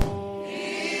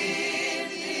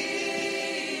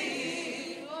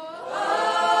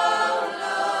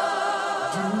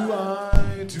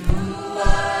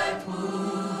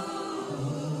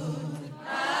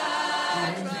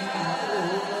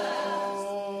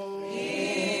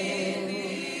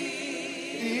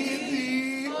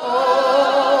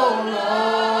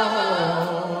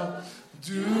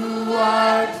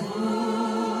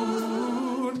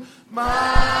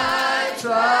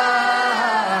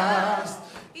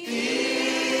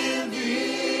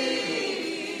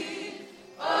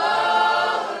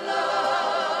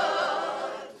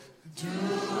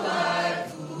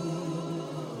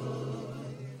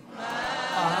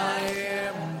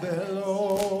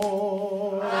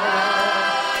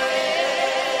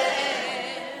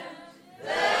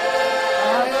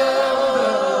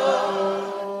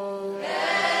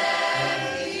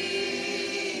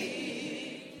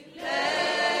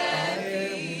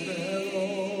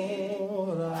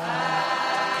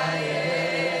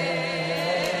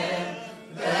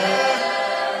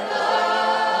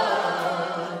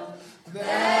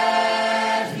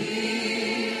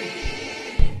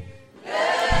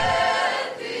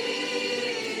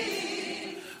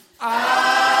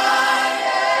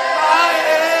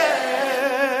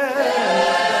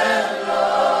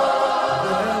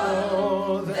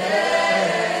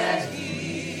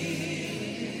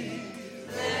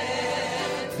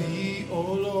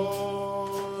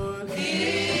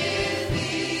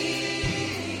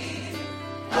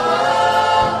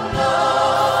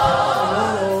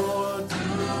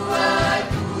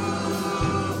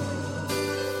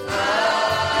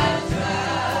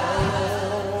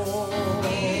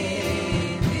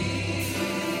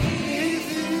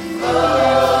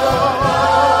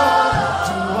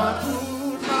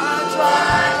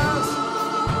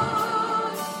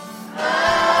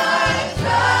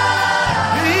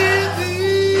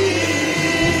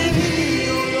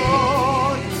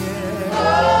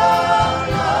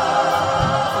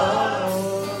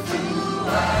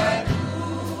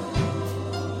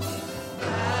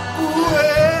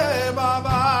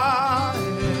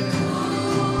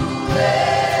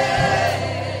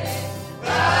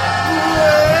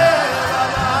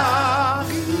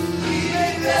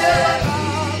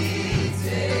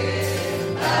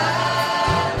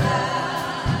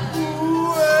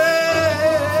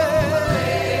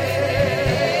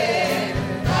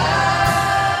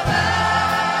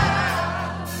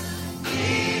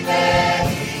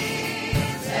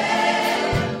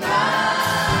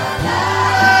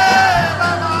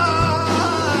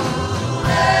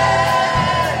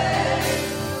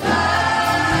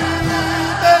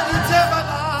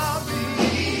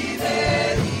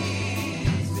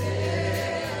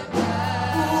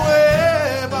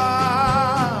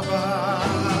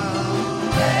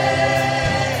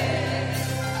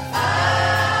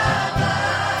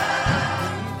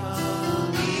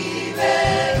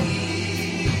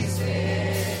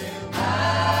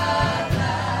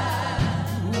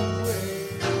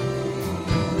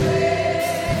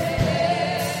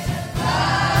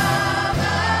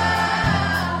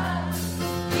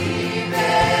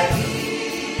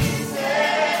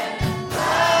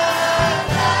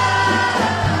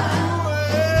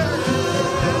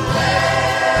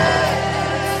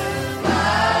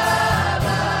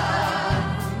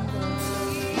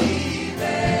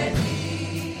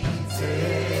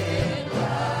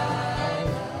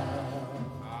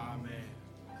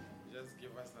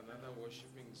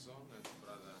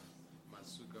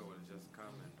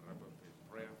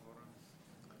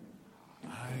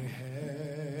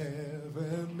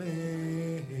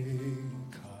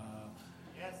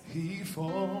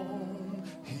 Before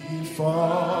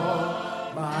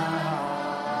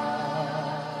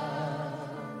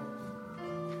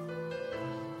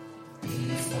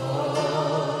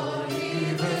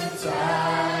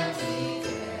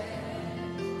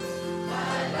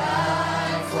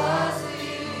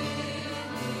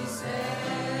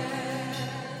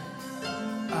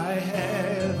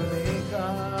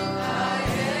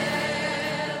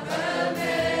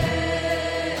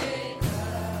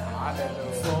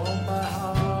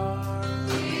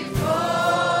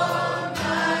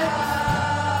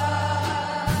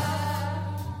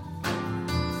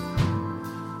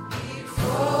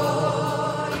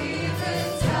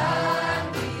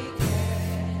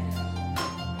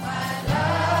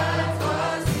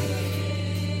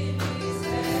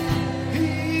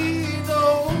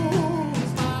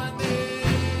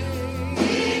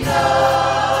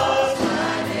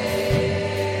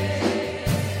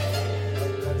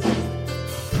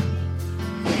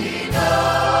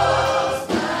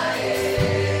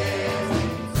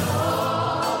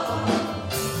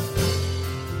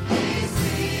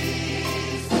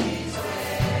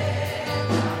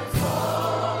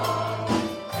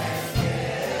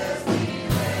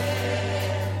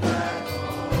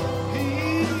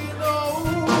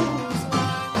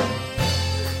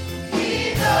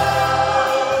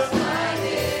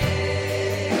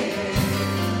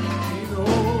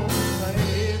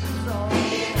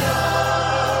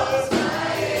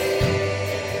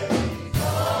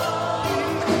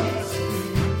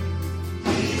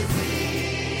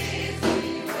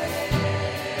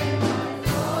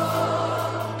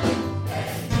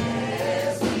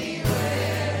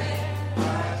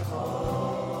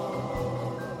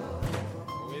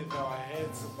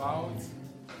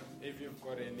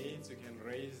any needs, you can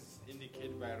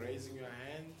indicate by raising your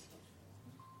hand.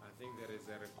 I think there is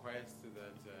a request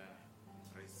that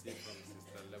received from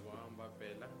Sister Lebohamba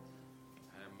Bella.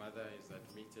 Her mother is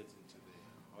admitted into the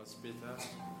hospital.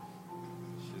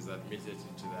 She's admitted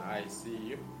into the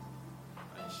ICU.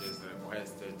 And she has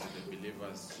requested the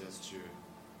believers just to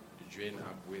join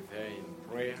up with her in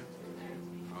prayer.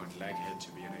 I would like her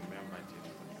to be remembered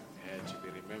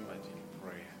in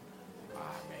prayer.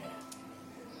 Amen.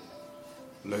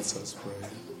 Let us pray.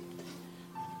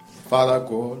 Father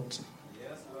God,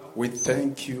 we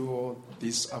thank you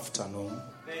this afternoon.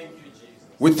 Thank you, Jesus.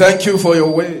 We thank you for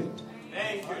your word.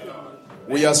 Thank you, Lord.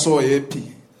 We are so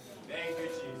happy Thank you,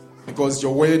 Jesus. because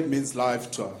your word means life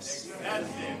to us. That's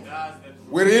it.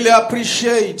 We really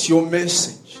appreciate your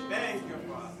message Thank you,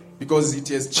 Father. because it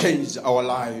has changed our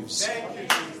lives. Thank you,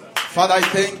 Jesus. Father, I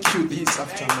thank you this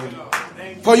afternoon.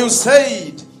 Thank you. For you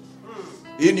said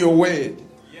in your word,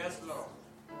 Yes, Lord.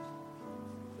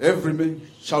 every man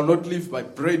shall not live by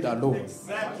bread alone,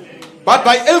 Exactly. but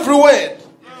by every word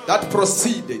that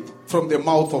proceeded from the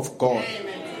mouth of God.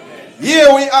 Here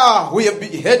we are, we have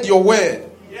heard your word,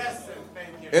 Yes, sir.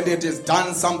 Thank you. and it has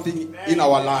done something in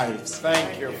our lives.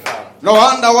 Thank you, Father. No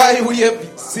wonder why we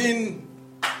have seen,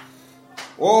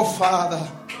 oh Father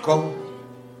God,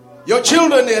 your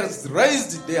children have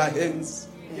raised their hands,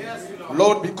 Yes, Lord.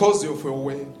 Lord, because of your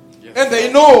word. Yes. And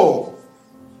they know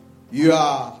you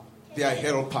are their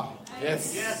helper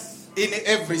Yes. Yes. in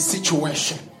every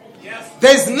situation. Yes.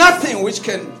 There is nothing which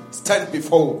can stand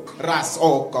before us,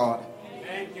 oh God.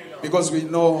 Thank you, Lord. Because we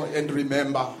know and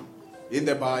remember in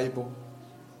the Bible,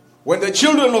 when the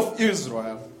children of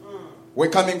Israel were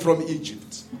coming from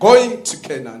Egypt, going to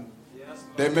Canaan,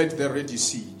 they met the Red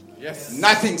Sea. Yes.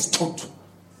 Nothing stood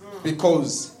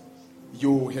because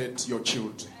you had your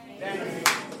children.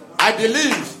 I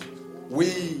believe we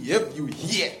have you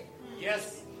here,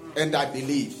 Yes. and I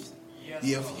believe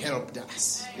you have helped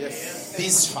us Yes.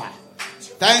 this far.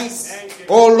 Thanks,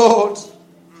 oh Lord,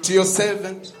 to your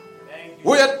servant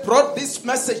who had brought this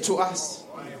message to us.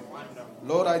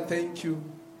 Lord, I thank you.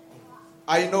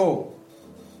 I know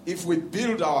if we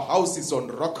build our houses on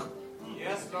rock,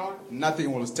 Yes, Lord.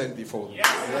 nothing will stand before them.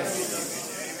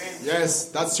 Yes. Yes,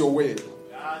 that's your way.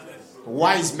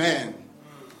 Wise man,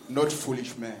 not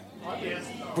foolish man. Yes,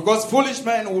 Lord. Because foolish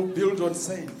man will build on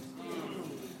sand.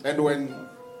 And when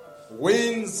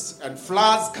winds and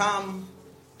floods come,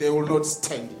 they will not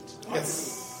stand it.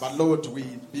 Yes. But Lord, we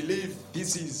believe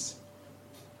this is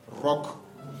rock.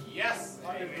 Yes.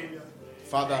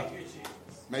 Father,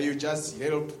 may you just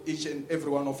help each and every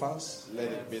one of us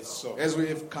Let it be so. as we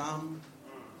have come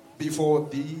before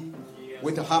thee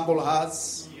with humble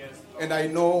hearts. And I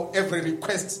know every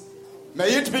request,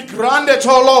 may it be granted,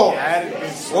 oh Lord. Let it be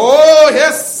so. Oh,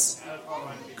 yes.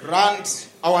 Grant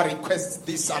our request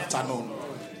this afternoon.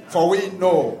 For we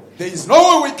know there is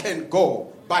nowhere we can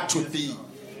go but to thee.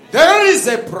 There is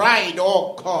a bride,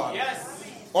 oh God, Yes.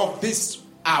 of this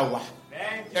hour.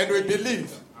 Thank you. And we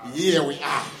believe here we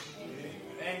are.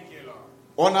 Thank you,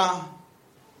 Lord. Honor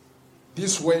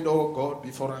this word, oh God,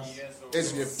 before us Yes, oh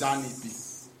as we have done it.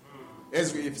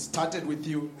 As we have started with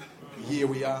you, here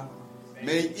we are.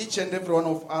 May each and every one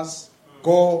of us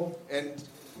go and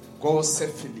go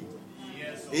safely.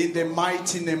 Yes. In the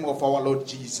mighty name of our Lord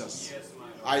Jesus.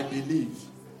 I believe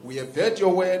we have heard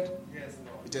your word.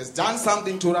 It has done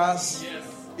something to us.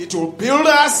 It will build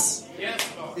us. Yes,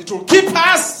 Lord. It will keep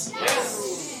us.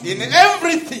 Yes. In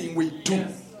everything we do,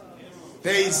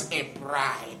 there is a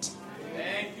bride.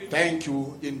 Thank you. Thank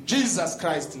you. In Jesus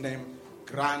Christ's name,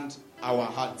 grant our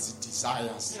heart's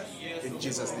desires. In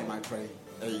Jesus' name I pray.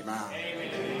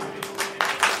 Amen.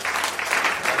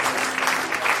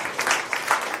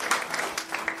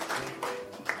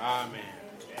 Amen.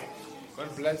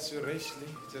 God bless you richly.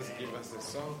 Just give us a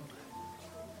song.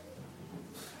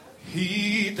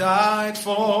 He died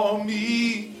for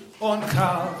me on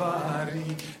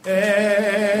Calvary,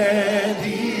 and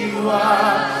He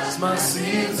washed my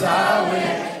sins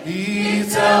away.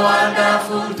 It's a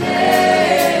wonderful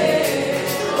day.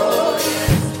 Oh,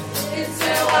 yes, it's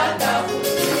a wonderful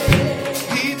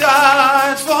day. He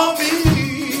died for me.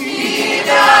 He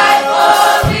died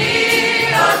for me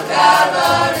on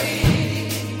Calvary,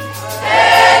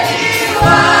 and He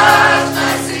washed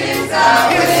my sins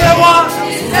away. It's a wonderful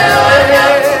It's a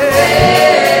wonderful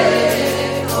day.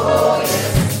 Oh,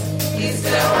 yes, it's a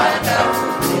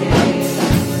wonderful day.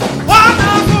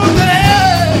 wonderful day.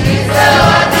 It's a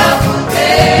wonderful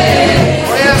day.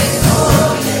 Oh, yes.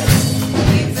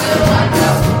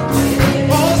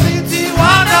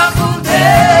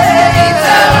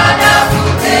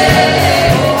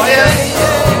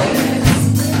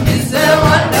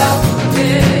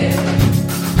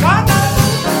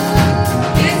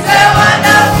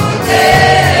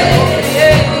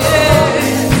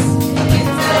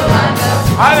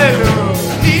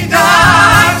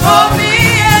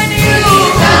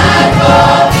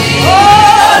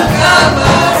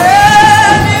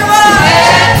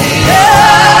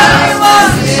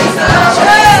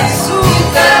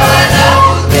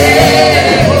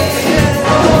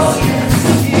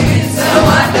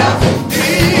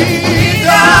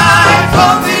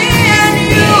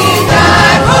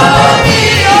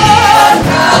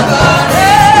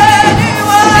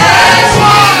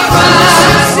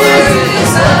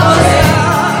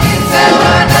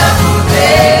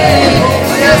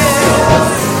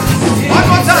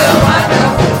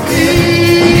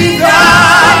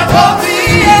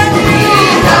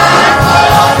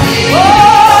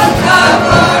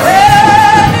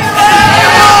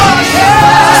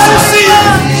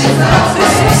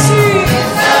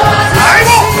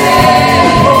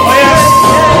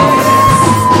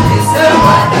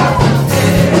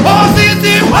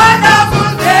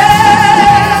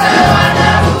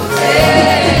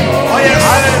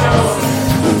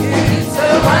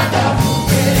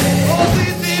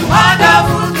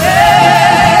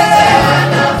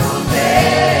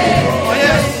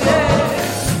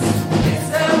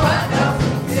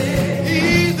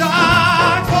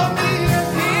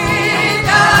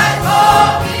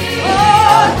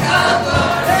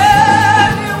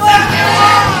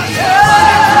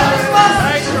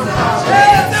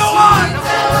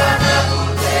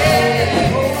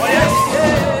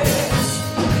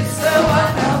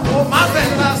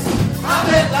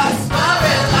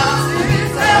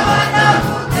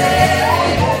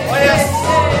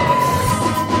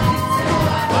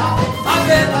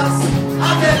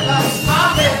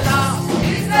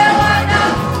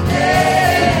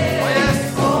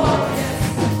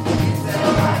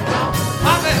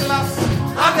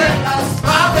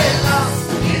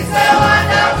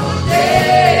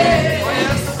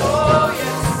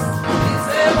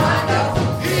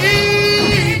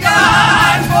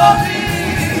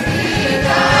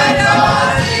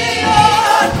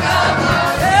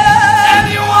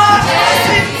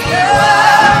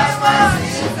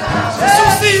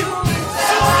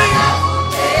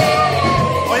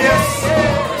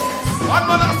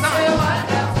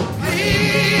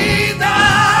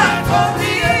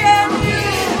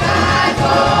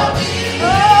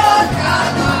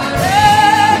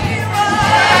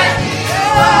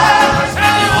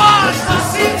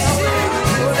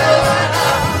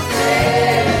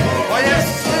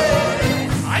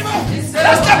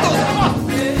 Let's step those. Come on.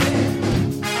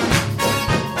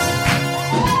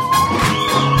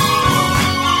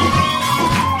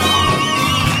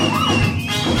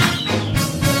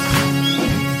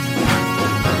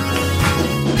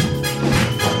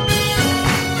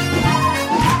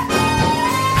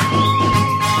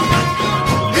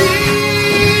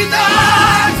 He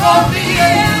died for me.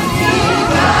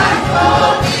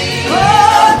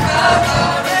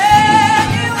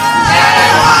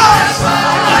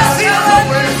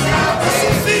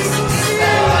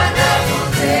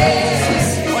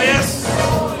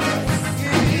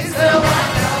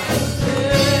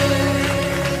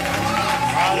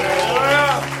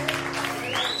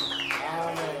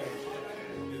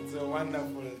 It's a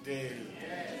wonderful day.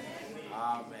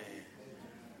 Amen.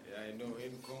 Yeah, I know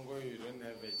in Congo you don't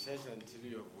have a church until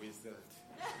you have whistled.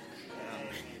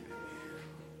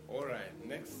 All right,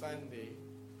 next Sunday,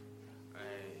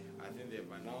 I think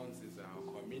they've announced it's our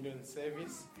communion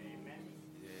service. Amen.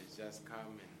 Yeah, just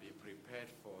come and be prepared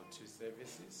for 2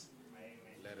 services.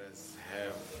 Let us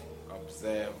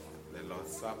observe the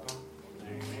Lord's Supper.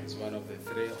 It's one of the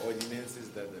 3 ordinances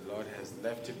that the Lord has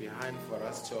left behind for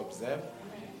us to observe.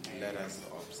 Let us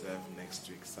observe next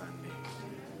week Sunday.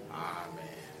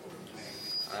 Amen.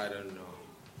 I don't know,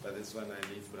 but this one I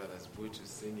need Brothers Boo to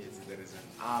sing it. There is an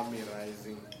army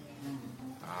rising.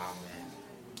 Amen.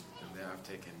 And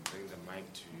thereafter I can bring the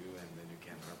mic to you and then you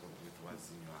can wrap up with what's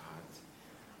in your heart.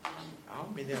 How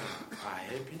many are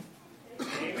happy?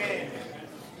 Amen.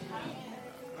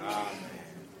 Amen.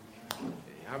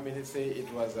 How many say it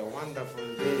was a wonderful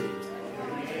day?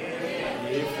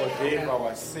 He forgave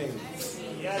our sins.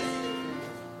 Yes.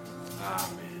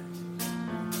 Amen.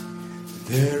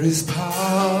 There is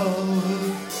power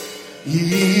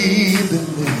in the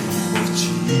name of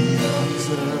Jesus.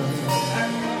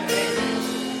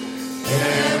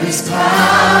 There is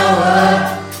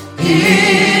power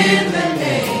in the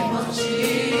name of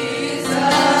Jesus.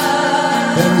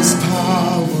 There is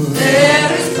power.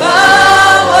 There is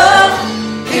power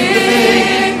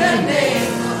in the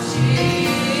name of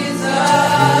Jesus.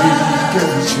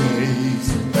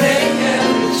 Break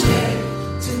every chain.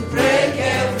 To break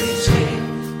every chain.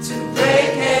 To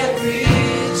break every chain.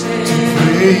 To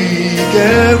break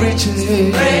every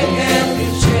chain. Break every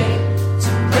chain. To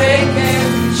break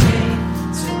every chain.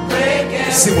 To break every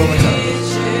chain. Sing one more time.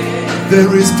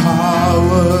 There is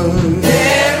power.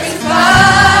 There is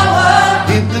power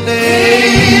in the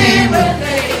name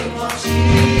of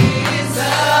Jesus.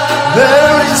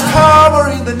 There is power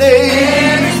in the name.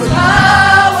 There is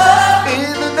power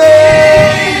in the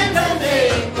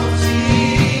name of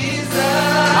Jesus.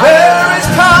 There is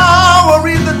power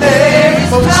in the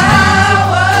name of Jesus.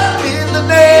 In the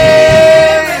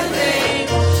name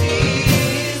of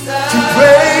Jesus. To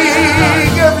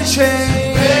break every chain.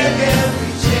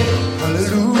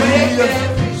 Hallelujah.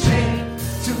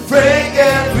 To break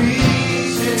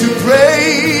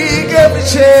every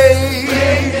chain.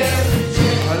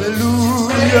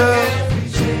 Hallelujah.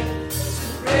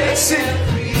 Let's sing.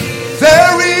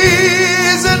 There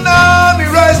is an army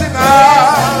rising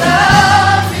up.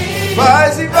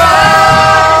 Rising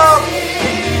up.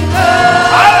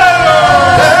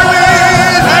 There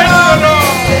is an army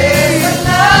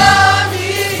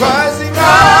rising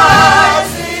up.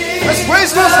 Let's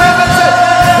raise those hands and say,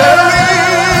 there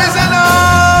is an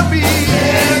army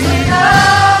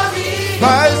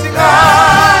rising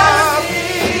up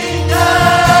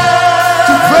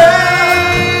to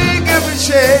break every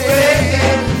chain.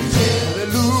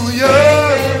 Hallelujah.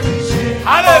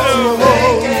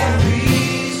 Hallelujah.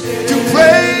 To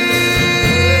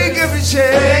break every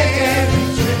chain.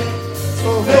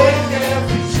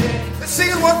 Let's sing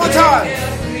it one more time.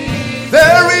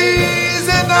 There is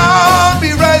an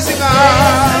army rising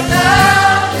up.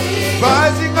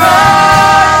 Rising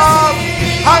up.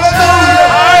 Hallelujah.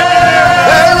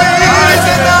 There is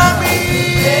an army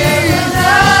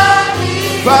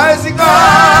rising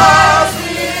up.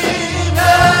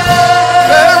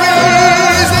 There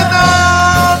is an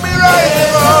army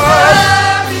rising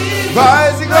up.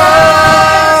 Rising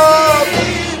up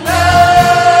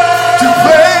to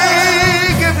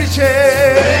break every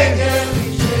chain.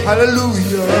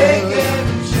 Hallelujah.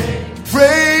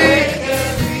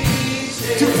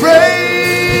 To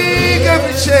break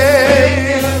every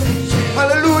chain.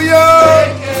 Hallelujah.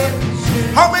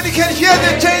 How many can hear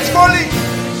the chains falling?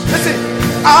 Listen,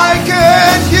 I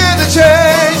can hear the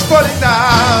chains falling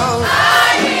down.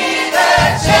 I hear the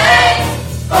chains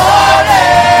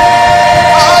falling.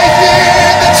 I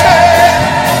hear the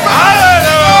chains falling.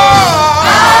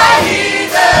 I hear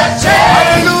the chains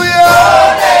Hallelujah.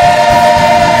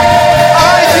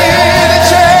 I hear the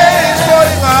chains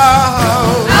falling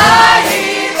out. I hear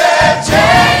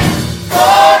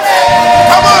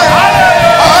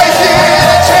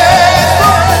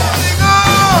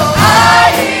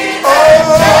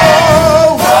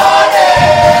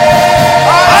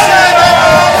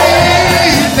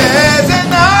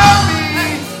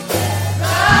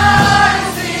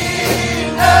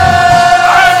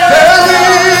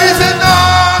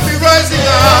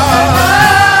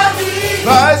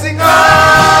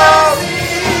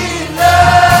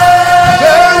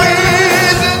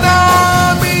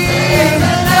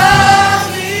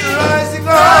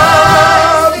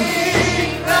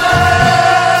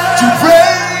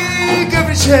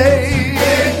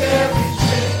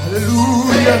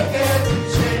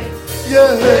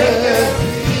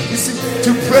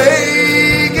to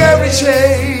break every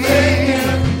chain.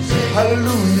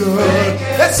 Hallelujah.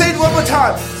 Let's say it one more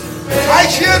time. I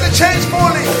hear the chains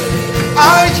falling.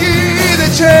 I hear the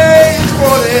chains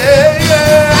falling.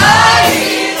 Yeah. I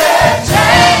hear the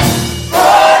chains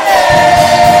falling.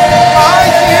 I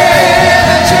hear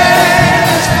the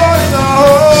chains falling.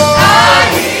 Oh. I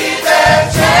hear the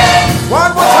chains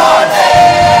One more time.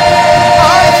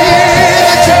 I hear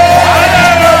the chains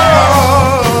falling.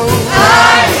 Oh.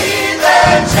 I hear the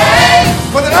chains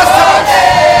For the last time.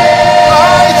 I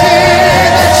hear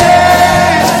the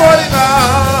chains falling. Oh.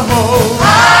 I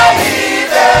hear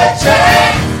the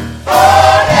chains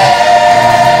falling.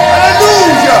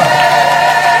 Hallelujah.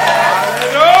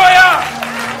 Hallelujah.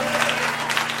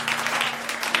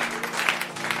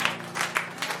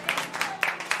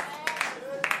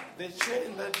 The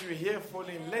chain that you hear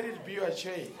falling, let it be your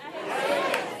chain.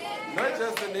 Not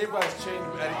just the neighbor's chain,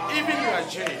 but even your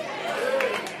chain.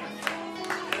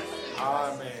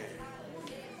 Amen.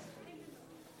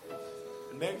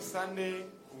 Next Sunday,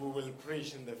 we will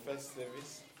preach in the first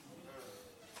service.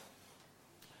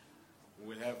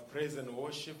 We'll have praise and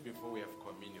worship before we have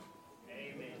communion.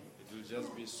 Amen. It will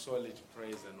just be solid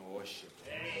praise and worship.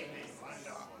 Amen.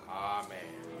 Wonderful. Amen.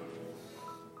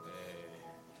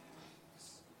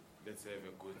 Let's have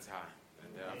a good time.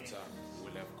 And thereafter,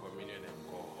 we'll have communion and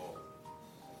go home.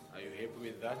 Are you happy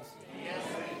with that? Yes,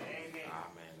 sir. Amen.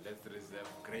 Amen. Let's reserve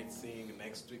great singing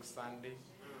next week, Sunday.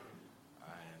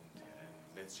 And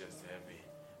let's just have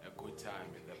a good time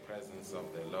in the presence of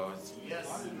the Lord.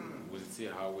 Yes. We'll see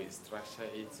how we structure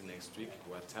it next week,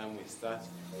 what time we start.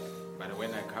 But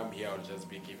when I come here, I'll just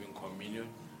be giving communion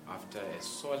after a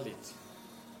solid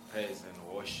praise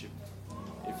and worship.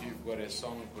 If you've got a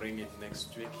song, bring it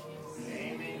next week.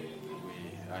 Amen.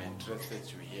 We are interested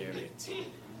to hear it.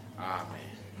 Amen.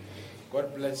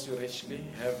 God bless you richly.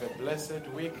 Have a blessed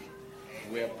week.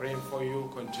 We are praying for you.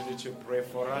 Continue to pray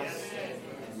for us.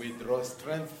 We draw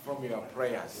strength from your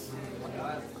prayers.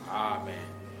 Amen.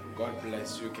 God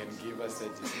bless you. You can give us a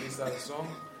dismissal song,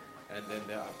 and then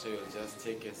thereafter you'll just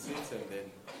take a seat, and then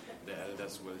the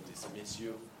elders will dismiss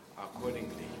you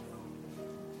accordingly.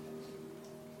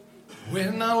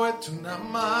 When I went to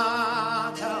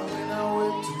Namata, when I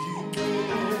went to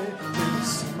Hike,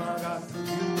 Simaga,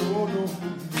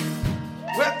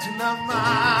 went to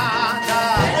Namata.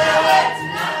 When I went to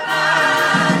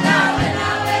Namata, when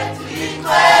I went to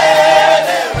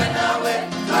Ikwele, when I went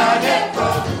to Ageko,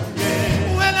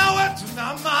 When I went to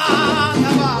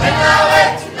Namata, when I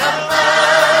went to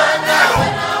Namata,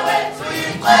 when I went to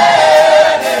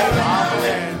Ikwele, when I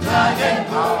went to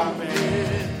Ageko.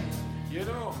 Amen. You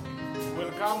know,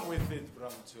 we'll come with it,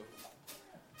 Bram, too.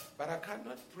 But I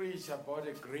cannot preach about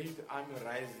a great army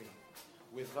rising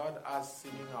without us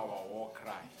singing our war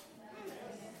cry.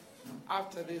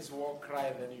 After this war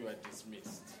cry, then you are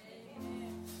dismissed.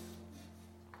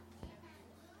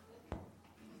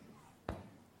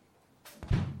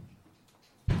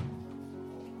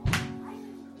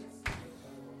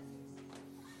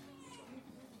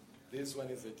 This one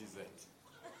is a dessert.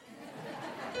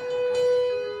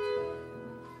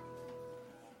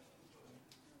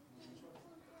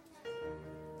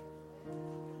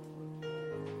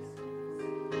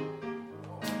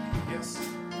 yes.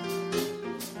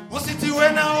 Was it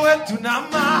when I went to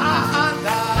Namata?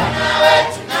 When I went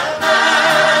to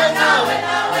Namata, when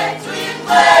I went to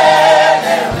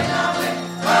Ikwele, when I went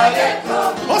to Ageko,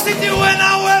 Was it when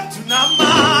I went to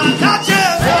Namata?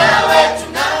 when I went to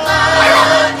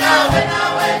Namata, when I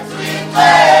went to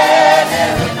Ikwele,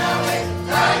 when I went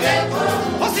to Ageko,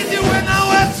 Was it when I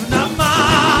went to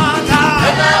Namata?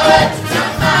 when I went to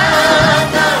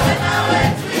Namata, when I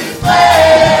went to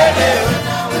Ikwele, when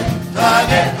I went to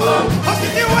Ageko, Was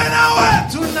it when I went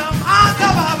to Namata,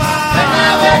 Baba? when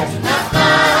I went to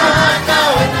Namata,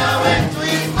 when I went to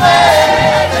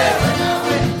Ikwele, when I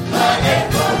went to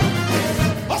Ageko,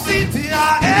 Was it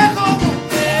Ageko?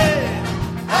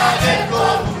 Ageko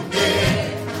Munde,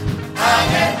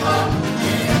 Ageko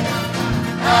Munde,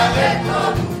 Ageko Munde, Ageko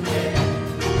Munde.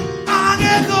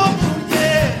 Ageko Munde,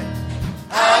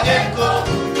 Ageko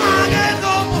Munde.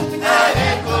 Ageko Munde,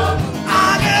 Ageko Munde.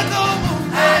 Ageko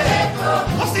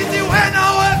Munde. Was it when I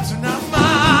went to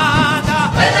Namata?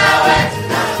 When I went to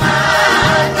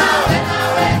Namata, when I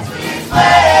went to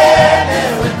Ikwele,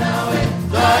 when I went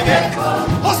to Ageko,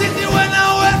 Was it when I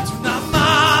went to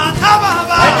Namata,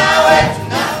 Baba? when I went to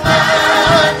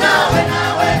Namata, when I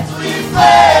went to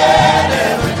Ikwele,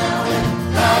 when I went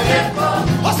to Ageko,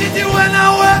 Was it when I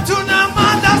went to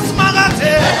Namata,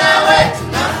 Smagate? when I went to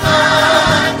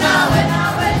Namata, when I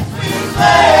went to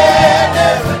Ikwele,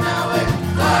 when I went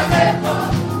to Ageko,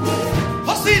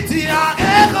 Was it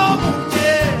Ageko Munde?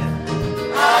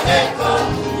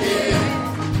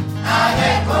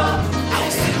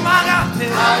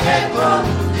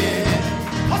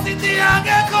 Ositi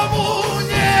angekho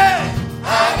munye.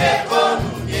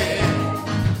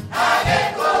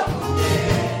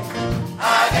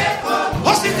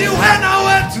 Ositi wena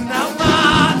wethu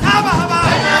namandla baba.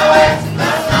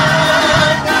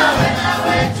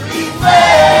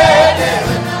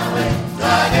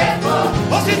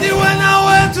 Ositi wena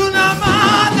wethu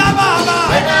namandla baba.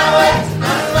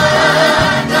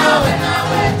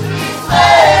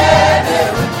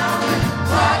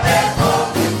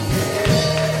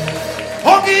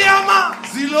 Ogiyama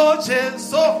zilo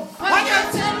Jesu.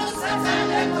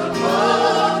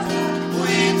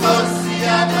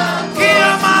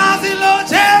 Ogiyama zilo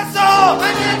Jesu.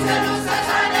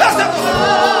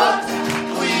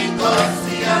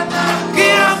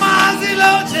 Ogiyama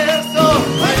zilo Jesu.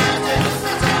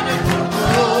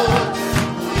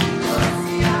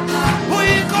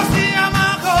 Uinkosi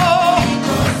yamako.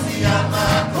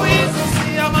 Uinkosi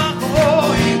yamako.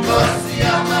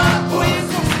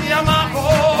 Uinkosi yamako.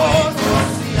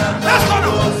 Let's go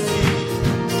now.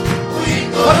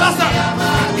 One last time.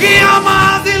 Ogiyama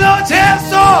zilo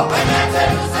Jesu.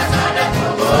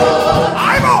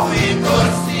 Aibo.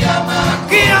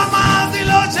 Ogiyama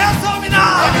zilo Jesu mina.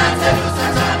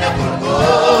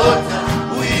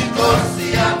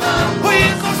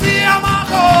 Uinkosi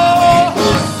yamako.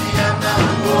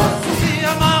 Uinkosi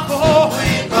yamako.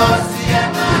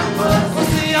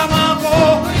 Uinkosi yamako.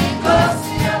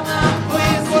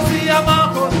 Uinkosi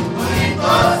yamako.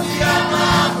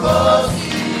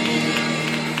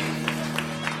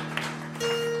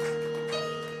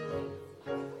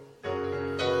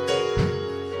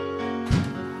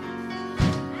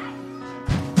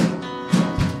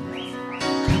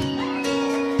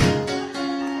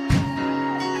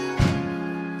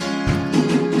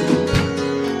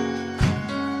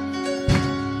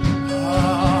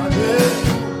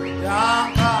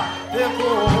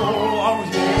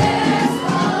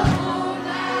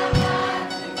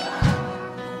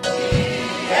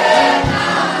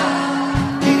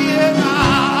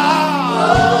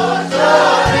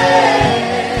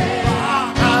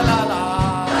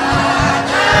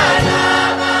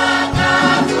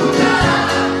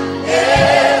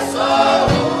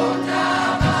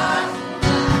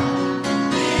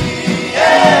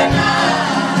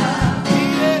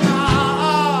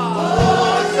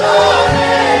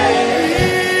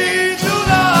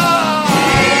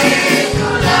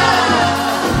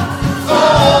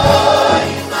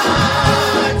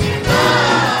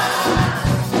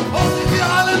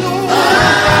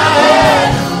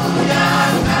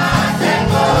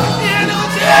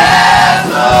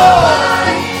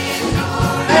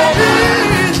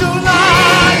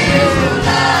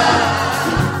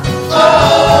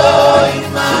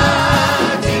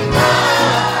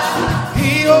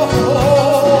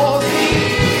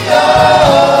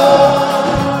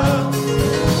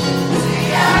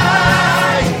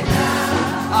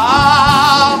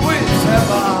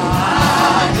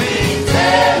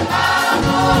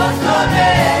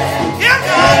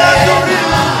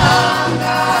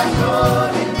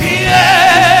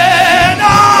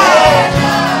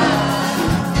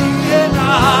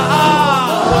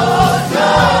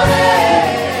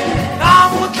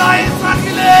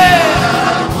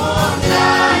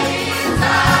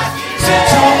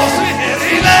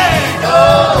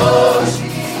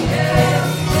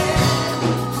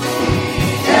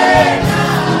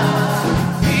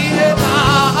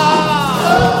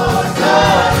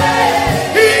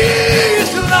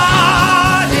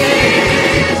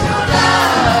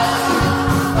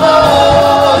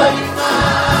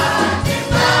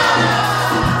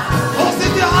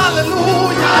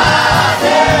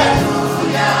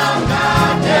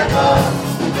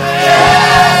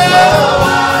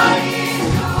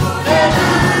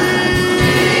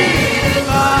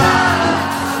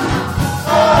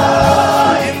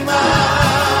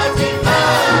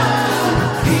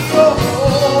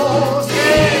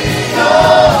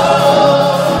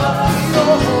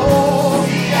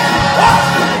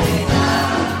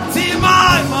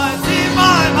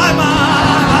 Mama.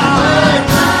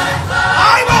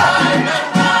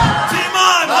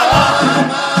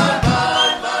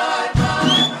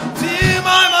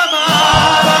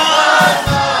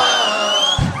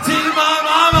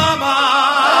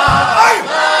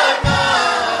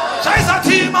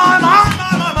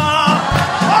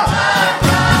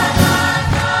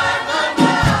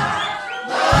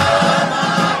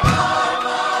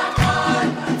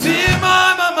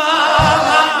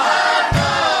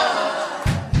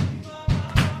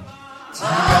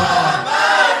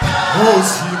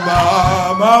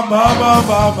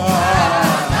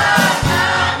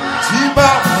 Tiba,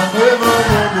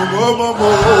 mama.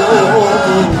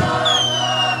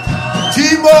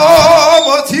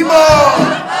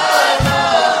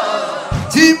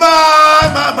 Timo,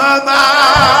 mama,